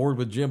learn the board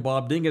with Jim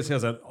Bob. Dingus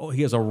has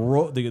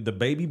the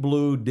baby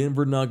blue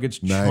Denver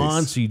Nuggets Nice.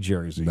 Chauncey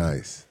jersey.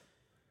 Nice.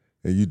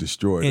 And you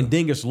destroyed And him.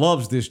 Dingus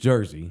loves this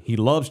jersey. He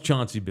loves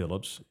Chauncey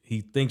Billups.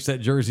 He thinks that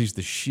jersey's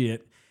the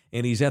shit.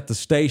 And he's at the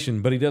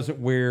station, but he doesn't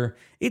wear.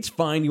 It's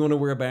fine. You want to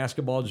wear a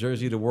basketball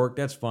jersey to work?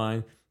 That's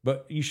fine.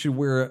 But you should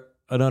wear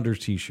an under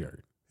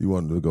T-shirt. You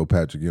wanted to go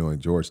Patrick Ewing,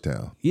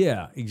 Georgetown.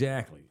 Yeah,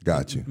 exactly.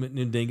 Got you.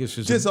 And Dingus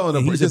is Just on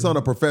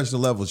a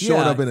professional level,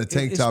 showing up in a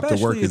tank top to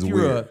work is especially if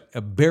you're weird.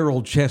 a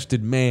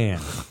barrel-chested man,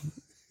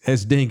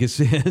 as Dingus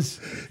is.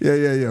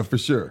 Yeah, for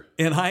sure.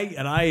 And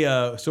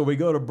I so we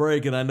go to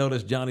break, and I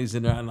notice Johnny's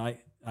in there, and I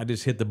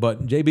just hit the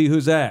button. JB,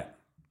 who's that?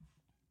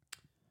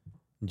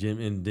 Jim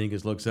and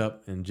Dingus looks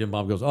up, and Jim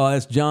Bob goes, "Oh,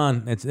 that's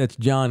John. That's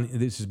John.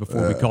 This is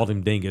before we called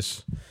him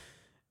Dingus.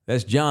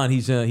 That's John.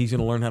 He's going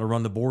to learn how to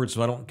run the board.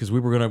 So I don't because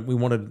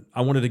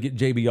I wanted to get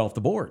JB off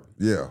the board.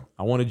 Yeah.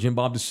 I wanted Jim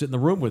Bob to sit in the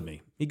room with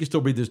me. He could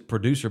still be this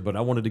producer, but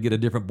I wanted to get a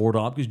different board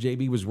off because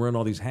JB was wearing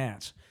all these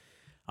hats.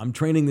 I'm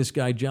training this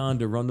guy John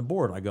to run the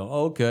board. I go,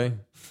 oh, okay,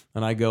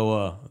 and I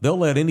go, they'll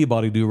let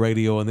anybody do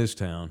radio in this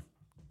town.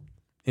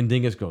 And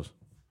Dingus goes,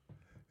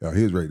 Yo,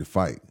 he was ready to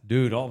fight.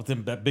 dude, all of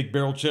them, that big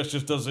barrel chest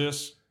just does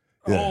this.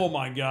 Yeah. Oh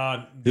my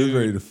God. He was dude.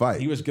 ready to fight.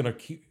 He was going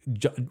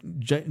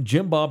to,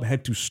 Jim Bob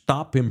had to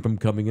stop him from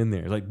coming in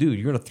there. Like, dude,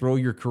 you're going to throw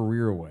your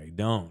career away.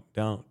 Don't.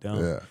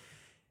 Yeah.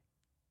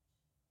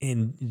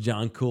 And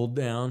John cooled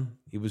down.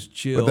 He was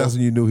chill. But that's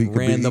when you knew he could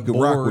ran he the could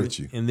board, rock with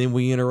you. And then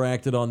we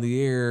interacted on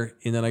the air,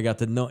 and then I got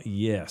to know,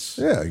 yes.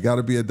 Yeah, you got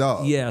to be a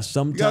dog. Yeah, You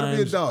sometimes. got to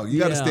be a dog. You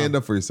got to stand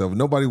up for yourself.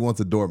 Nobody wants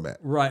a doormat.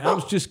 Right. I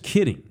was just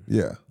kidding.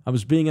 Yeah. I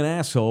was being an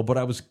asshole, but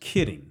I was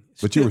kidding.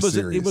 But you were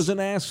serious. It was an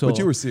asshole. But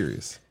you were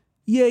serious.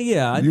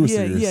 Yeah. You were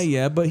serious.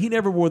 Yeah. But he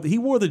never wore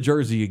the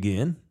jersey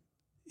again.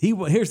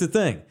 Here's the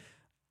thing.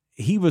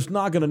 He was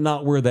not going to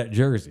not wear that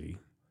jersey.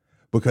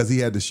 Because he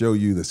had to show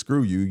you that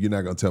screw you, you're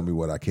not going to tell me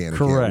what I can and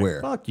Correct. can't wear.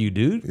 Fuck you,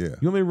 dude. Yeah.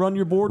 You want me to run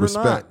your board or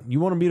Respect. not?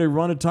 You want me to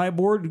run a tight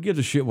board? Who gives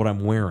a shit what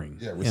I'm wearing?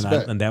 Yeah,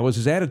 respect. And that was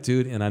his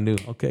attitude, and I knew,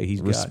 okay, he's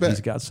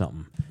Respect. got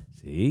something.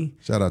 See?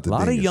 Shout out to a lot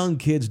Dingus. of young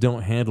kids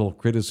don't handle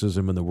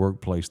criticism in the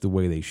workplace the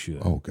way they should.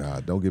 Oh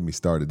God, don't get me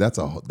started.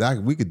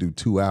 We could do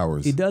 2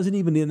 hours. It doesn't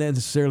even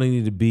necessarily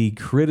need to be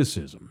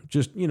criticism.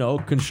 Just,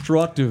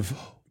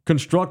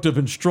 constructive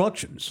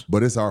instructions.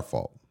 But it's our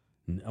fault.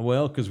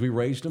 Well, because we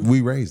raised them. We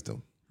raised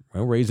them.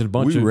 We're raising a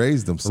bunch We of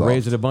raised them We're soft.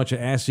 raising a bunch of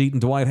ass-eating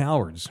Dwight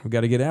Howards. We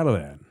got to get out of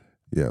that.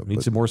 Yeah. We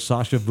need some more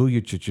Sasha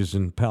Vujicic's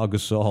and Pal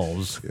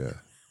Gasols. Yeah.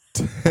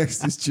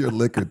 Texas Cheer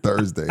Liquor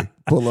Thursday.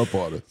 Pull up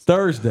on us.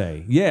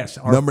 Thursday, yes,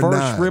 our Number first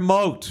 9.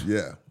 remote.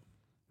 Yeah.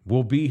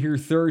 We'll be here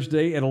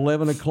Thursday at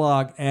 11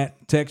 o'clock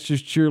at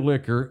Texas Cheer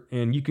Liquor,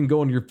 and you can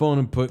go on your phone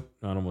and put,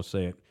 I don't want to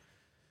say it,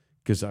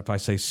 because if I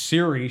say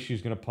Siri,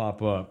 she's going to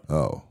pop up.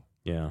 Oh.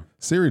 Yeah.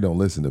 Siri don't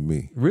listen to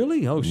me.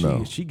 Really? Oh,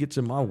 No. she gets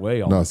in my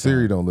way all the No, time.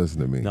 Siri don't listen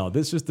to me. No,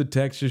 this is the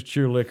Texas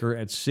Cheer Liquor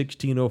at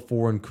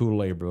 1604 in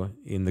Culebra,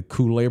 in the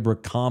Culebra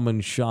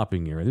Common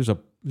shopping area. Is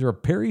there a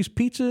Perry's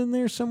Pizza in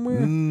there somewhere?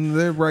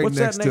 They're right What's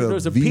that next name? to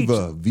There's a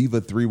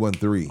Viva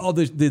 313. Oh,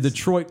 the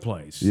Detroit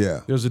place.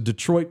 Yeah. There's a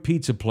Detroit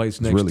pizza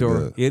place next really door.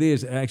 good. It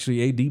is.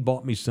 Actually, AD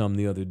bought me some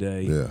the other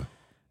day. Yeah.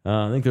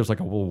 I think there's like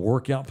a little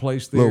workout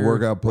place there. Little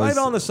workout place.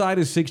 Right on the side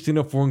of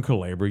 1604 in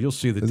Culebra. You'll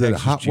see the Is that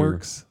Texas Hot Cheer.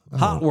 Works?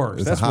 Hot Oh,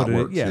 Works. it's That's a Hot what it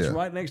is. Works, Yeah, it's yeah.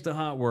 right next to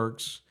Hot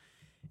Works.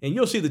 And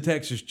you'll see the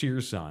Texas Cheer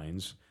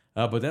signs.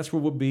 But that's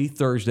where we'll be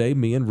Thursday.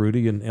 Me and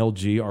Rudy and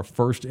LG, our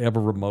first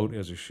ever remote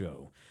as a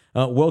show.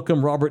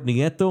 Welcome Robert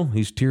Nieto.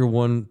 He's tier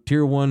one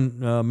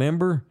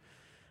member.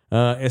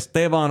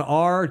 Esteban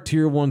R,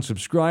 tier 1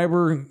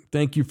 subscriber.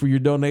 Thank you for your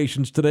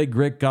donations today.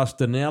 Greg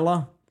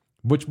Castanella,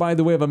 which, by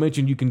the way, if I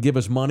mentioned you can give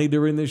us money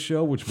during this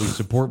show, which we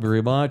support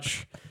very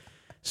much.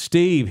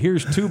 Steve,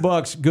 here's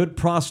 $2. Good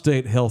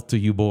prostate health to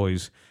you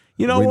boys.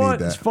 You know We need what?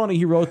 that. It's funny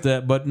he wrote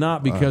that, but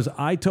not because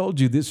I told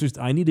you this is.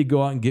 I need to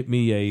go out and get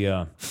me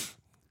a.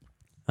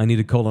 I need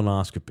a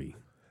colonoscopy.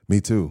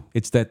 Me too.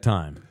 It's that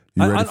time.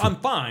 You ready I'm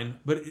fine,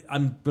 but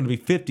I'm going to be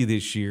 50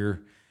 this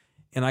year,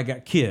 and I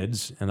got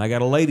kids, and I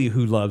got a lady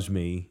who loves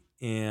me,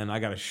 and I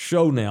got a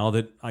show now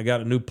that I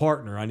got a new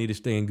partner. I need to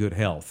stay in good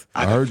health.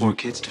 I heard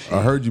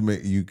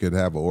you could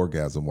have an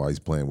orgasm while he's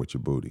playing with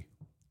your booty.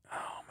 Oh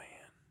man!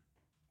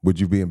 Would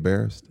you be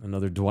embarrassed?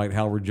 Another Dwight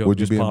Howard joke Would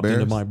you just be popped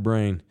into embarrassed? my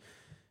brain.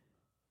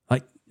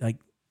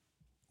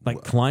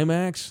 Like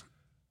climax.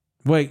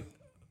 Wait.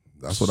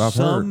 That's what I've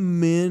Some heard.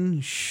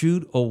 men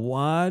shoot a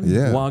wad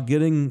Yeah. while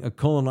getting a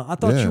colon. I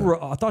thought Yeah.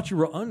 you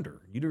were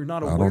under. You're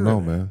not aware. I don't know,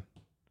 of that.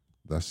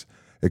 man.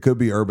 It could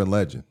be urban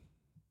legend.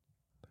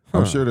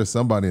 I'm sure there's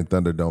somebody in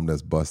Thunderdome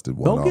that's busted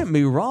one Don't off. get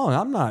me wrong.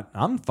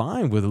 I'm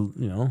fine with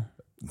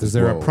Is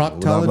there a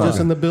proctologist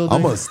in the building?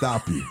 I'm gonna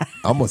stop you.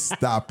 I'm gonna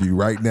stop you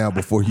right now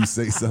before you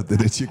say something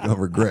that you're gonna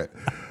regret.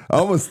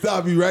 I'm gonna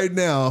stop you right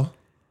now.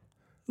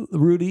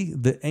 Rudy,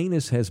 the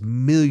anus has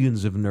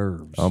millions of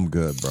nerves. I'm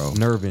good, bro.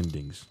 Nerve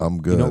endings.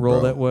 I'm good. You don't roll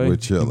bro. that way. We're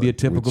chilling. You be a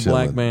typical We're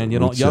chilling. black man. We're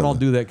Y'all don't chilling.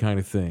 do that kind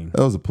of thing.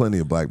 There was plenty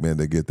of black men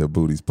that get their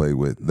booties played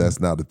with. That's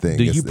not a thing.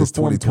 Do you It's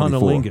perform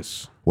 2024.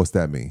 cunnilingus? What's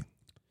that mean?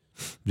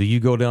 Do you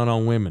go down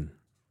on women?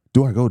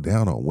 Do I go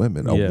down on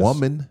women? Yes. A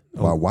woman?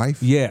 My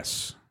wife?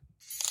 Yes.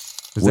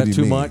 Is What that do you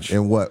too mean? much?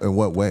 In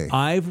what way?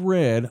 I've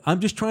read. I'm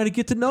just trying to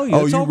get to know you. Oh,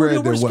 That's you all we're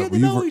read doing. We're that just getting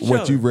to know each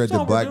what other. you read That's all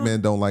that we're black doing.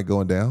 men don't like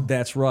going down?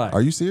 That's right.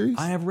 Are you serious?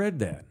 I have read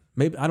that.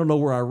 Maybe I don't know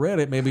where I read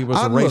it. Maybe it was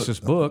a Look,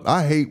 racist book.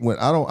 I hate when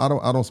I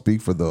don't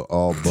speak for the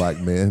all black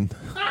men.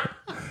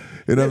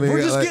 You know what I mean?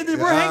 We're just getting.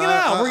 We're hanging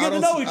out. We're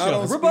getting to know each I don't other.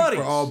 We're speak buddies.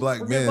 for all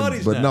black We're men,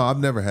 buddies but now. no, I've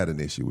never had an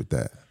issue with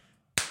that.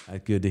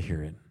 That's good to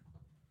hear it.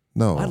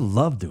 No, I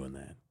love doing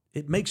that.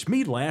 It makes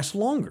me last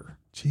longer.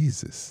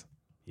 Jesus.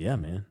 Yeah,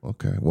 man.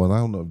 Okay. Well, I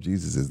don't know if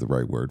Jesus is the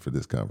right word for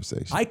this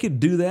conversation. I could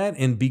do that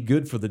and be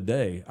good for the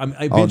day.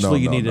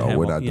 Eventually, you need to have.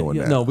 We're not doing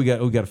that. No, we got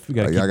to keep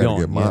I gotta going.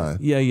 get mine.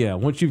 Yeah.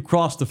 Once you've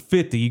crossed the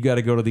 50, you got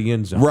to go to the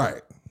end zone.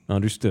 Right.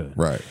 Understood.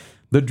 Right.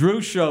 The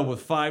Drew Show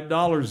with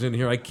 $5 in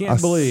here. I can't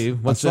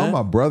believe. What's I saw that?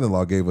 my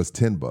brother-in-law gave us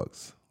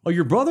 $10. Oh,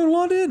 your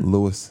brother-in-law did?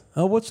 Lewis.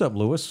 Oh, what's up,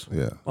 Lewis?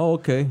 Yeah. Oh,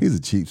 okay. He's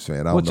a Chiefs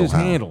fan. I don't What's know his how.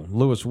 handle?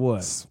 Lewis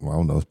what? Well, I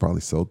don't know. It's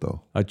probably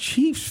Soto. A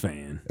Chiefs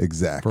fan?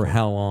 Exactly. For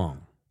how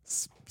long?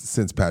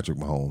 Since Patrick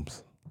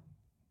Mahomes.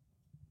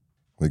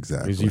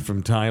 Exactly. Is he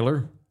from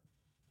Tyler?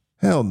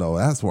 Hell no.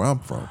 That's where I'm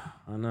from.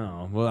 I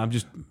know. Well, I'm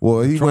just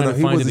Well, he trying to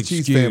was find a an Chiefs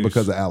excuse. fan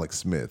because of Alex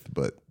Smith,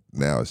 but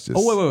now it's just.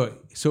 Oh, wait.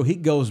 So he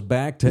goes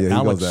back to Yeah, he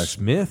Alex goes back.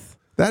 Smith?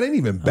 That ain't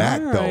even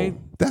back, All right. though.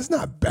 That's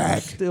not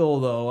back. Still,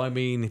 though, I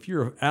mean, if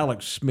you're an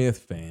Alex Smith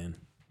fan,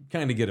 you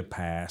kind of get a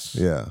pass.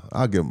 Yeah,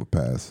 I'll give him a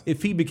pass.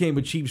 If he became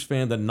a Chiefs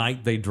fan the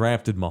night they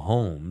drafted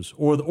Mahomes,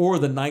 or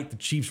the night the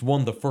Chiefs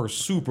won the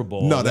first Super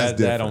Bowl, No, that's that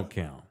different. don't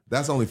count.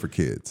 That's only for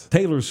kids.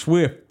 Taylor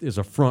Swift is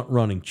a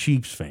front-running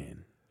Chiefs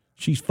fan.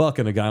 She's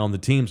fucking a guy on the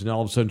teams, and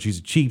all of a sudden she's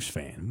a Chiefs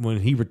fan.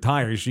 When he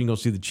retires, she can go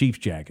see the Chiefs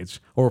jackets.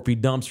 Or if he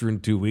dumps her in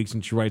 2 weeks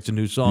and she writes a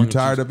new song. You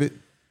tired of it?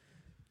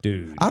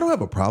 Dude. I don't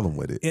have a problem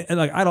with it. And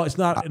like I don't, it's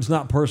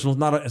not personal.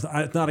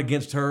 It's not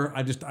against her.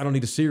 I don't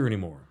need to see her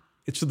anymore.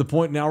 It's to the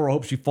point now where I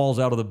hope she falls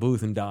out of the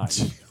booth and dies.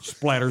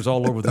 Splatters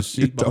all over the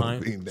seat don't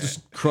behind. mean that.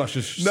 Just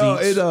crushes seats.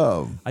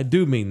 No, I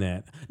do mean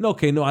that. No,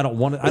 okay, no, I don't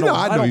want it. I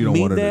know you don't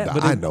mean want her to that, die.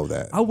 but I know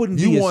that. I wouldn't.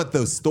 You be want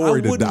the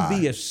story to I wouldn't die.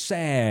 be as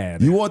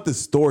sad. You want the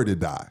story to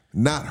die,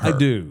 not her. I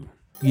do.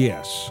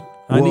 Yes.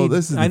 Well,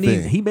 this is the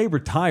thing. He may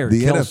retire.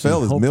 The Kelsey,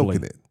 NFL is hopefully.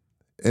 milking it,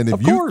 and if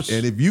Of course.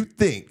 if you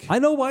think I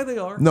know why they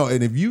are. no,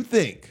 and if you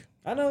think,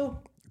 I know.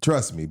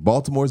 trust me,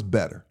 Baltimore's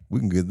better. We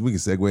can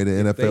segue to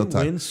NFL They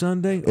time. win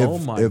Sunday. If, Oh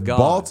my if God.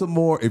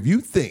 Baltimore, if you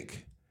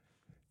think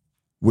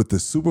with the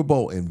Super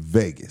Bowl in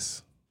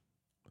Vegas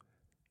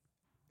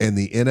and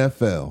the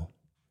NFL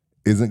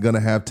isn't going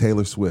to have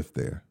Taylor Swift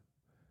there,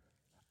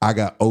 I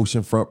got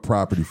oceanfront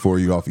property for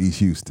you off East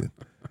Houston.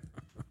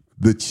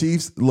 The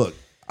Chiefs, look,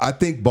 I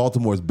think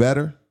Baltimore's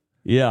better.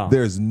 Yeah.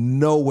 There's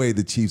no way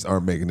the Chiefs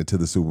aren't making it to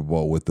the Super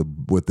Bowl with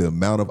the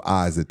amount of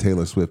eyes that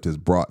Taylor Swift has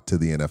brought to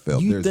the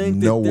NFL. You There's think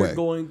no that they're way.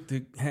 going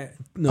to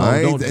no,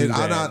 I don't ain't, do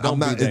that. I'm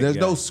not. be that There's guy.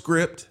 no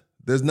script.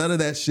 There's none of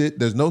that shit.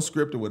 There's no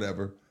script or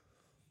whatever.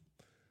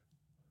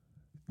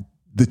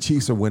 The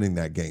Chiefs are winning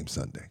that game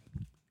Sunday.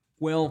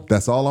 Well,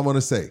 That's all I'm going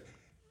to say.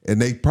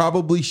 And they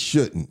probably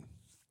shouldn't.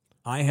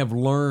 I have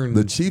learned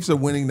The Chiefs are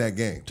winning that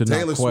game. To not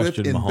Taylor Swift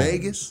question in Mahomes.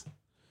 Vegas.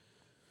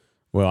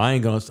 Well, I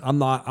ain't gonna.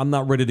 I'm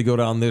not ready to go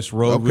down this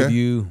road with Okay.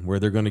 you where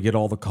they're going to get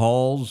all the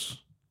calls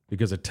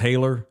because of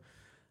Taylor.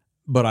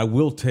 But I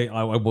will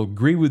I will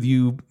agree with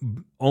you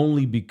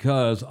only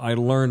because I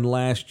learned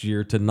last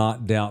year to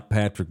not doubt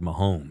Patrick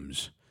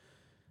Mahomes.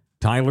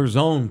 Tyler's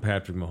own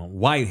Patrick Mahomes,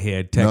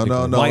 Whitehead,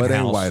 technically. No, White it ain't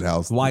House. White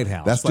House. White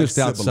House. That's like just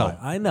outside. Cibolo.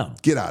 I know.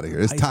 Get out of here.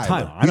 It's It's Tyler.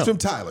 Tyler. I He's know. from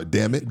Tyler,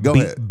 damn it. Go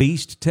ahead.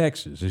 Beast,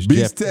 Texas. As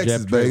Beast, Jeff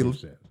Texas, Traylor baby.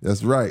 said.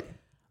 That's right.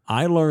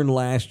 I learned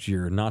last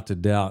year not to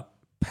doubt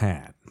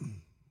Pat.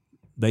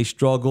 They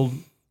struggled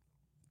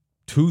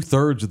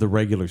 2/3 of the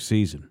regular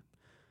season.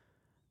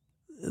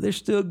 They're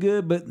still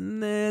good, but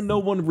no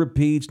one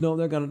repeats. No,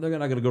 they're not going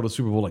to go to the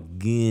Super Bowl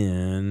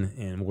again.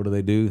 And what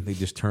do? They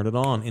just turn it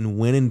on and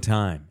win in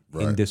time.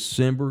 Right. In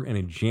December and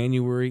in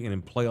January and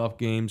in playoff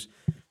games.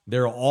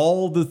 They're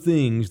all the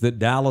things that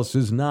Dallas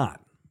is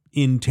not.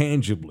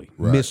 Intangibly.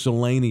 Right.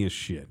 Miscellaneous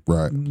shit.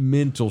 Right.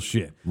 Mental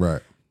shit.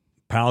 Right.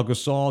 Pau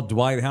Gasol,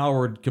 Dwight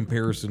Howard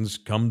comparisons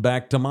come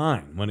back to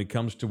mind when it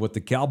comes to what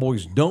the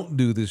Cowboys don't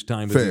do this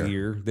time of Fair. the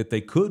year that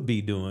they could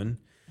be doing.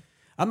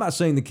 I'm not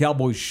saying the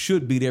Cowboys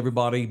should beat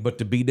everybody, but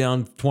to be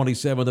down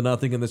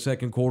 27-0 in the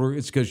second quarter,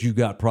 it's because you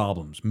got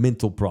problems,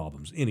 mental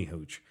problems. Any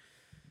hooch.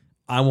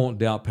 I won't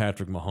doubt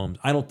Patrick Mahomes.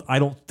 I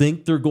don't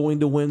think they're going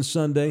to win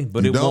Sunday,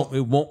 but You it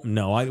don't? won't.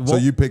 No, I won't. So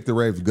you picked the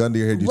Ravens. Gun to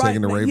your head, you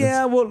taking the now, Ravens?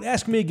 Yeah, well,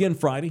 ask me again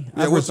Friday.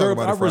 Yeah, I we'll talk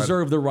about it Friday.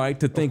 reserve the right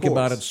to think course.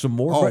 about it some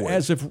more. Always. But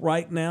as of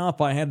right now, if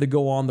I had to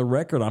go on the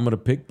record, I'm going to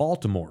pick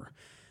Baltimore.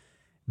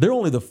 They're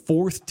only the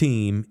 4th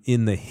team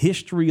in the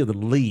history of the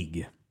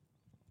league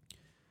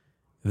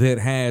that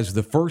has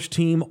the first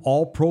team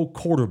All-Pro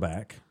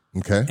quarterback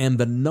Okay. and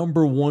the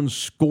number 1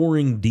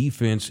 scoring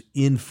defense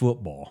in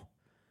football.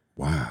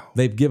 Wow.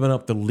 They've given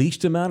up the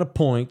least amount of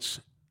points,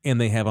 and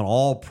they have an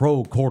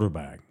all-pro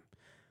quarterback.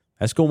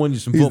 That's going to win you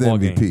some He's the football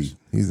MVP. games.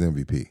 He's the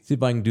MVP. See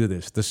if I can do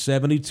this. The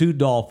 72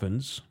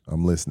 Dolphins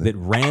I'm listening. that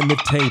ran the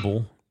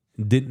table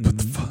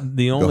didn't.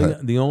 The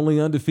only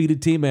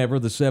undefeated team ever,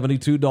 the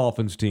 72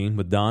 Dolphins team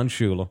with Don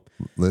Shula,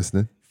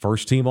 Listening.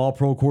 first team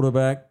all-pro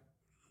quarterback,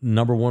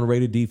 number 1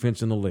 rated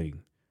defense in the league.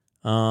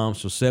 So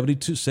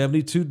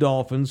 72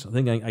 Dolphins. I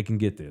think I can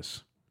get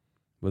this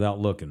without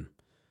looking.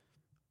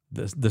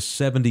 The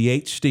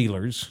 78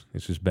 Steelers.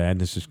 This is bad.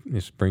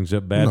 This brings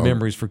up bad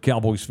memories for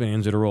Cowboys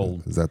fans that are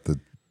old. Is that the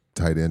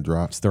tight end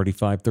drops?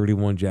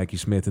 35-31, Jackie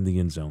Smith in the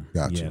end zone.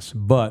 Gotcha. Yes.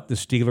 But the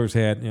Steelers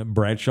had,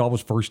 Bradshaw was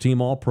first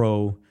team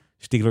All-Pro.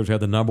 Steelers had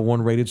the number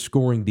 1 rated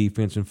scoring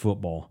defense in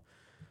football.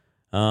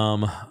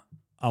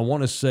 I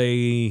want to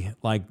say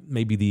like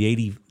maybe the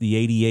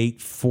 88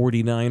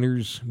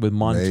 49ers with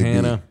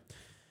Montana. Maybe.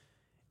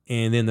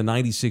 And then the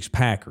 96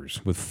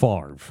 Packers with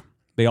Favre.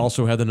 They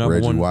also had the number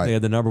Reggie 1. White. They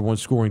had the number 1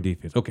 scoring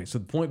defense. Okay, so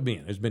the point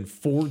being, there's been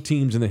 4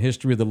 teams in the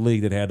history of the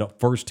league that had a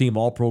first-team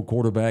All-Pro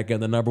quarterback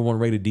and the number 1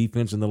 rated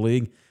defense in the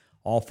league.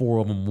 All 4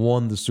 of them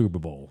won the Super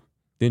Bowl.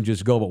 Didn't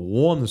just go, but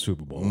won the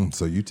Super Bowl.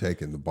 So you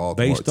taking the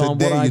Baltimore. Based on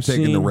Today, what you're I've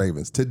taking the seen-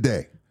 Ravens.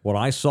 Today. What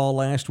I saw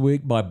last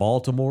week by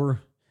Baltimore,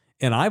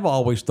 and I've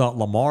always thought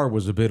Lamar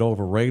was a bit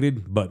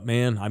overrated, but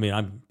man, I mean,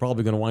 I'm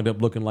probably going to wind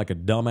up looking like a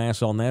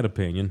dumbass on that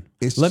opinion.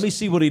 Let me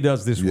see what he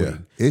does this week.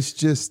 It's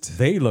just,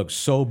 They look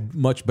so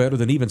much better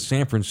than even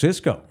San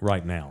Francisco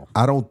right now.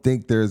 I don't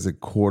think there's a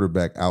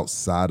quarterback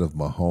outside of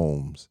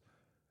Mahomes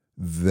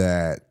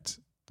that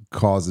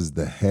causes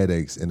the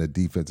headaches in a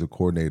defensive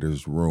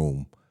coordinator's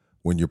room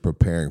when you're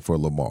preparing for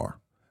Lamar.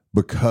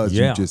 Because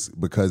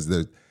because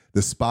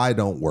the spy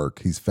don't work.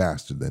 He's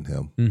faster than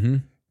him. Mm-hmm.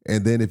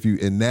 And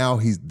then now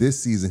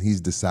this season he's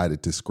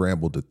decided to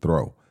scramble to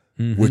throw,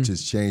 which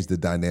has changed the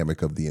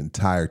dynamic of the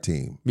entire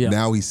team. Yeah.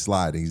 Now he's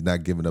sliding. He's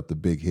not giving up the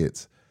big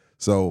hits.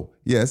 So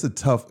yeah, it's a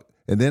tough.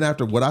 And then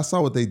after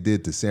what they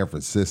did to San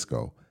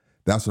Francisco,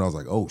 that's when I was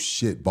like, oh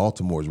shit,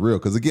 Baltimore is real.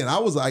 Because again, I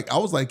was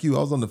like you. I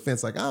was on the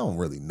fence. Like I don't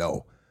really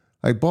know.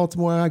 Like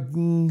Baltimore, I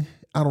don't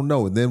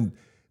know. And then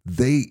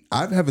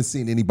I haven't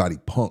seen anybody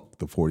punk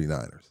the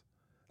 49ers.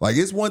 Like,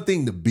 it's one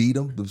thing to beat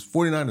them. The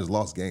 49ers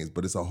lost games,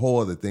 but it's a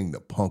whole other thing to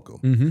punk them.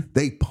 Mm-hmm.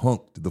 They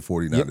punked the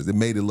 49ers. It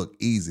made it look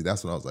easy.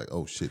 That's when I was like,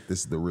 oh, shit,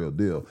 this is the real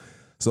deal.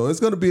 So it's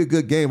going to be a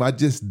good game. I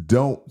just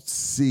don't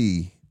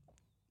see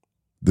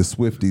the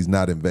Swifties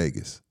not in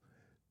Vegas.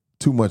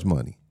 Too much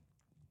money.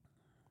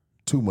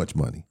 Too much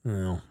money.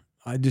 Well,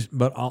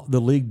 the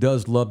league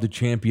does love to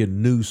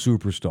champion new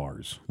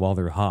superstars while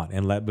they're hot.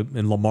 And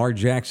Lamar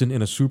Jackson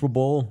in a Super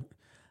Bowl,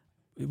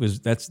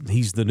 he's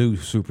the new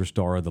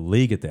superstar of the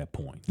league at that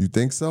point. You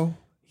think so?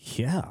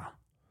 Yeah.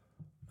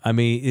 I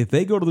mean, if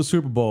they go to the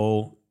Super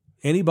Bowl,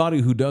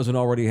 anybody who doesn't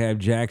already have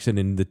Jackson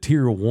in the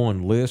tier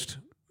 1 list,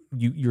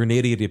 you're an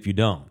idiot if you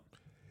don't.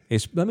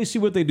 Let me see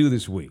what they do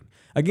this week.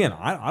 Again,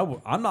 I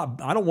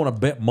don't want to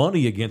bet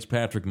money against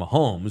Patrick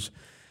Mahomes,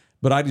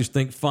 but I just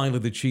think finally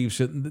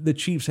the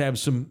Chiefs have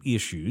some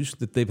issues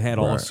that they've had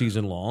all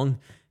season long.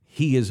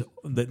 He is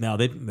that now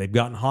they've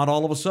gotten hot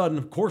all of a sudden.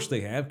 Of course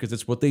they have, because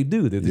it's what they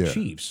do. They're the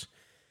Chiefs.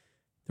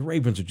 The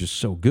Ravens are just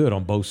so good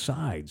on both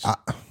sides.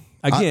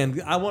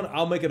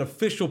 I'll make an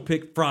official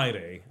pick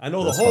Friday. I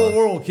know the whole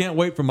world can't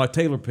wait for my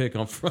Taylor pick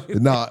on Friday.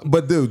 Nah,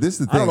 but dude,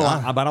 this is the thing.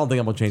 I don't think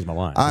I'm gonna change my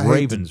mind.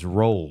 Ravens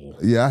roll.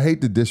 Yeah, I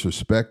hate to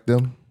disrespect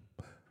them,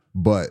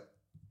 but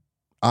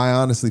I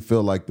honestly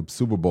feel like the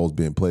Super Bowl is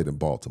being played in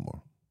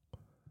Baltimore.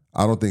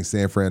 I don't think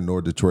San Fran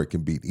nor Detroit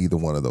can beat either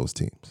one of those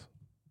teams.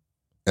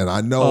 And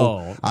I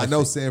know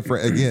San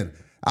Fran again.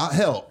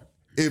 Hell,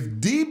 if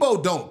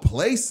Debo don't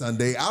play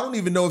Sunday, I don't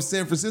even know if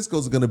San Francisco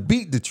is going to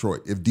beat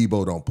Detroit if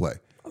Debo don't play.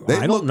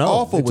 They look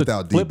awful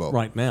without Debo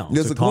right now.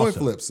 It's a coin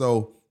flip.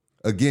 So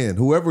again,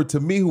 whoever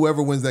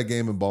wins that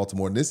game in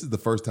Baltimore, and this is the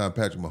first time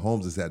Patrick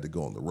Mahomes has had to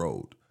go on the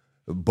road,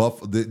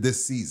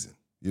 this season.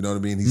 You know what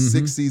I mean? He's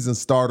 6 season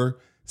starter,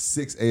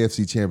 6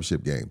 AFC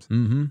championship games.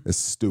 It's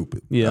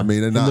stupid. Yeah. I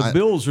mean, and the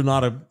Bills are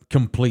not a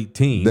complete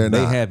team.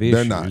 They have issues.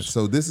 They're not.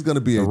 So this is going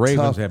to be the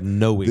Ravens have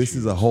no issues. This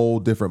is a whole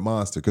different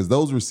monster because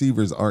those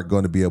receivers aren't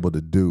going to be able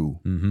to do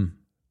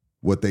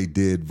what they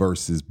did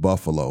versus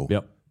Buffalo.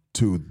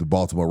 To the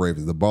Baltimore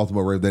Ravens. The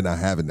Baltimore Ravens, they're not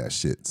having that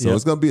shit. So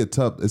it's gonna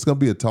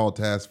be a tall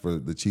task for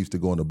the Chiefs to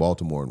go into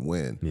Baltimore and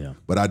win. Yeah.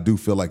 But I do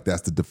feel like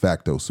that's the de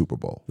facto Super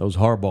Bowl. Those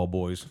hardball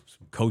boys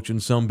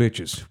coaching some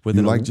bitches.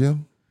 You like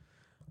Jim?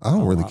 I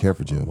don't really care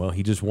for Jim. Well,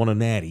 he just won a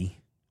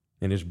natty,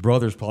 and his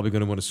brother's probably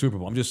going to win a Super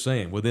Bowl. I'm just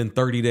saying, within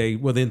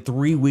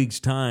 3 weeks'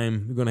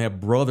 time, you're going to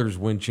have brothers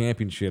win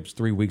championships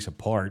 3 weeks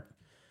apart.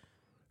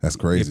 That's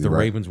crazy. If the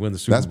Ravens win the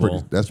Super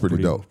Bowl, that's pretty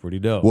dope. Pretty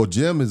dope. Well,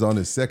 Jim is on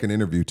his second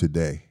interview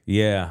today.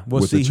 Yeah.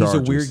 Well, see, he's a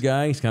weird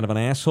guy. He's kind of an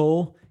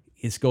asshole.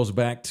 It goes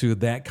back to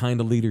that kind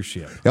of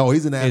leadership. Oh,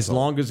 he's an asshole. As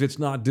long as it's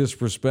not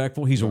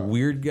disrespectful, he's a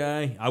weird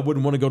guy. I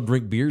wouldn't want to go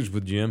drink beers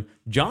with Jim.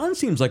 John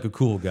seems like a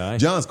cool guy.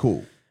 John's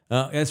cool.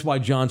 That's why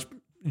John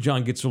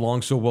gets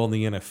along so well in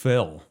the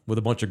NFL with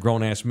a bunch of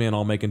grown-ass men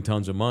all making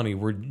tons of money.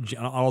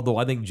 Although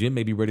I think Jim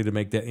may be ready to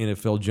make that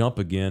NFL jump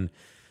again.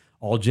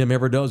 All Jim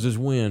ever does is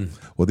win.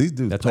 Well, these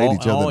dudes played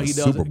each other in the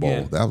Super Bowl.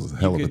 Again, that was a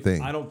hell of a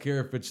thing. I don't care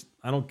if it's.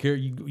 I don't care.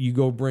 You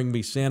go bring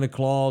me Santa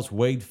Claus,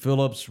 Wade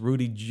Phillips,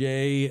 Rudy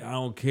J. I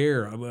don't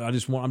care. I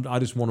just want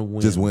to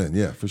win. Just win,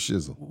 yeah, for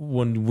shizzle.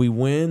 When we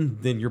win,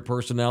 then your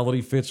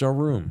personality fits our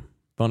room.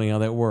 Funny how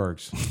that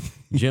works.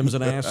 Jim's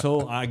an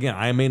asshole.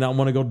 I may not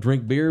want to go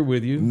drink beer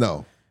with you.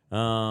 No.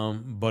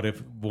 But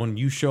when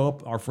you show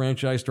up, our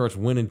franchise starts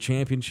winning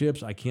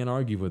championships, I can't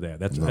argue with that.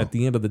 That's at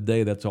the end of the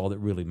day, that's all that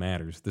really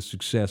matters. The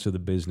success of the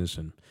business,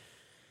 and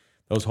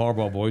those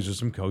Harbaugh boys are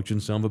some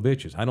coaching son of a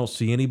bitches. I don't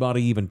see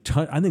anybody even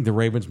touch. I think the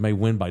Ravens may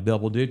win by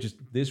double digits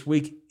this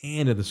week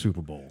and in the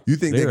Super Bowl. You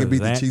think they can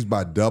beat the Chiefs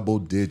by double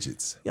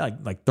digits? Yeah,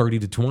 like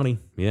 30-20.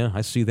 Yeah,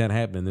 I see that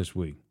happening this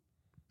week.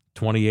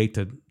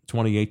 28-7,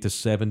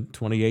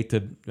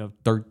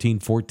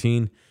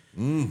 28-13-14.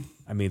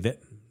 I mean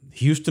that.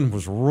 Houston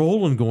was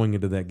rolling going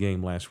into that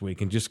game last week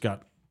and just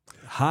got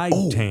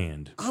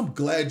high-tanned. I'm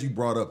glad you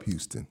brought up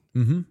Houston.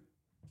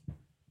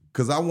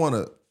 Because I want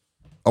to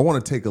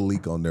take a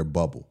leak on their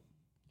bubble.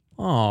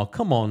 Oh,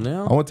 come on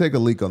now. I want to take a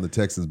leak on the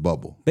Texans'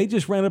 bubble. They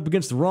just ran up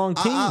against the wrong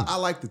team. I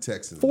like the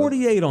Texans.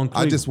 48 on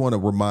Cleveland. I just want to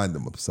remind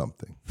them of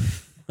something.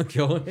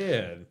 Go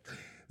ahead.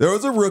 There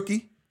was a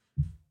rookie,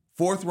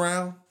 4th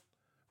round.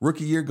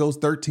 Rookie year goes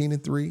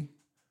 13-3,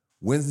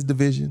 wins the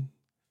division,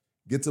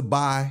 gets a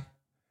bye,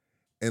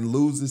 and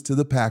loses to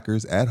the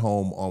Packers at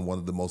home on one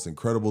of the most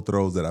incredible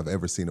throws that I've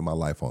ever seen in my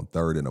life on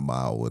 3rd and a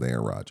mile with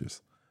Aaron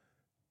Rodgers.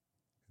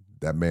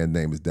 That man's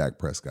name is Dak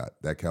Prescott.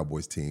 That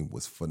Cowboys team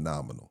was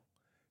phenomenal.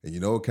 And you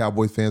know what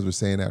Cowboys fans were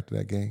saying after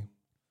that game?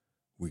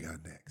 We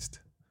got next.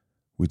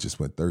 We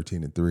just went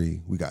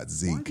 13-3. We got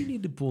Zeke. Why do you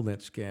need to pull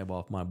that scab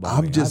off my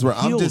body? I just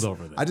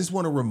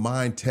want to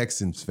remind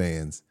Texans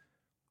fans,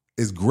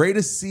 as great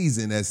a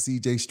season as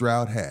C.J.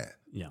 Stroud had,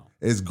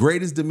 as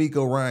great as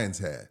DeMeco Ryans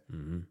had,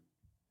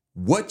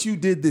 what you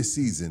did this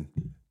season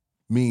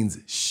means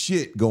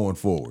shit going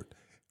forward.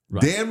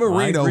 Right. Dan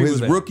Marino,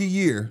 his rookie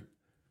year,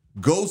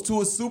 goes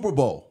to a Super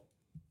Bowl.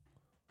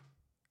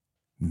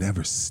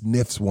 Never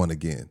sniffs one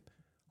again.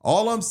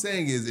 All I'm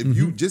saying is if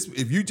you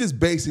just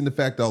basing the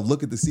fact off,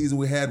 look at the season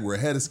we had, we're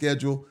ahead of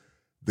schedule.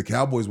 The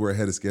Cowboys were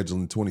ahead of schedule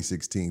in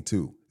 2016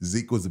 too.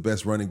 Zeke was the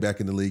best running back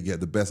in the league. You had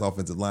the best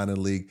offensive line in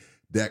the league.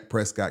 Dak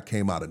Prescott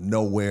came out of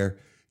nowhere.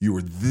 You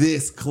were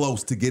this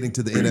close to getting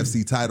to the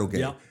NFC title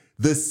game. Yep.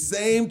 The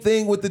same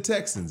thing with the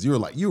Texans. You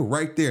were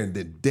right there, and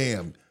then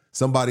damn,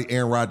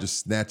 Aaron Rodgers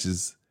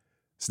snatches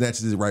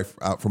it right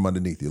out from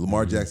underneath you.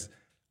 Lamar Jackson.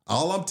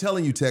 All I'm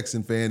telling you,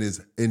 Texan fan,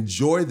 is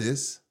enjoy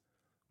this,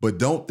 but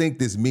don't think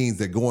this means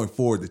that going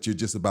forward that you're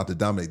just about to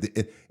dominate.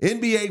 The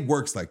NBA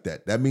works like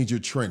that. That means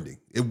you're trending.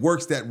 It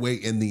works that way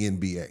in the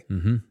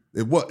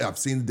NBA. I've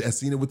seen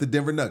it with the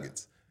Denver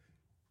Nuggets.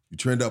 You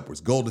trend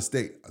upwards. Golden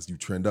State, you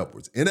trend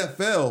upwards.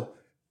 NFL,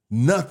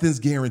 nothing's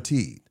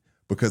guaranteed.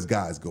 Because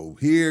guys go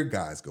here,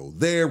 guys go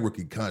there,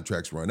 rookie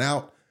contracts run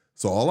out.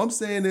 So all I'm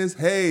saying is,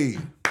 hey,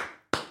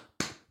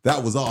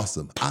 that was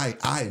awesome.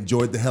 I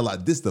enjoyed the hell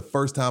out. This is the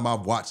first time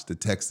I've watched the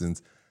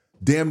Texans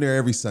damn near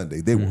every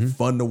Sunday. They were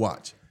fun to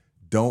watch.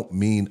 Don't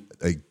mean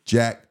a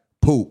jack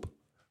poop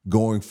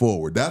going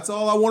forward. That's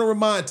all I want to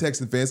remind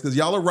Texan fans, because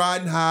y'all are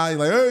riding high.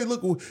 Like, hey,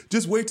 look,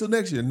 just wait till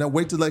next year. No,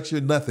 wait till next year,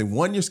 nothing.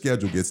 One, your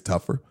schedule gets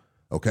tougher,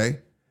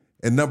 okay?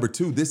 And number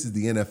 2, this is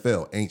the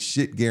NFL. Ain't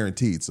shit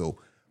guaranteed. So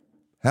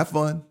have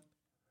fun,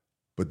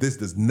 but this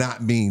does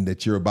not mean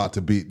that you're about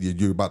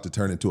to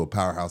turn into a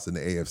powerhouse in the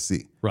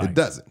AFC. Right. It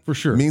doesn't. For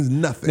sure. It means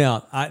nothing.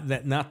 Now,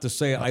 not to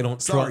say I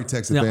don't Sorry,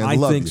 Texas fans. I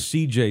think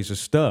CJ's a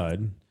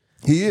stud.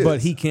 He is. But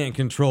he can't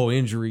control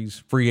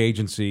injuries, free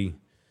agency,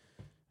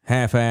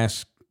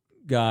 half-ass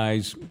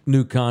guys,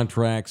 new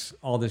contracts,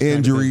 all this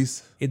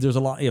injuries. Kind of there's a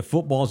lot. Yeah,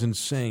 football's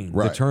insane.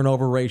 Right. The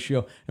turnover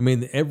ratio. I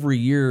mean, every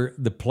year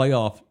the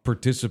playoff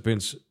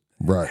participants,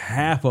 right,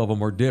 half of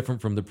them are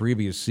different from the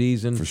previous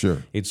season. For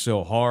sure. It's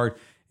so hard.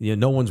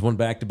 No one's won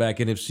back-to-back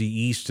NFC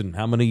East in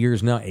how many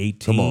years now? 18.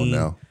 Come on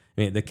now.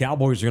 I mean, the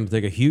Cowboys are going to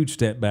take a huge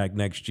step back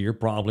next year,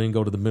 probably, and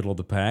go to the middle of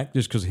the pack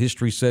just because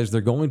history says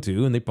they're going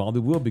to, and they probably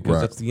will because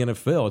Right. that's the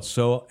NFL. It's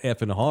so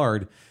effing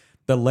hard.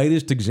 The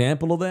latest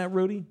example of that,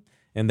 Rudy,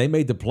 and they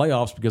made the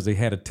playoffs because they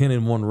had a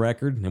 10-1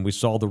 record, and we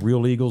saw the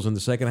real Eagles in the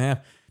second half.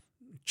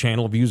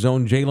 Channel View's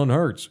own Jalen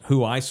Hurts,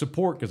 who I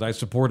support because I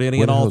support any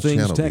Where and the all hell's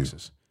things Channel View?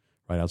 Texas,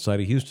 right outside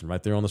of Houston,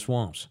 right there on the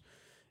swamps,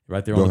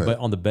 right there Go on ahead.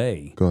 on the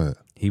bay. Go ahead.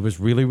 He was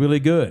really, really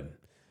good.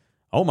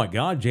 Oh, my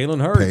God,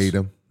 Jalen Hurts. Paid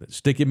him.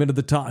 Stick him into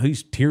the top.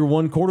 He's tier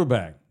 1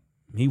 quarterback.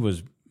 He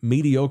was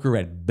mediocre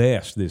at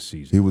best this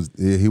season.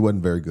 He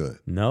wasn't very good.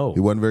 No. He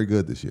wasn't very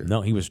good this year.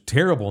 No, he was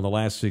terrible in the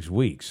last 6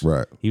 weeks.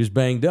 Right. He was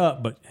banged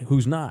up, but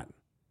who's not?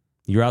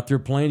 You're out there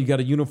playing, you got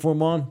a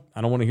uniform on.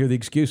 I don't want to hear the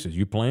excuses.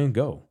 You playing,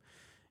 go.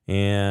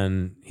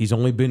 And he's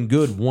only been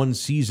good one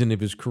season of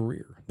his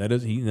career. That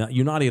is,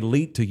 you're not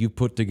elite till you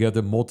put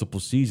together multiple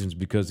seasons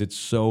because it's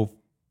so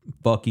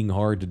fucking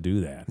hard to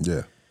do that.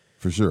 Yeah,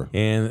 for sure.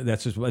 And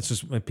that's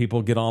just when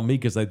people get on me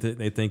because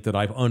they think that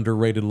I've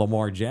underrated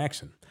Lamar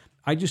Jackson.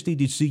 I just need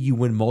to see you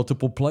win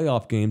multiple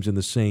playoff games in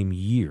the same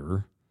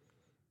year.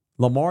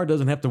 Lamar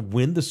doesn't have to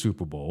win the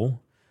Super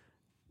Bowl.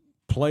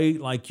 Play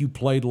like you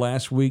played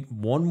last week.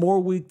 One more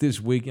week this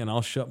week, and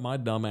I'll shut my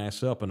dumb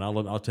ass up, and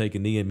I'll take a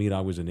knee and admit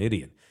I was an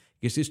idiot.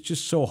 Because it's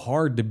just so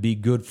hard to be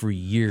good for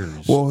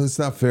years. Well, it's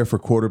not fair for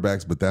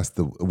quarterbacks,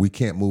 but we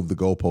can't move the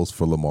goalposts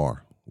for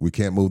Lamar. We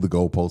can't move the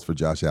goalposts for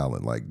Josh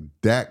Allen. Like,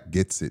 Dak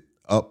gets it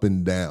up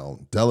and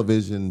down.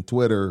 Television,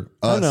 Twitter,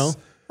 us.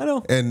 I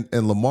know. And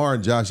Lamar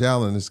and Josh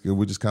Allen,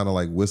 we're just kind of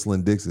like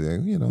whistling Dixie.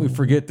 We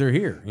forget they're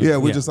here. Yeah,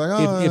 we're just like,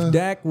 if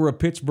Dak were a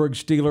Pittsburgh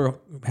Steeler,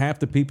 half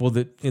the people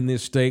that in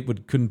this state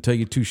couldn't tell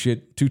you two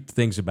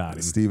things about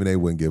him. Stephen A.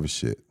 wouldn't give a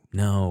shit.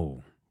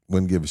 No.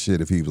 Wouldn't give a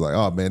shit if he was like,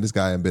 oh, man, this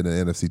guy ain't been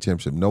in the NFC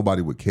Championship.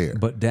 Nobody would care.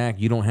 But, Dak,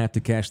 you don't have to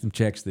cash them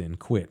checks then.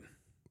 Quit.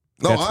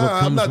 No,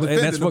 I'm not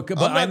defending him.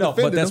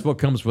 But that's what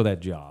comes with that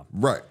job.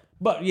 Right.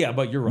 But you're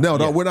right.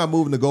 No, we're not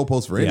moving the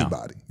goalposts for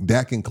anybody,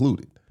 Dak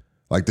included.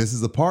 Like, this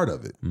is a part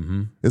of it.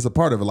 Mm-hmm. It's a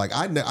part of it. Like,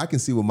 I can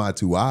see with my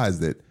two eyes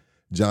that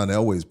John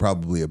Elway is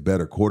probably a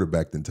better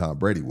quarterback than Tom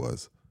Brady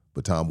was,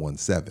 but Tom won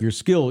 7. Your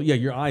skill,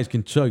 your eyes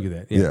can show you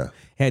that. Yeah.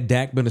 Had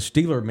Dak been a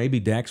Steeler,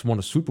 maybe Dak's won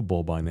a Super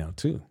Bowl by now,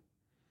 too.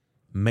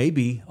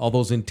 Maybe all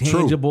those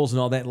intangibles and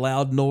all that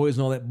loud noise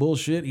and all that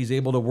bullshit, he's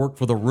able to work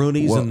for the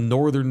Rooneys in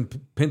northern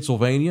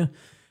Pennsylvania.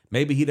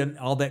 Maybe he didn't.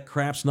 All that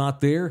crap's not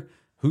there.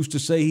 Who's to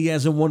say he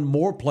hasn't won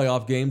more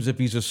playoff games if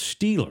he's a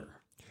Steeler,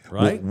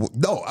 right?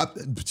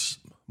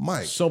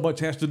 Mike. So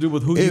much has to do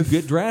with who you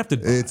get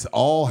drafted by. It's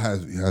all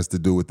has to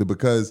do with it,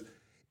 because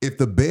if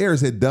the Bears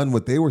had done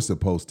what they were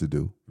supposed to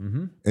do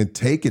and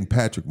taken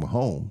Patrick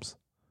Mahomes,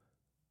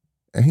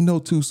 ain't no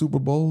 2 Super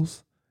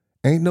Bowls.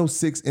 Ain't no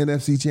 6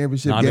 NFC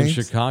Championship Not games.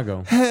 in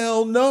Chicago.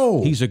 Hell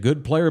no. He's a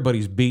good player, but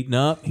he's beaten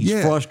up. He's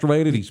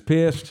frustrated. He's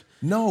pissed.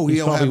 No, he's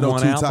he don't have no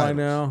 2 titles. by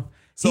now.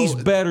 So, he's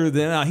better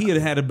than he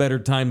had a better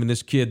time than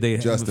this kid.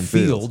 Justin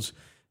Fields.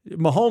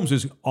 Mahomes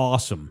is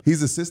awesome.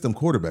 He's a system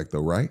quarterback,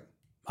 though, right?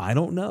 I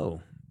don't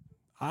know.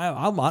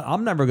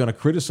 I'm never going to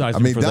criticize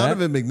him for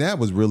Donovan McNabb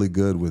was really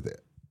good with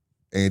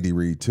Andy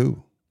Reid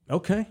too.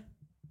 Okay.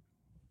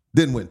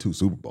 Didn't win 2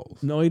 Super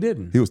Bowls. No, he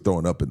didn't. He was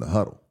throwing up in the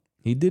huddle.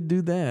 He did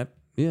do that.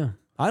 Yeah.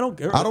 I don't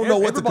know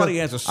what everybody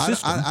has a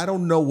system. I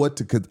don't know what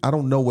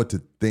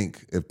to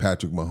think if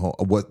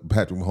what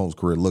Patrick Mahomes'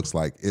 career looks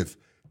like if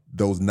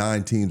those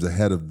 9 teams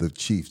ahead of the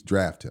Chiefs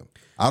draft him.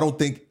 I don't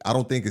think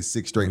it's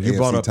 6 straight you AFC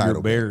brought up title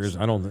your Bears.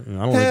 games. I don't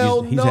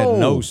think he's had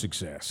no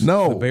success.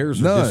 No, the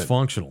Bears are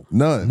dysfunctional.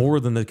 None. More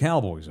than the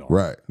Cowboys are.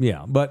 Right.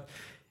 Yeah, but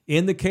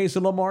in the case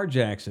of Lamar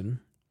Jackson,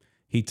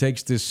 he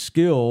takes this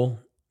skill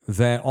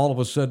that all of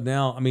a sudden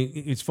now,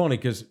 it's funny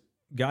because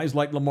guys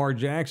like Lamar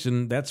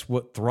Jackson, that's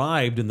what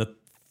thrived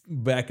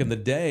back in the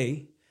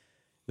day.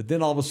 But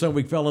then all of a sudden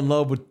we fell in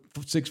love with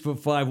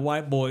 6'5"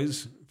 white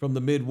boys from the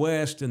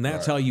Midwest, and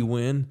that's how you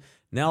win.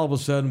 Now all of a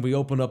sudden we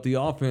open up the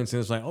offense and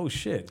it's like, oh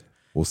shit.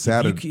 Well,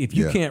 Saturday, if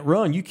you can't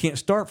run, you can't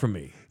start for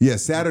me. Yeah,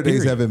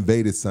 Saturdays have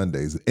invaded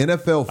Sundays.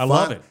 NFL, I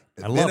love it.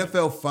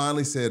 NFL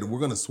finally said we're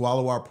going to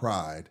swallow our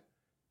pride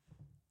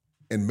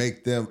and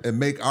make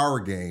our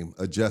game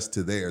adjust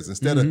to theirs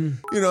instead of,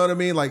 you know what I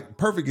mean? Like,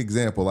 perfect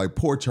example, like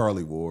poor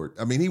Charlie Ward.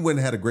 He wouldn't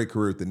have had a great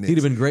career at the Knicks. He'd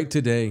have been great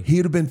today.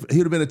 He'd have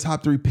been a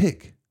top 3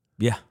 pick.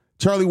 Yeah.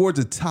 Charlie Ward's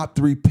a top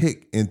 3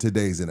 pick in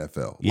today's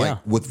NFL. Yeah.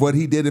 Like, with what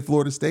he did at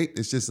Florida State,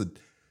 it's just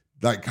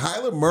like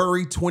Kyler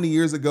Murray 20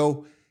 years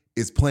ago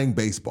is playing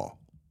baseball.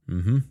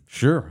 Mm-hmm.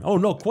 Sure. Oh,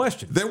 no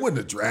question. They wouldn't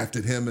have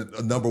drafted him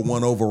at number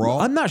 1 overall.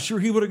 I'm not sure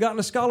he would have gotten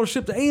a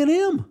scholarship to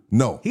A&M.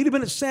 No. He'd have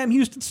been at Sam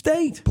Houston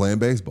State. Playing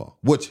baseball,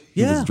 which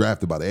he was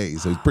drafted by the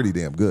A's, so he's pretty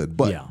damn good.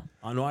 But yeah,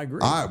 I know, I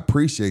agree. I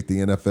appreciate the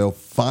NFL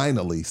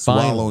finally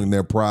swallowing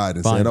their pride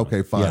and saying,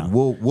 okay, fine,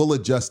 we'll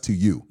adjust to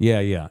you.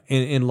 Yeah.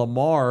 And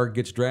Lamar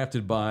gets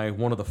drafted by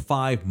one of the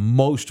 5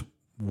 most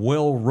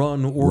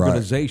well-run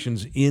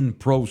organizations in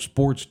pro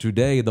sports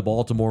today, the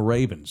Baltimore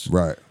Ravens.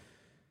 Right.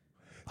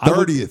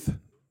 30th.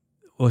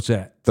 What's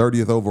that?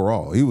 30th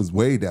overall. He was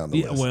way down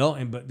the list. Well,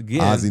 but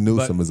again, Ozzie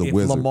Newsome is a if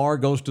wizard. Lamar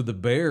goes to the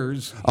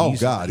Bears, Oh,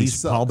 God, he he's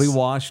sucks. probably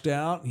washed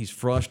out. He's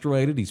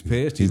frustrated. He's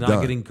pissed. He's not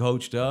done. getting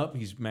coached up.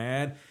 He's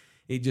mad.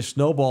 It just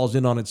snowballs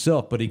in on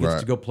itself. But he gets Right.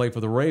 to go play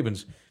for the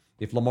Ravens.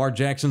 If Lamar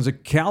Jackson's a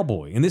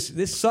Cowboy, and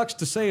this sucks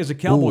to say as a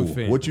Cowboy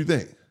fan. What you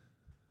think?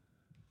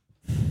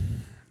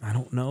 I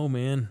don't know,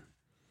 man.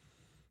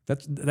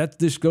 That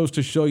just goes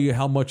to show you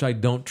how much I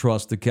don't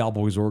trust the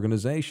Cowboys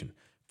organization,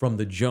 from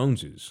the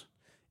Joneses,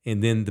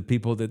 and then the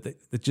people that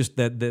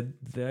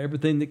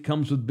everything that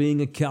comes with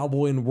being a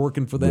Cowboy and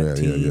working for that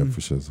team. Yeah,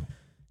 for sure.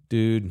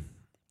 Dude.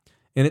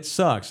 And it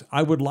sucks.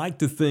 I would like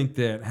to think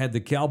that had the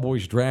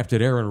Cowboys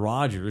drafted Aaron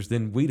Rodgers,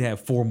 then we'd have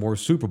 4 more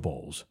Super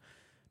Bowls.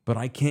 But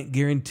I can't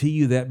guarantee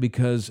you that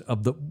because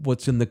of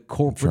what's in the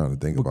corporate. I'm trying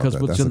to think about because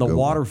that. what's That's in a the good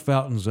water one.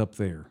 fountains up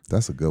there.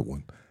 That's a good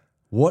one.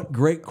 What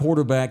great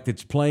quarterback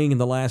that's playing in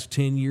the last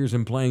 10 years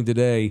and playing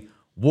today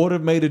would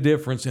have made a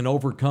difference and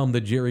overcome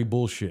the Jerry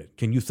bullshit?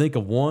 Can you think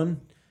of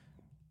one?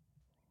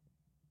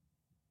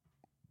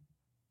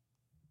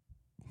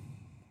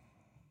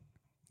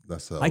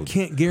 I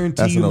can't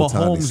guarantee that's you an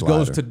Ohtani Mahomes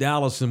goes slider. to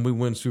Dallas and we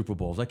win Super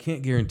Bowls. I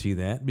can't guarantee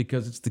that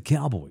because it's the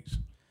Cowboys.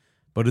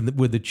 But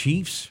with the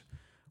Chiefs,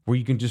 where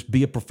you can just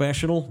be a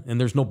professional and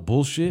there's no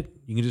bullshit,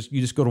 you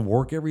just go to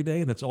work every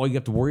day and that's all you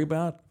have to worry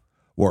about.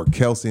 Or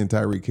Kelsey and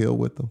Tyreek Hill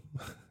with them.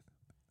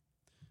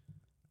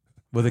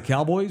 With the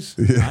Cowboys?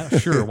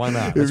 Sure, why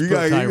not? If Let's you put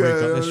got- you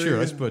Tyreek got- on. Sure,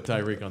 let's put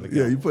Tyreek on the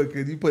Cowboys. Yeah,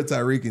 you put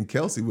Tyreek and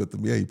Kelsey with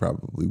them. Yeah, he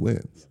probably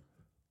wins.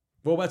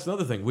 Well, that's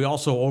another thing. We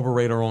also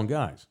overrate our own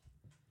guys.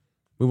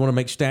 We want to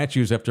make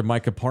statues after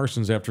Micah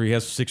Parsons after he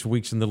has 6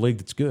 weeks in the league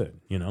that's good,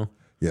 you know?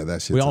 Yeah,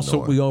 that shit's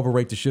annoying. We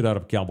overrate the shit out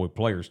of Cowboy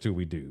players too.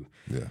 We do.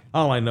 Yeah.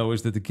 All I know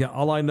is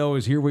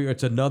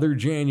it's another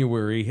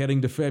January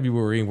heading to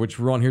February in which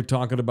we're on here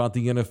talking about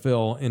the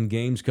NFL and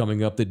games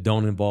coming up that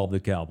don't involve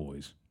the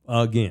Cowboys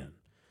again.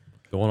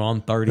 Going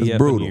on 30 It's effing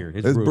brutal. years.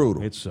 It's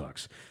brutal. It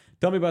sucks.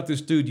 Tell me about this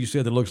dude you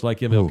said that looks like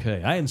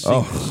MLK. I hadn't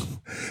seen this.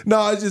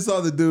 No, I just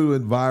saw the dude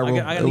went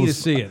viral. I need to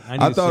see it.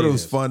 I thought it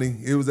was funny.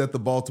 It was at the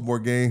Baltimore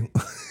game.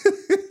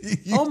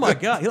 Oh my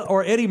God!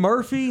 Or Eddie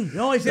Murphy?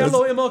 No, he's got a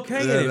little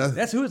MLK in it.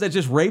 That's who is that?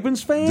 Just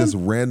Ravens fan? Just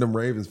random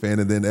Ravens fan,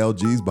 and then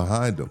LG's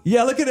behind him.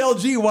 Yeah, look at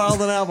LG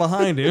wilding out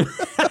behind him.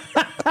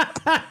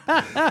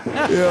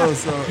 Yo,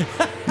 so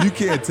you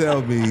can't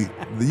tell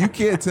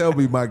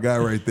me my guy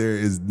right there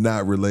is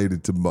not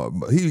related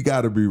to he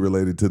got to be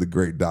related to the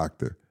great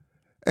doctor.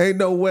 Ain't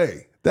no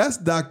way. That's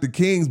Dr.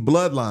 King's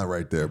bloodline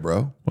right there,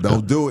 bro.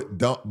 Don't do it.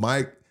 Don't,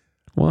 Mike.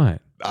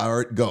 What? All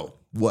right, go.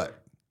 What?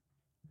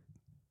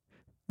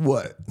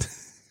 What?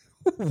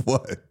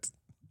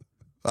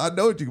 I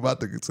know what you're about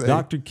to say.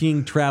 Dr.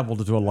 King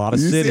traveled to a lot of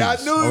You see, cities I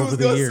knew he over was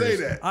the gonna years. say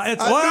that. I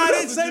I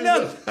didn't knew say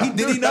that's nothing.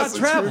 Did he not that's the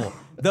travel? truth.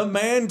 The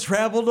man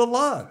traveled a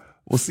lot.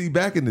 Well, see,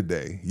 back in the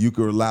day, you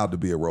were allowed to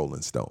be a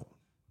Rolling Stone.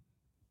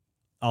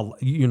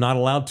 You're not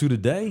allowed to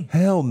today?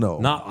 Hell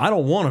no. I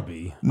don't want to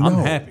be. No. I'm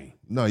happy.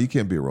 No, you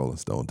can't be a Rolling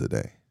Stone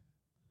today.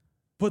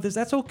 But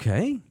that's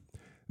okay.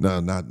 No,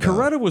 not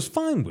Coretta was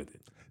fine with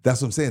it.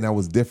 That's what I'm saying. That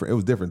was different. It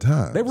was different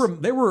times. They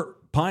were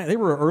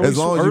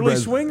early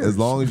swingers. As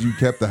long as you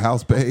kept the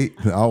house paid,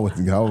 I want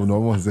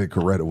to say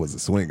Coretta was a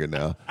swinger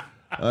now.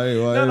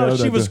 No,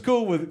 she was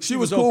cool with. She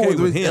was cool okay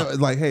with him.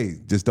 Like, hey,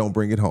 just don't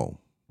bring it home.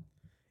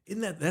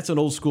 Isn't that's an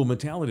old school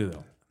mentality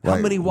though? How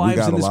Like, many we wives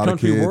got in a this lot of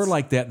country kids. were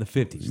like that in the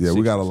 50s? Yeah,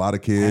 we got a lot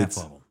of kids.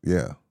 Half of them.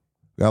 Yeah,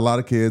 got a lot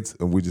of kids,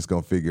 and we're just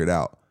gonna figure it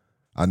out.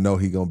 I know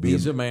he's gonna be.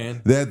 He's a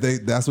man.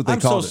 That's what they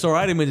I'm called so it. sorry.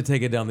 I didn't mean to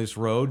take it down this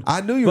road.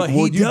 I knew you. But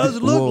well, he you does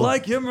did- look well,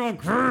 like him.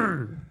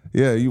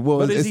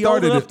 But it is he old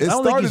started. enough? It I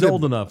don't think he's started.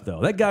 old enough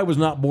though. That guy was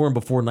not born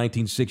before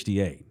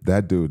 1968.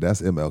 That dude,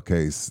 that's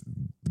MLK's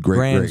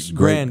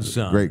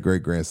Grandson. great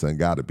grandson.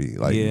 Got to be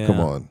like, Yeah. come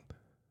on.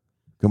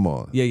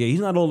 Yeah. He's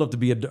not old enough to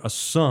be a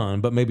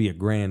son, but maybe a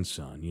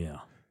grandson.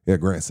 Yeah,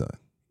 grandson.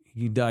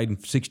 he died in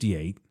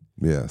 68.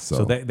 Yeah,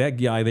 So that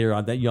guy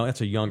there,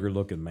 that's a younger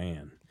looking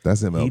man.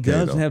 that's MLK. He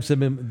does though. have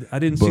some. I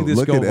didn't see But this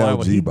look go at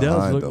viral. LG He does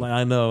behind look him. like.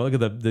 I know. Look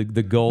at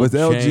the gold But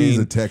LG's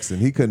chain. a Texan.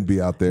 He couldn't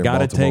be out there in Got to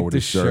Baltimore take with the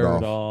his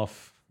shirt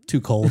off. Too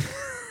cold.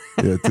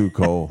 Yeah, too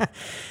cold.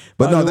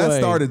 But By no, the that way,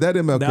 started. That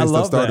MLK I love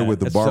stuff started that. with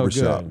the That's so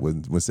barbershop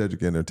good. when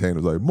Cedric Entertainer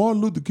was like,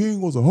 Martin Luther King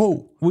was a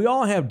hoe. We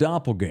all have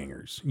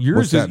doppelgangers.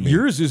 What's that mean?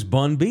 Yours is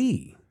Bun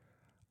B.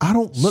 I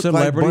don't look like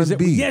Celebrities Bun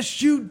B.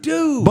 Yes, you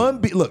do. Bun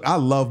B. Look, I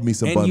love me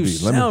some And Bun you B.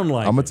 sound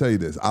like I'm gonna it. tell you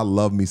this. I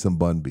love me some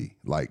Bun B.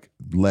 Like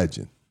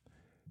legend.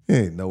 He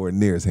ain't nowhere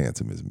near as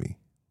handsome as me.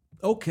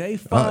 Okay,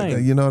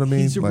 fine. you know what I mean?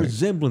 He's a Like-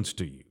 resemblance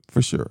to you.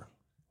 For sure.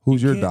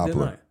 Who's your Can't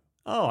deny Doppler? it.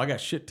 Oh, I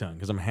got shit ton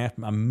because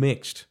I'm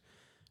mixed.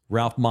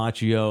 Ralph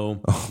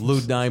Macchio,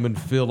 Lou Diamond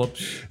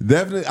Phillips,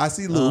 Definitely. I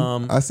see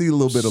Lou. I see a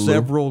little bit of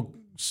Lou.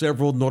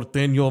 several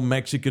norteño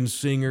Mexican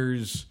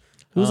singers.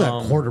 Who's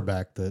that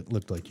quarterback that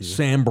looked like you?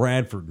 Sam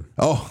Bradford,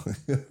 Oh,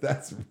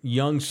 that's.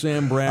 young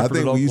Sam I Bradford.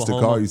 think at we used to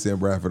Oklahoma. call you Sam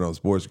Bradford on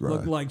Sports Grind.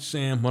 Looked like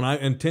Sam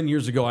and 10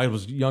 years ago I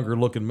was a younger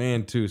looking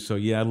man too. So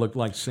yeah, I looked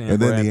like Sam. And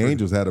then Bradford. the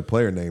Angels had a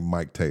player named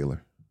Mike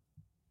Taylor.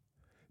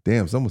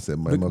 Damn, someone said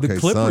my The MLK's son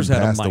Clippers had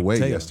a passed Mike away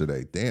Taylor.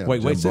 yesterday. Damn,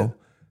 Wait, Jimbo.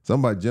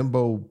 Somebody,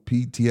 Jimbo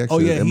PTX Oh,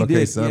 yeah, said he MLK's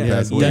did. son Yeah,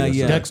 passed away yeah, yesterday.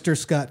 yeah. Dexter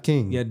Scott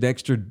King. Yeah,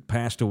 Dexter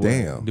passed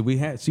away. Damn. Did we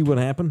see what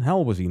happened? How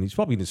old was he? He's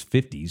probably in his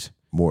 50s.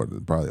 More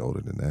than, probably older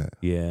than that.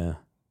 Yeah.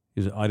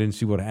 I didn't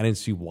see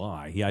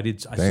why. Yeah, I did.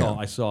 Damn.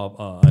 I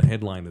saw a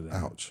headline of that.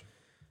 Ouch.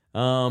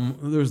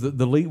 There's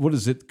the lead. What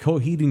is it?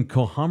 Coheed and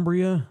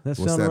Cohambria. That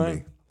What's sound that right?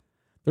 mean?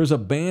 There's a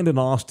band in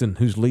Austin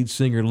whose lead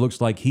singer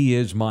looks like he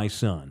is my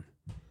son,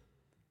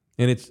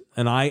 and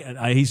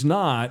he's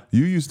not.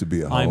 You used to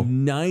be a hoe.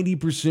 I'm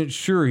 90%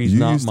 sure he's you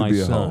not used to my be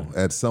a son. hoe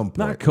at some point.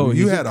 Not Coheed.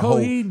 You Is had it a whole.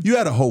 Coheed? You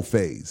had a whole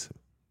phase.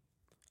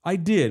 I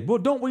did. Well,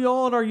 don't we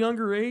all at our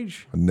younger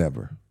age?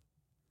 Never.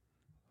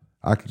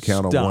 I can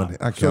count Stop. on one.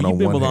 I can So count you've on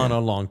been one with hand.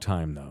 on a long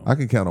time though. I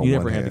can count on You one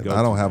never had hand. to go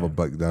I don't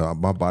through have that.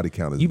 my body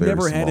count is You've very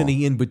never had small.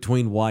 any in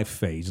between wife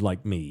phase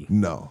like me.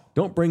 No.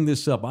 Don't bring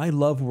this up.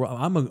 I'm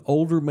an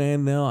older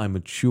man now. I'm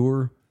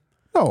mature.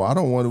 No, I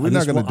don't want to. We're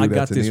not going to do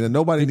that to Nina.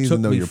 Nobody needs to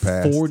know your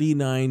past. It took me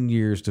 49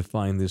 years to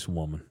find this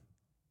woman.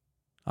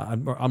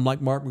 I'm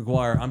like Mark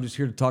McGuire. I'm just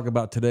here to talk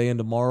about today and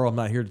tomorrow. I'm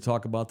not here to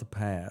talk about the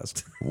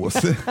past.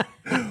 What's it?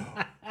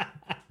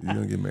 You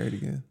going to get married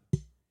again?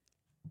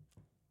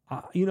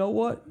 You know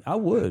what? I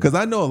would. Because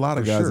I know a lot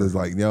of For guys sure. is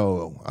like,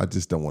 yo, I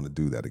just don't want to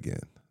do that again.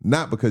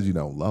 Not because you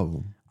don't love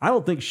them. I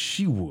don't think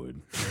she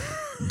would.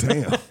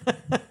 Damn.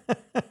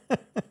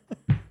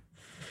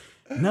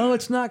 No,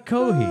 it's not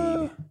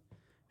Coheed.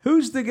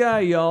 Who's the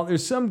guy, y'all?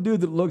 There's some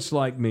dude that looks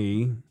like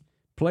me,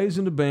 plays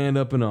in the band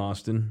up in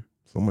Austin.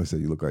 Somebody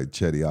said you look like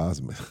Chetty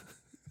Osmond.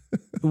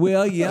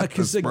 Well, yeah,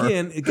 because sperm.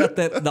 again, it got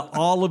the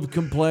olive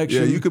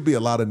complexion. Yeah, you could be a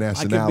lot of I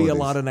nationalities. could be a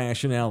lot of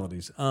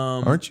nationalities.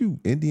 Aren't you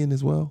Indian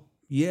as well?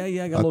 Yeah, I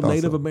got I a little thought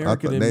Native so.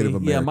 American I in thought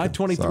Native me. Yeah, my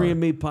American.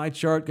 23andMe pie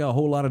chart got a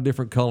whole lot of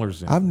different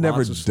colors in it. I've never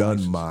Lots of done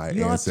slices. my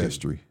You ought to.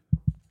 ancestry.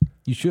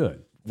 You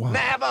should.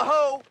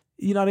 Navajo!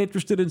 You're not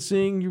interested in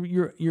seeing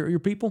your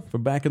people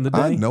from back in the day?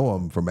 I know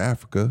I'm from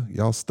Africa.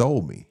 Y'all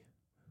stole me.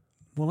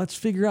 Well, let's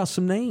figure out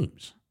some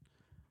names.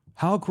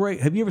 How great.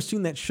 Have you ever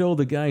seen that show?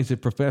 The guy's a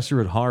professor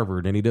at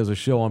Harvard, and he does a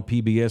show on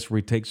PBS where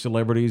he takes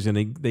celebrities and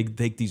they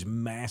take these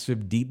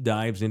massive deep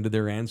dives into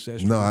their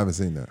ancestry. No, I haven't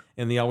seen that.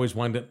 And they always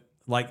wind up,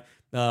 like,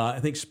 I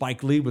think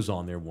Spike Lee was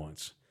on there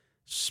once.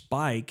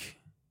 Spike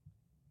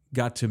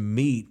got to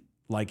meet,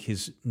 like,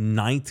 his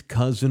 9th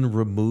cousin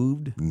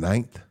removed.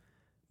 9th?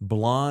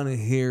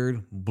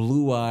 Blonde-haired,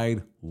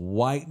 blue-eyed,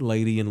 white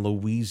lady in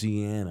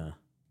Louisiana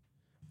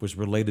was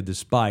related to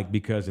Spike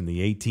because in the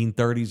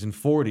 1830s and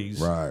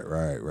 40s,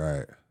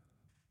 Right.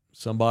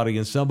 somebody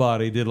and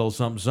somebody did a little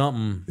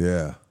something,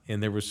 Yeah.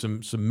 and there was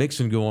some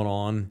mixing going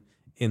on,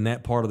 and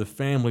that part of the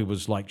family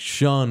was like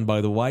shunned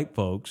by the white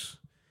folks,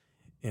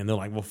 and they're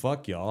like, well,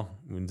 fuck y'all,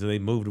 until they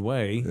moved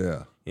away.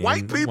 Yeah. And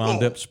White people.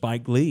 wound up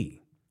Spike Lee.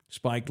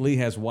 Spike Lee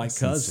has white That's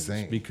cousins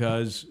insane.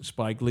 because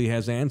Spike Lee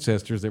has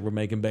ancestors that were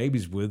making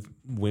babies with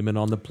women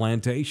on the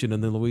plantation in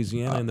the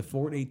Louisiana in the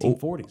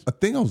 1840s. I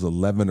think I was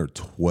 11 or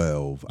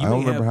 12. You I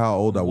don't may remember have how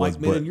old I was,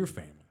 white men but in your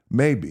family.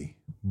 maybe.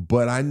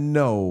 But I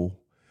know.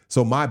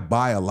 So my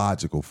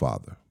biological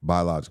father,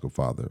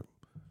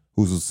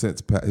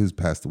 who's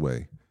passed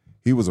away,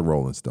 he was a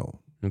Rolling Stone.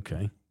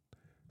 Okay.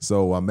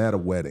 So I'm at a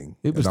wedding.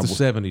 It was and the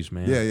 70s,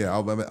 man. Yeah.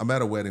 I'm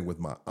at a wedding with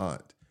my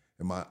aunt.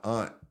 And my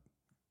aunt,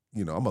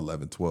 you know, I'm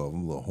 11, 12.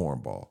 I'm a little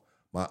hornball.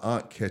 My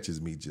aunt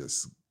catches me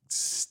just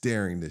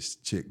staring this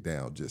chick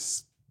down,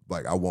 just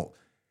like I won't.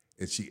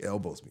 And she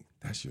elbows me.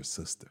 That's your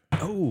sister.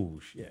 Oh,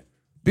 shit.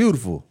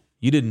 Beautiful.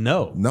 You didn't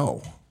know?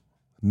 No.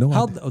 No,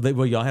 How? I didn't.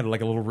 Well, y'all had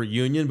like a little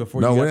reunion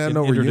before No, you we got had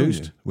no introduced?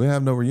 reunion. We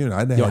have no reunion.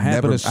 I Y'all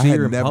happened to see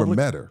her in never public?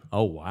 met her.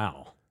 Oh,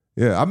 wow.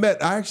 Yeah,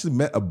 I actually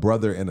met a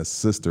brother and a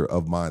sister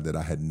of mine that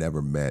I had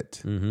never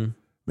met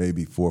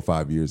maybe 4 or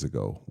 5 years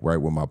ago, right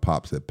when my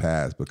pops had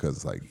passed,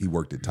 because like he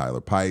worked at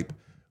Tyler Pipe.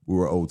 We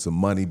were owed some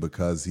money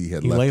because he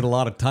had He left. laid a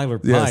lot of Tyler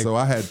Pipe. Yeah, so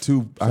I had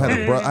I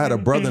had a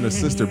brother and a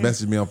sister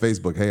message me on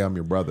Facebook, "Hey, I'm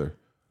your brother."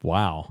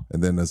 Wow.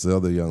 And then this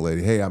other young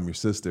lady, "Hey, I'm your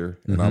sister."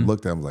 And I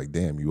looked at them like,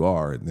 "Damn, you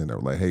are." And then they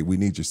were like, "Hey, we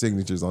need your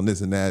signatures on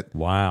this and that.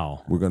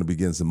 Wow. We're going to be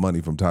getting some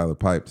money from Tyler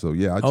Pipe." So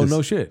yeah, Oh,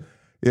 no shit.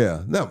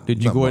 Yeah, no.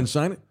 Did you not go ahead and much.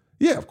 sign it?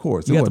 Yeah, of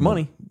course. You It got the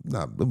wasn't- money?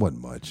 Nah, it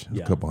wasn't much. It was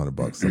Yeah. a couple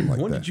 $100, something like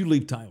When that. did you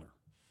leave Tyler?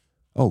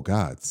 Oh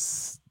God,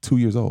 2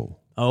 years old.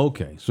 Oh,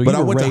 okay. So But you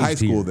I were went to raised high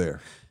school here.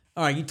 there.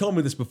 All right, you told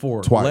me this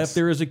before. Twice. Left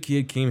there as a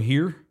kid, came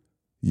here,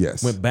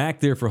 Yes. went back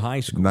there for high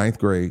school. 9th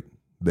grade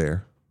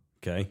there,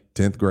 Okay.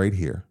 10th grade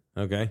here,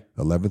 Okay.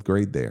 11th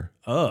grade there,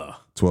 12th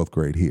 12th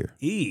grade here.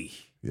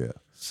 Yeah.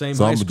 Same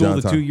So high I'm a school John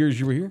the Tyler. 2 years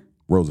you were here?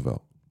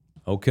 Roosevelt.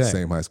 Okay.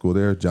 Same high school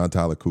there, John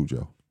Tyler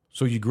Cujo.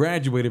 So you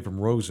graduated from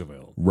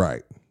Roosevelt,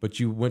 Right. but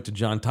you went to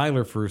John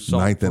Tyler for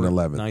 9th and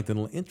 11th. 9th and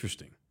 11th.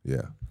 Interesting.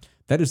 Yeah.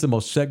 That is the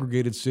most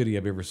segregated city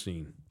I've ever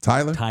seen.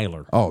 Tyler?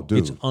 Tyler. Oh, dude.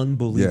 It's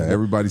unbelievable. Yeah,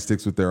 everybody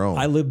sticks with their own.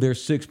 I lived there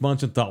 6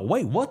 months and thought,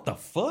 wait, what the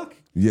fuck?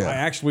 Yeah. I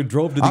actually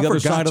drove to the I other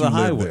forgot side of the you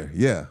lived highway. there.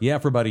 Yeah. Yeah,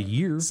 for about a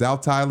year.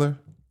 South Tyler,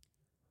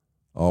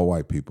 all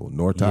white people.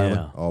 North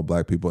Tyler, Yeah. all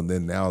black people. And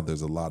then now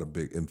there's a lot of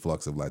big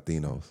influx of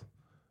Latinos.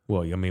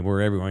 Well, I mean,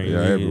 we're everywhere.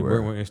 Yeah,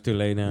 everywhere. It's too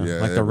late now. Yeah,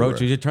 like the everywhere.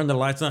 roaches, you turn the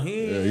lights on.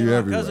 Hey, you my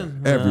everywhere.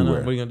 cousin. Everywhere.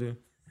 What are you gonna do?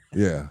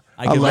 Yeah.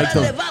 I can like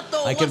make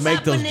those. I can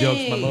make those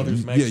jokes. My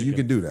mother's Mexican. Yeah, you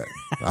can do that.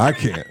 I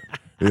can't.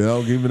 You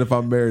know, even if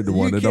I'm married to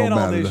one, You it don't can't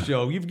on matter. this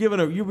show. You've given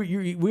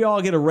we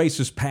all get a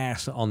racist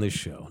pass on this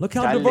show. Look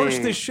how diverse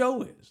this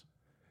show is.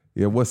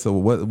 Yeah,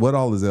 what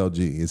all is LG?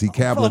 Is he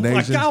Kabla Well,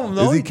 Nation? I don't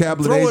know. Is he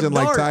Kabla Throw a Nation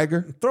like dart.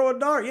 Tiger? Throw a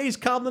dart. Yeah, he's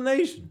Kabla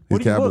Nation. He's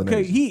Kabla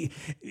okay, Nation.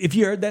 if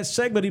you heard that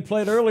segment he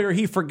played earlier,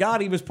 he forgot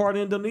he was part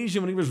of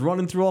Indonesia when he was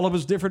running through all of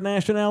his different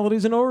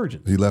nationalities and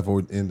origins. He left for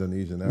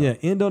Indonesia now. Yeah,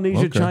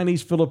 Indonesia, Okay.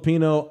 Chinese,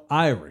 Filipino,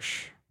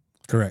 Irish.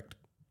 Correct.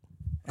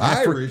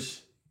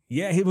 Irish?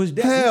 Yeah, he was.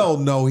 Hell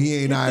no, he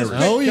ain't Irish.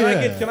 Oh,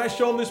 yeah. Can I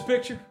show him this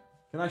picture?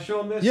 Can I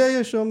show him this?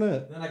 Yeah, show him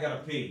that. Then I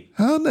gotta pee.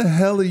 How in the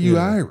hell are you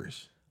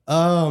Irish?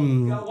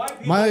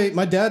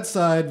 My dad's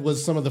side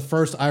was some of the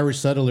first Irish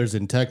settlers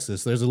in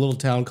Texas. There's a little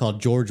town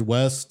called George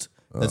West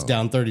that's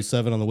down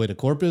 37 on the way to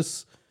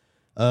Corpus.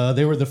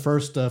 They were the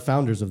first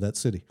founders of that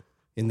city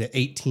in the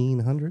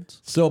 1800s,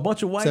 So a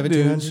bunch of white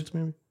dudes, 1700s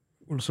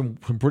maybe. some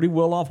pretty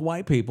well-off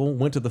white people,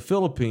 went to the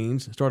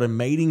Philippines, started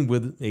mating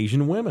with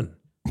Asian women.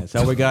 That's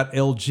how we got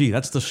LG.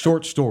 That's the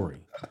short story.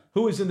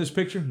 Who is in this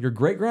picture? Your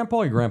great-grandpa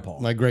or your grandpa?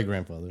 My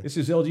great-grandfather. This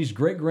is LG's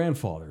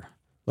great-grandfather.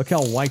 Look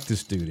how white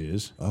this dude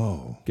is.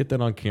 Oh. Get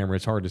that on camera.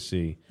 It's hard to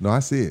see. No, I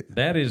see it.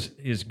 That is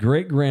his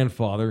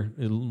great-grandfather,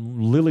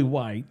 Lily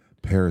White.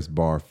 Paris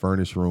bar,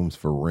 furnished rooms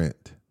for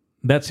rent.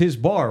 That's his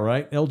bar,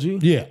 right, LG?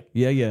 Yeah.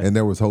 Yeah. And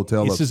there was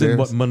hotel This upstairs. is in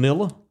what,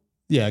 Manila?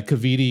 Yeah,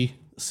 Cavite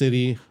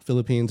City,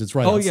 Philippines. It's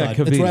right Oh, yeah, outside.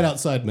 Cavite. It's right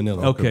outside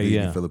Manila. Okay, Cavite,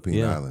 yeah. Philippine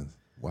Yeah. Islands.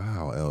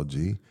 Wow, LG.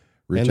 And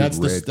Richard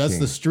that's King.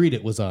 the street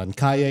it was on.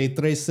 Calle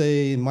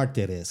 13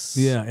 Martires.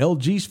 Yeah,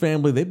 LG's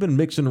family, they've been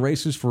mixing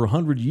races for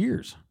 100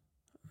 years.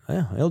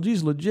 Yeah,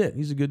 LG's legit.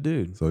 He's a good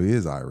dude. So he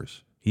is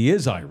Irish. He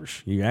is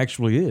Irish. He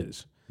actually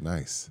is.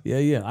 Nice.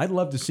 Yeah. I'd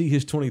love to see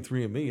his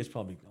 23andMe. It's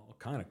probably all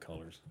kind of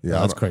colors. Yeah,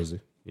 That's crazy.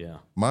 Yeah.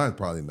 Mine's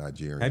probably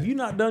Nigerian. Have you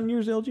not done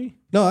yours, LG?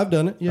 No, I've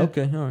done it. Yeah.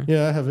 Okay, all right.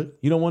 Yeah, I have it.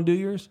 You don't want to do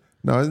yours?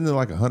 No, isn't it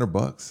like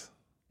 $100?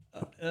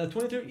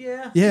 23?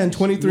 Yeah. Yeah, and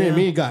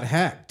 23andMe got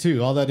hacked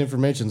too. All that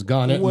information's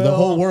gone. The Well-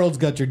 whole world's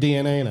got your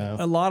DNA now.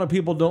 A lot of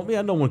people don't.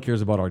 Yeah, no one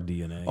cares about our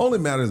DNA. Only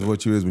matters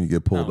what you is when you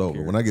get pulled don't over.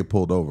 care. When I get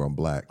pulled over, I'm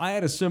black. I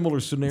had a similar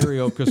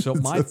scenario because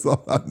That's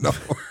all I know.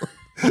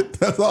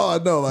 That's all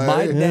I know.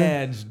 Like,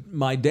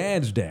 my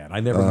dad's dad. I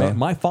never met.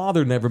 My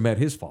father never met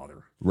his father.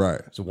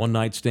 Right. It's a one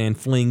night stand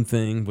fling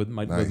thing with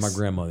my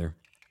grandmother,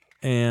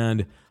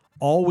 and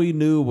all we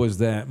knew was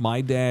that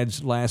my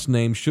dad's last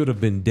name should have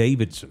been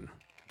Davidson,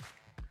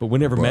 but we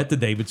never met the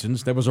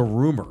Davidsons. There was a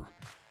rumor.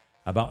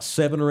 About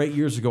 7 or 8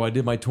 years ago, I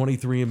did my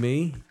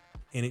 23andMe,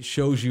 and it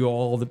shows you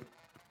all the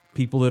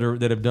people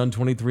that have done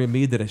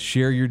 23andMe that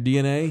share your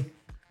DNA.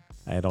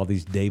 I had all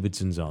these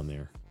Davidsons on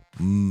there.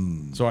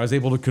 So I was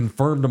able to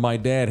confirm to my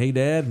dad, hey,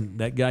 Dad,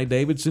 that guy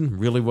Davidson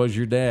really was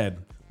your dad.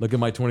 Look at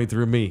my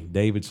 23andMe,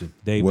 Davidson.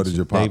 What did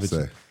your pop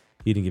Davidson. say?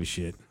 He didn't give a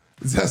shit.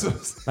 That's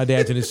what My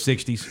dad's in his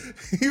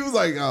 60s. he was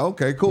like, oh,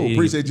 okay, cool. He-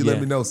 Appreciate you yeah.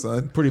 letting me know,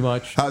 son. Pretty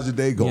much. How's your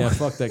day going? Yeah,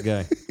 fuck that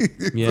guy.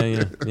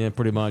 yeah,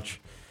 pretty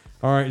much.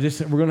 All right,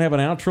 we're going to have an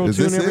outro Is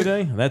tune this every it?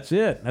 day? That's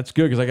it. That's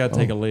good because I got to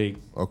take a leak.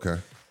 Okay.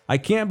 I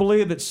can't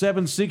believe that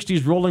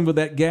 760's rolling with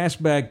that gas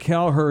bag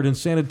Cowherd and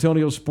San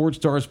Antonio Sports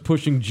Stars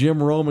pushing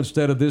Jim Rome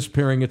instead of this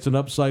pairing. It's an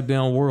upside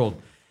down world.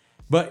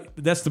 But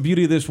that's the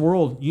beauty of this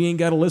world. You ain't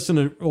got to listen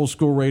to old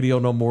school radio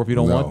no more if you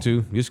don't No. want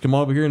to. Just come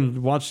over here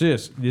and watch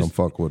this. Don't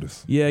fuck with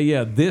us.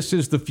 Yeah. This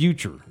is the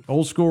future.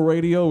 Old school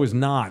radio is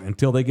not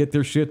until they get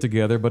their shit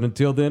together. But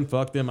until then,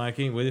 fuck them. I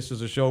can't wait. This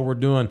is a show we're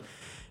doing.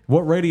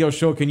 What radio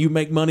show can you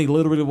make money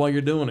literally while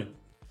you're doing it?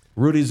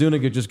 Rudy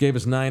Zuniga just gave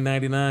us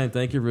 $9.99.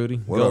 Thank you, Rudy.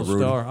 What Gold up,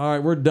 Rudy? star. All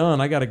right, we're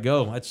done. I got to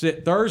go. That's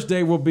it.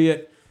 Thursday we'll be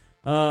at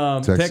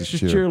Texas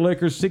Cheer. Cheer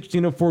Liquors,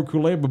 1604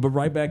 Culebra, but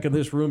right back in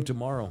this room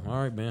tomorrow. All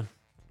right, man.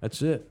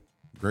 That's it.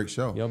 Great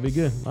show. Y'all be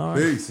good. All right.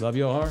 Peace. Love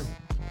y'all hard.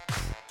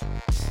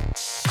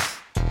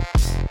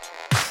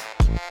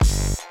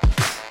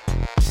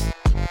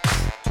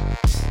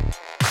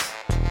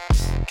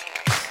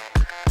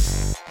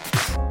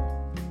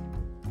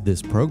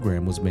 This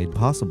program was made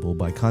possible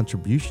by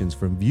contributions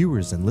from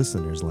viewers and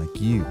listeners like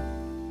you.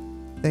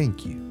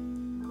 Thank you.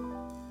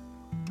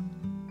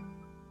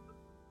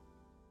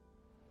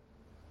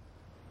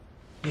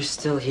 You're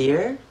still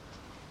here?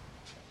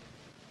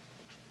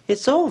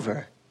 It's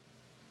over.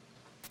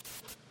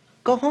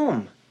 Go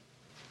home.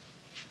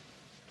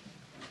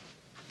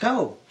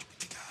 Go.